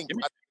 I think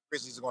the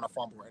Grizzlies are going to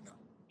fumble right now.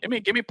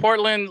 Give me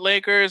Portland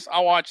Lakers.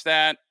 I'll watch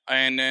that,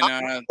 and then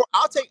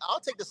I'll take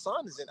the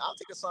Suns and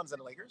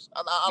the Lakers.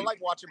 I like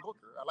watching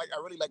Booker. I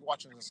really like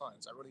watching the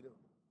Suns. I really do.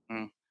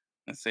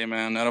 Let's see,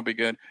 man. That'll be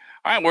good.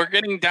 All right, we're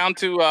getting down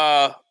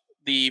to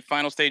the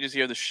final stages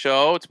here of the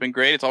show. It's been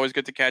great. It's always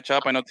good to catch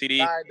up. I know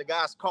TD. The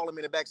guys calling me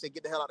in the back say,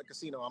 "Get the hell out of the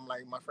casino." I'm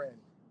like, my friend.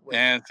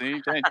 Yeah,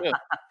 see,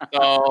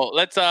 so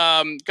let's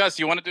Gus,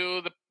 you want to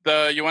do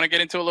you want to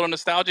get into a little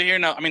nostalgia here?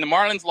 No, I mean the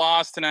Marlins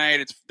lost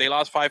tonight. They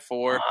lost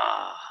 5-4.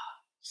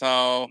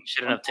 So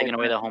shouldn't have taken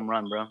away the home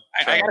run, bro.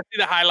 I gotta see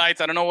the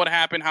highlights. I don't know what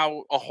happened.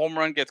 How a home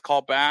run gets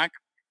called back.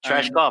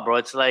 Trash call, bro.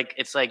 It's like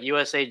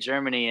USA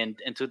Germany in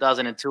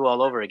 2002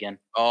 all over again.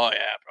 Oh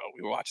yeah, bro.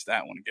 We watched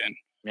that one again.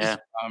 Yeah.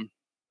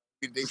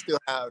 They still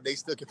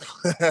can.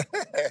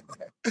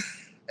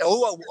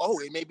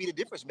 It may be the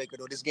difference maker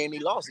though. This game he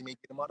lost, he may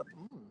get them out of.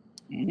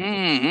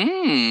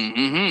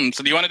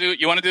 So do you want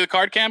to do the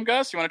card cam,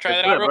 Gus? You want to try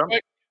that out real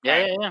quick?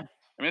 Yeah. Give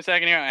me a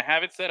second here. I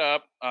have it set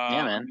up.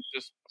 Yeah, man.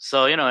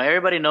 So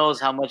everybody knows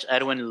how much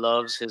Edwin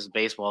loves his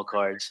baseball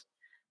cards.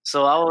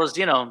 So I was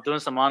doing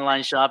some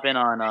online shopping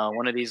on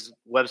one of these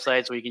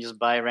websites where you can just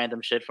buy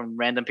random shit from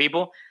random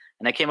people.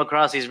 And I came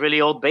across these really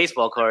old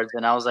baseball cards,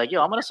 and I was like,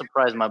 "Yo, I'm gonna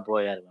surprise my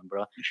boy Edwin,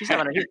 bro. He's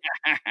having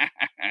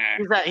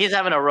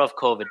a rough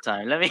COVID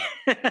time. Let me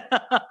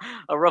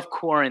a rough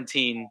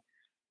quarantine,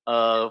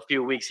 a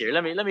few weeks here.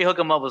 Let me hook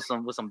him up with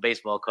some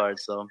baseball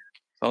cards." So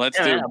let's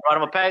do. Man, I brought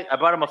him a pack. I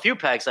brought him a few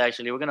packs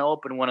actually. We're gonna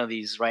open one of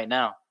these right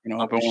now.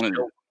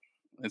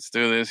 Let's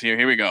do this here.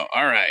 Here we go.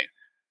 All right.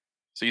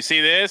 So you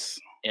see this?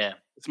 Yeah.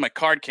 It's my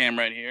card cam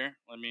right here.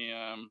 Let me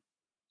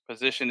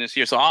position this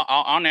here. So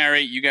I'll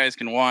narrate. You guys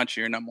can watch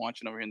here, and I'm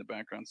watching over here in the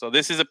background. So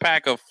this is a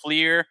pack of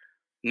Fleer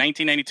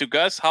 1992.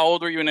 Gus, how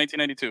old were you in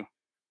 1992?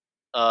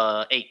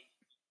 8.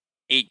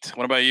 8.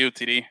 What about you,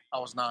 TD? I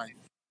was 9.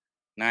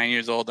 9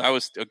 years old. I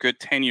was a good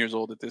 10 years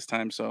old at this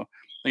time. So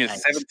look at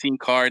Nice. 17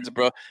 cards,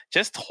 bro.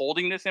 Just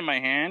holding this in my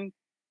hand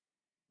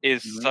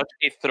is such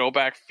a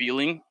throwback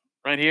feeling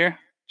right here.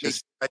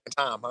 Just Second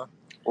time, huh?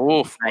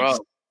 oof, Nice.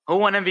 bro. Who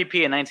won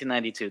MVP in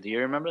 1992? Do you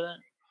remember that?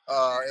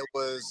 It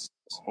was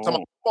Oh.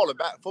 some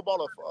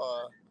football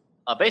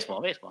or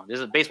Baseball. This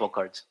is baseball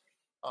cards.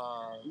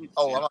 I'm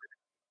gonna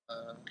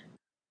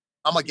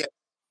get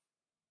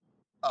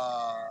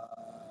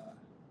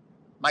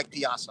Mike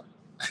Piazza.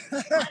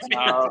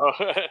 No.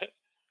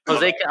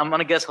 I'm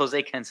gonna guess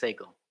Jose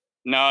Canseco.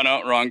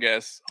 no, wrong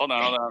guess. Hold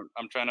on.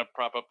 I'm trying to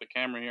prop up the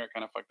camera here. I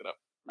kind of fucked it up.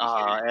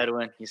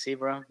 Edwin, you see,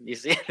 bro? You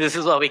see, this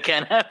is why we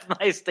can't have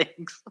nice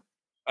things.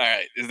 All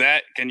right, is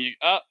that? Can you?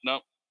 Oh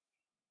no,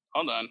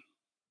 hold on.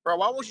 Bro,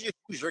 why won't you just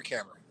use your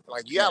camera?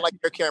 Like, like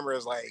your camera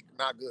is like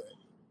not good.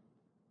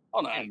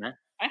 Hold Hey, on. man.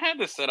 I had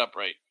this set up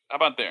right. How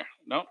about there?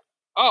 No.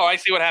 Oh, I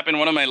see what happened.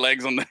 One of my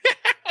legs on the.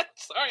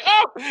 Sorry.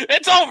 Oh,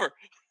 it's over.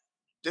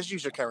 Just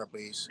use your camera,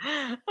 please.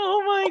 Oh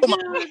my Oh my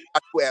god!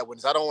 God,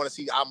 Edwins. I don't want to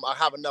see. I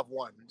have enough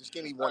one. Just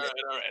give me All one. right.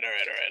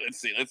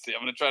 Let's see. I'm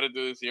gonna try to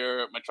do this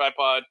here. My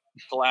tripod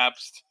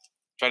collapsed.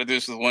 Try to do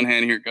this with one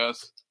hand here,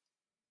 Gus.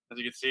 As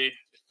you can see, it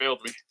failed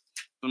me.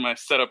 My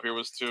setup here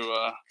was too.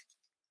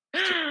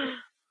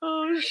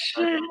 Oh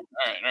shit! Okay.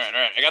 All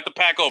right. I got the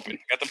pack open.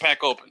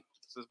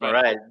 This is All better.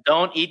 right,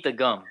 don't eat the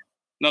gum.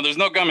 No, there's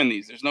no gum in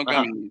these. There's no gum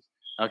Uh-huh. in these.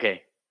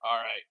 Okay, All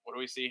right. What do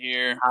we see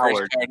here? Howard.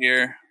 First card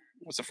here.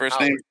 What's the first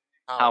Howard. name?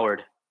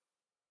 Howard.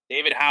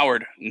 David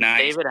Howard. Nice.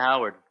 David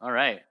Howard. All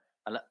right,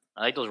 I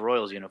like those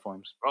Royals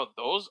uniforms. Bro,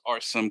 those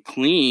are some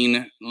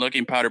clean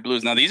looking powder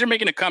blues. Now, these are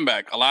making a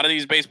comeback. A lot of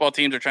these baseball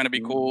teams are trying to be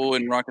cool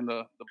and rocking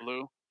the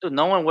blue. Dude,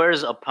 no one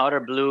wears a powder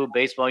blue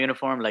baseball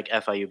uniform like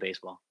FIU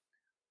baseball.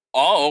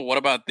 Oh, what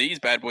about these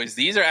bad boys?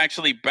 These are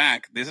actually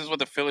back. This is what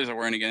the Phillies are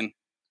wearing again.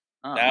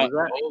 Oh, That, who's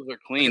that? those are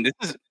clean. This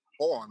is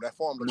That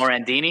form looks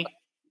Morandini.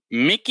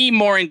 Mickey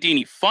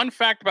Morandini. Fun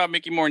fact about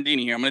Mickey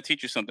Morandini here. I'm going to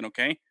teach you something,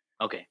 okay?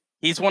 Okay.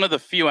 He's one of the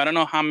few. I don't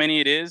know how many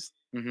it is.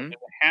 Mm-hmm. There's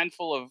a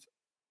handful of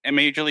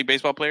Major League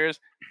Baseball players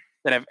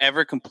that have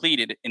ever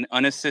completed an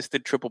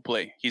unassisted triple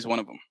play. He's one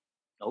of them.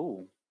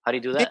 Oh, how do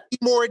you do that?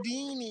 Mickey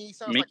Morandini.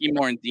 Sounds Mickey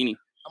like Morandini.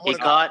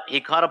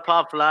 He caught a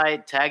pop fly,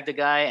 tagged the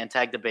guy, and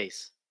tagged the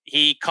base.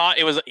 He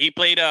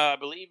played I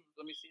believe,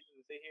 let me see, does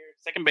it say here,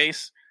 second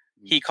base.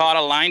 He caught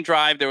a line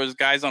drive. There was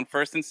guys on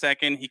first and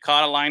second. He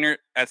caught a liner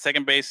at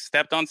second base,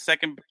 stepped on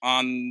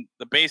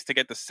the base to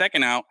get the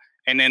second out,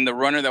 and then the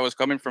runner that was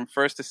coming from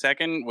first to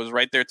second was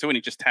right there too, and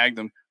he just tagged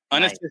him.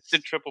 Nice.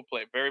 Unassisted triple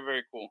play. Very,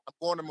 very cool. I'm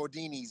going to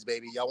Mordini's,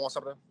 baby. Y'all want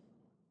something?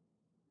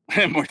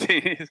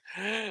 Martinez.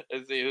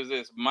 Let's see, who's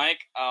this?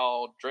 Mike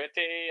Aldrete.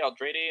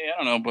 I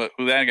don't know but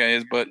who that guy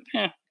is, but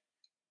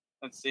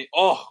let's see.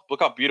 Oh,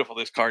 look how beautiful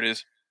this card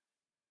is.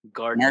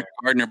 Gardner. Mark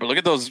Gardner. But look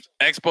at those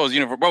Expos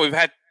uniforms. Bro, we've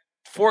had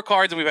 4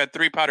 cards and we've had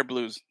 3 powder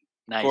blues.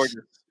 Nice.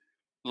 Gorgeous.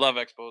 Love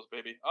Expos,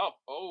 baby.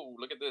 Oh,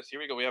 look at this. Here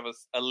we go. We have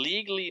a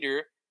league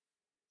leader,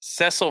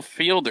 Cecil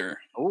Fielder.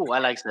 Oh, I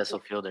like Cecil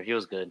Fielder. He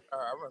was good.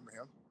 I remember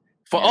him.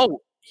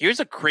 Here's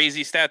a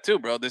crazy stat too,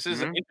 bro. This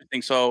is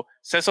interesting. So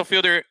Cecil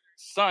Fielder's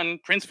son,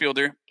 Prince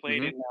Fielder,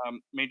 played in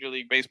Major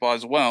League Baseball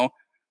as well.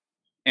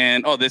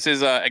 And this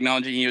is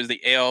acknowledging he was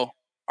the AL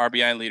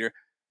RBI leader.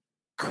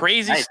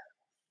 Crazy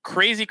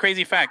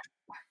fact.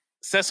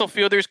 Cecil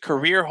Fielder's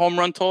career home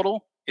run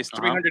total is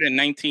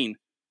 319.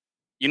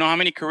 You know how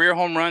many career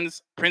home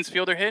runs Prince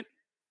Fielder hit?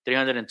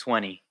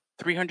 320.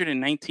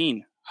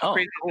 319. How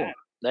crazy is cool.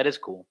 That is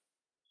cool.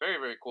 Very,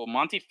 very cool.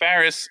 Monty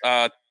Farris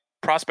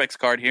prospects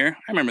card here.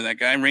 I remember that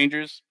guy.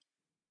 Rangers.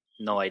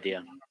 No idea.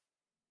 I'm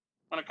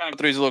gonna kind of go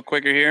through these a little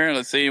quicker here.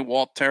 Let's see.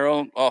 Walt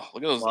Terrell. Oh,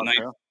 look at those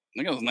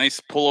nice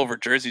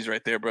pullover jerseys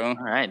right there, bro. All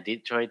right,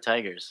 Detroit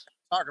Tigers.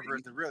 Photographer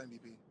is the real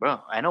MVP.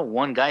 Bro, I know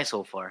one guy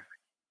so far.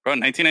 Bro,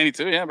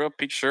 1992, yeah, bro.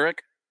 Pete Sherrick.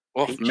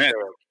 Oh, Pete Mets.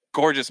 Sherrick.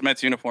 Gorgeous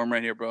Mets uniform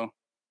right here, bro.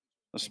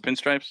 Those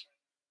pinstripes.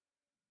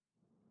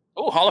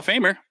 Oh, Hall of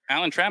Famer,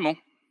 Alan Trammell.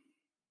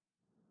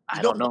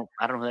 I don't know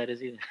who that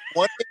is either.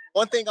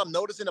 One thing I'm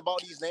noticing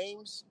about these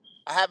names,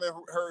 I haven't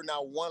heard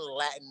now one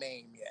Latin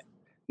name yet.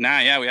 Nah,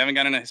 yeah, we haven't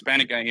gotten a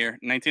Hispanic guy here.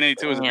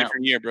 1982 was a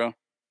different year, bro.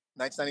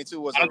 1992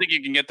 was. I don't think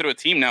you can get through a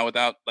team now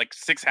without like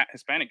 6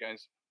 Hispanic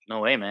guys. No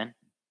way, man.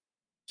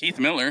 Keith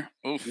Miller.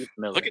 Oof. Keith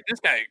Miller. Look at this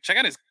guy. Check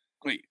out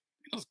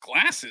those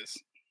glasses.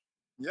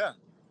 Yeah.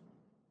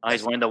 Oh,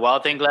 he's wearing the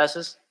Wild Thing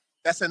glasses?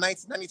 That's a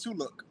 1992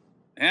 look.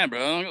 Yeah,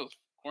 bro. Look at those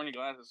corny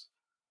glasses.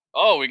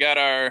 Oh, we got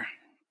our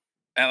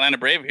Atlanta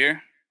Brave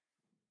here.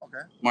 Okay.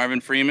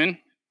 Marvin Freeman.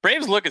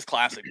 Braves look is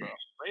classic, bro.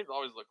 Braves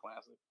always look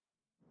classic.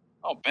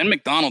 Oh, Ben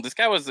McDonald. This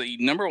guy was the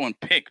 #1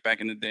 pick back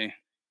in the day.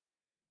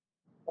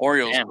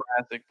 Orioles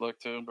classic look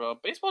too, bro.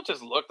 Baseball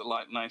just looked a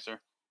lot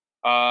nicer.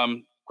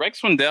 Greg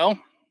Swindell.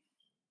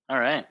 All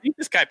right. I think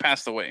this guy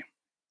passed away.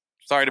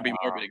 Sorry to be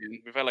morbid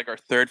again. We've had like our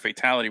 3rd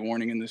fatality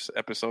warning in this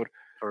episode.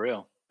 For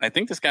real. I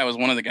think this guy was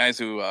one of the guys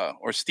who,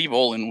 or Steve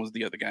Olin was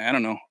the other guy. I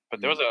don't know. But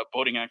there was a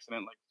boating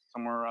accident like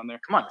somewhere around there.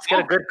 Come on, let's get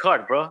a good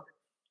card, bro.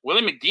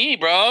 Willie McGee,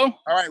 bro. All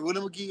right,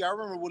 Willie McGee. I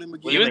remember Willie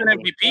McGee. He was an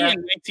McGee. MVP in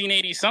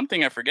 1980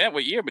 something. I forget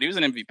what year, but he was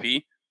an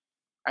MVP.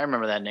 I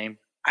remember that name.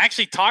 I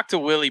actually talked to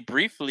Willie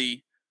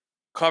briefly,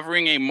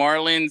 covering a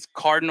Marlins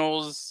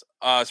Cardinals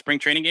spring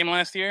training game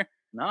last year.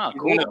 No,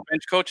 He's cool. one of the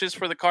bench coaches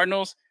for the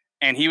Cardinals,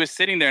 and he was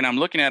sitting there, and I'm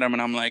looking at him,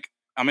 and I'm like,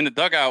 I'm in the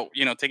dugout,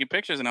 taking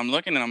pictures, and I'm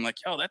looking, and I'm like,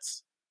 yo,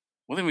 that's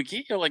Willie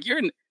McGee. Yo, like, you're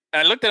in.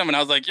 And I looked at him, and I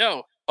was like,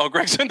 yo,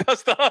 Greg Swindell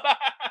still alive.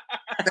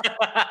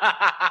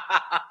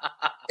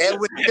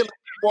 Edwin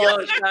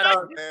Yo,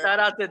 shout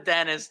out to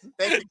Dennis.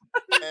 Thank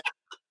you, man.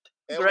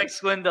 Greg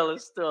Swindell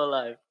is still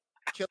alive.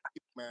 Kill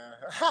you, man.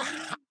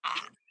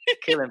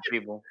 Killing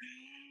people.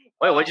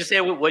 Wait, what'd you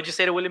say? What'd you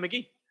say to Willie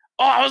McGee?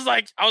 Oh, I was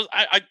like,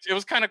 it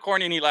was kind of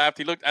corny, and he laughed.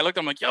 I looked at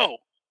him like, yo,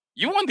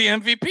 you won the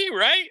MVP,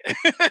 right?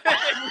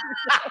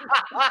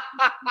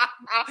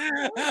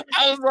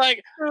 I was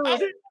like,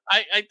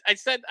 I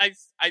said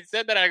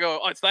that. I go,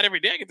 oh, it's not every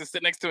day I get to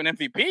sit next to an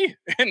MVP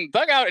in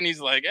dugout, and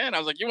he's like, yeah. And I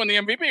was like, you won the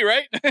MVP,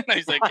 right? And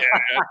he's like, yeah.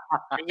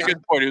 It was a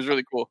good sport. He was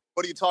really cool.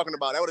 What are you talking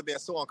about? That would have been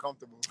so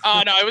uncomfortable.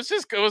 Oh no, it was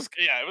just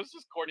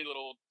corny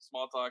little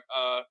small talk.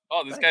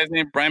 This guy's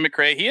named Brian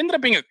McRae. He ended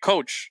up being a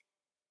coach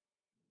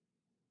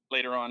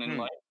later on in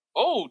life.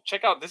 Oh,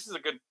 check out, this is a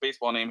good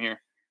baseball name here.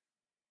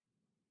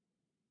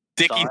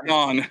 Dickie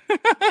Thon.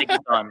 Dickie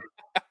Thon.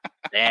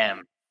 Damn.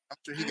 I'm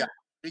sure he got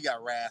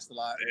razzed a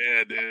lot.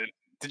 Yeah, dude.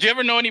 Did you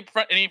ever know did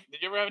you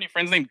ever have any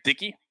friends named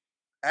Dickie?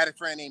 I had a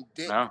friend named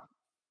Dick. No.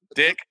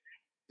 Dick?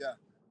 Yeah.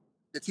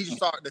 The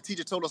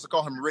teacher told us to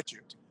call him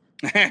Richard.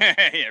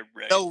 Yeah,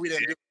 right. No, we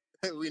didn't.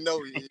 We know.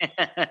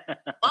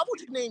 Why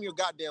would you name your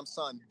goddamn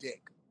son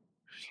Dick?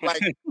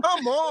 Like,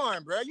 come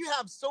on, bro. You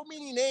have so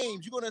many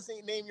names. You're gonna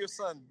name your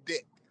son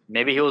Dick.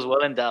 Maybe he was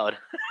well endowed.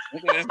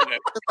 It's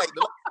like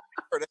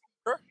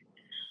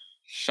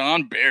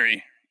Sean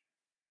Barry.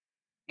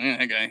 Yeah,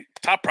 that guy.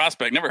 Top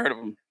prospect. Never heard of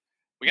him.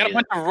 We ended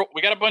up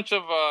with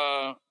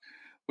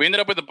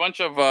a bunch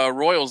of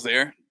Royals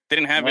there. They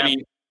didn't have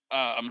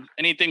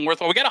anything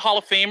worthwhile. We got a Hall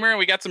of Famer.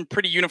 We got some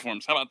pretty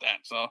uniforms. How about that?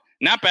 So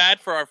not bad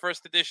for our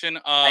first edition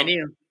of. I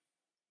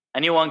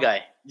knew one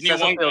guy.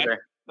 Cecil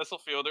Fielder. Cecil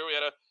Fielder. We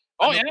had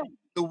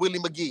the Willie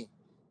McGee.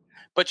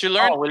 But you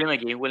learned Willie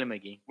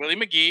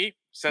McGee,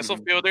 Cecil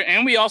Fielder,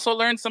 and we also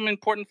learned some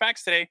important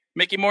facts today.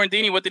 Mickey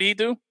Morandini, what did he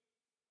do?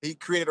 He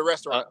created a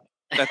restaurant.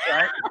 That's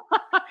right.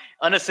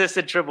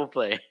 Unassisted triple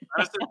play.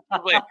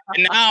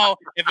 And now,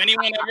 if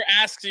anyone ever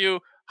asks you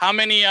how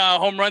many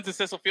home runs did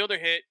Cecil Fielder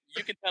hit,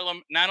 you can tell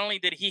them not only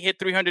did he hit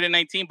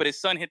 319, but his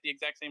son hit the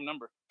exact same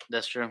number.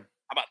 That's true. How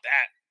about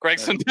that? Greg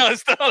Swindell is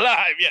still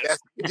alive. Yes.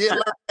 You did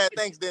learn that.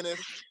 Thanks, Dennis.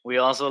 We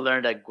also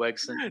learned that Greg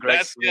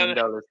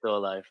Swindell is still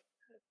alive.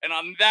 And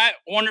on that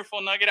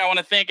wonderful nugget, I want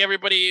to thank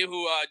everybody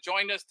who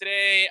joined us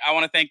today. I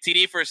want to thank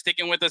TD for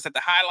sticking with us at the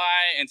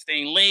highlight and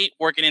staying late,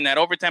 working in that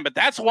overtime. But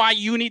that's why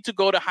you need to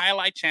go to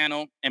Highlight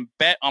Channel and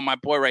bet on my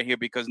boy right here,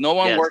 because no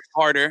one works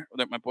harder.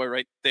 My boy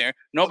right there.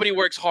 Nobody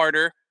works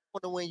harder.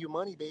 Want to win your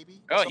money,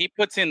 baby. Oh, he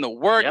puts in the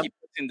work. Yep. He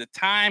puts in the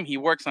time. He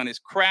works on his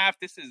craft.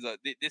 This is a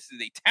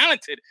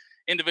talented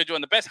individual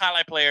and the best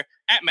highlight player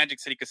at Magic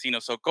City Casino.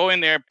 So go in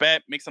there,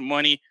 bet, make some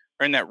money,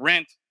 earn that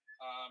rent.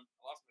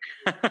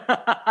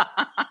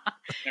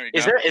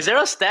 Is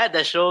there a stat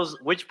that shows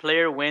which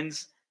player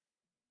wins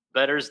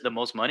bettors the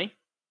most money?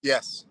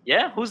 Yes.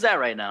 Yeah, who's that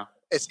right now?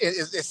 It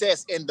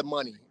says in the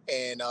money,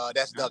 and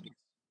that's Dougie.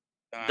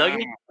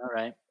 Dougie? All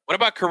right. What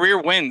about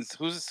career wins?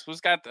 Who's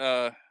got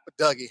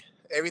Dougie?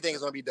 Everything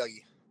is gonna be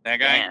Dougie. That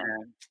guy. Yeah.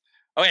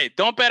 Okay,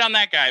 don't bet on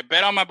that guy.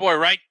 Bet on my boy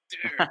right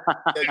there.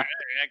 that guy.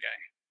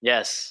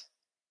 Yes.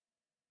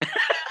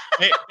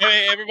 hey,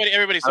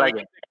 everybody. So like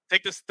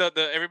take this.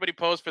 Everybody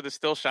pose for the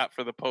still shot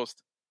for the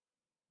post.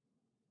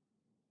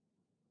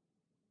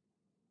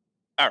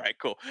 All right,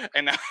 cool.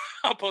 And now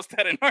I'll post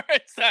that in our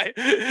site.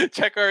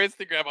 Check our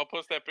Instagram. I'll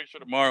post that picture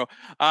tomorrow.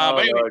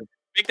 Anyway,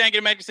 big thank you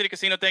to Magic City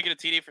Casino. Thank you to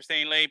TD for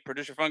staying late.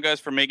 Producer Fungus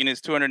for making his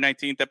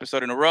 219th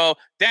episode in a row.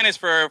 Dennis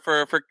for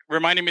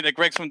reminding me that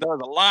Greg Swindell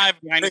is alive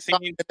behind the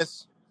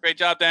scenes. Great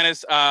job,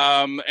 Dennis.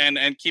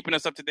 And keeping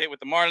us up to date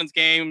with the Marlins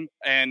game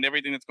and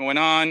everything that's going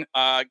on.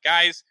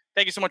 Guys,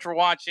 thank you so much for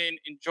watching.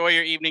 Enjoy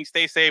your evening.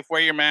 Stay safe.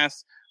 Wear your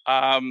masks.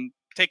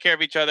 Take care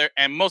of each other.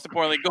 And most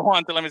importantly, go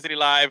on to Lemon City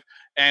Live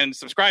and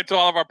subscribe to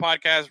all of our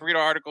podcasts, read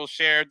our articles,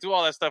 share, do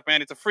all that stuff,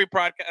 man. It's a free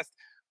podcast.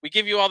 We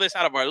give you all this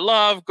out of our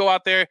love. Go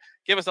out there,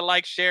 give us a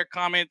like, share,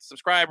 comment,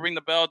 subscribe, ring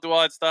the bell, do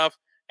all that stuff.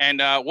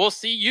 And we'll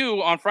see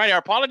you on Friday. Our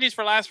apologies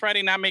for last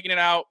Friday not making it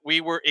out. We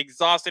were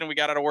exhausted and we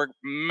got out of work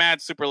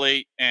super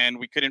late and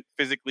we couldn't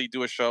physically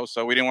do a show.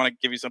 So we didn't want to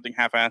give you something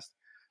half-assed.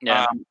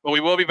 Yeah. But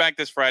we will be back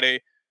this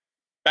Friday.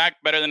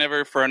 Back better than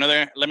ever for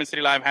another Lemon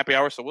City Live happy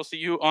hour. So we'll see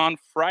you on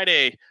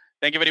Friday.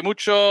 Thank you very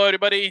mucho,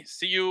 everybody.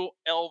 See you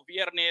el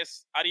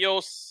viernes.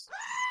 Adios.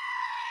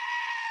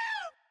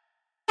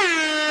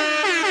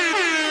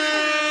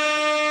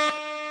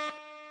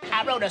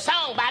 I wrote a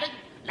song about it,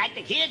 like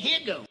the kid here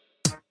goes.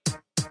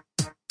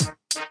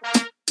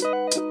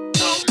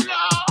 Oh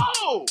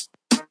no!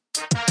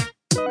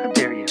 How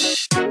dare you?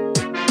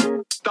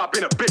 Stop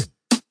being a bitch.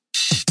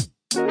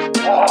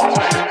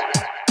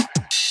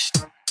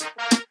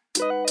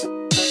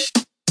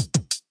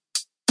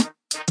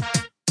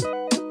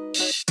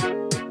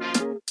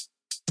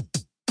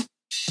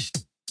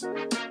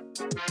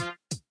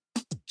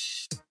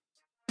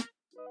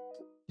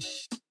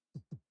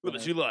 Lemon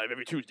City Live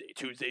every Tuesday.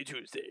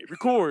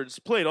 Records,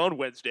 played on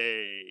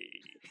Wednesday.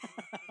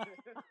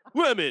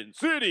 Lemon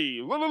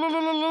City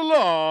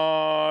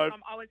Live.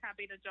 I'm always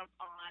happy to jump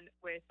on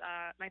with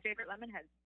my favorite Lemonheads.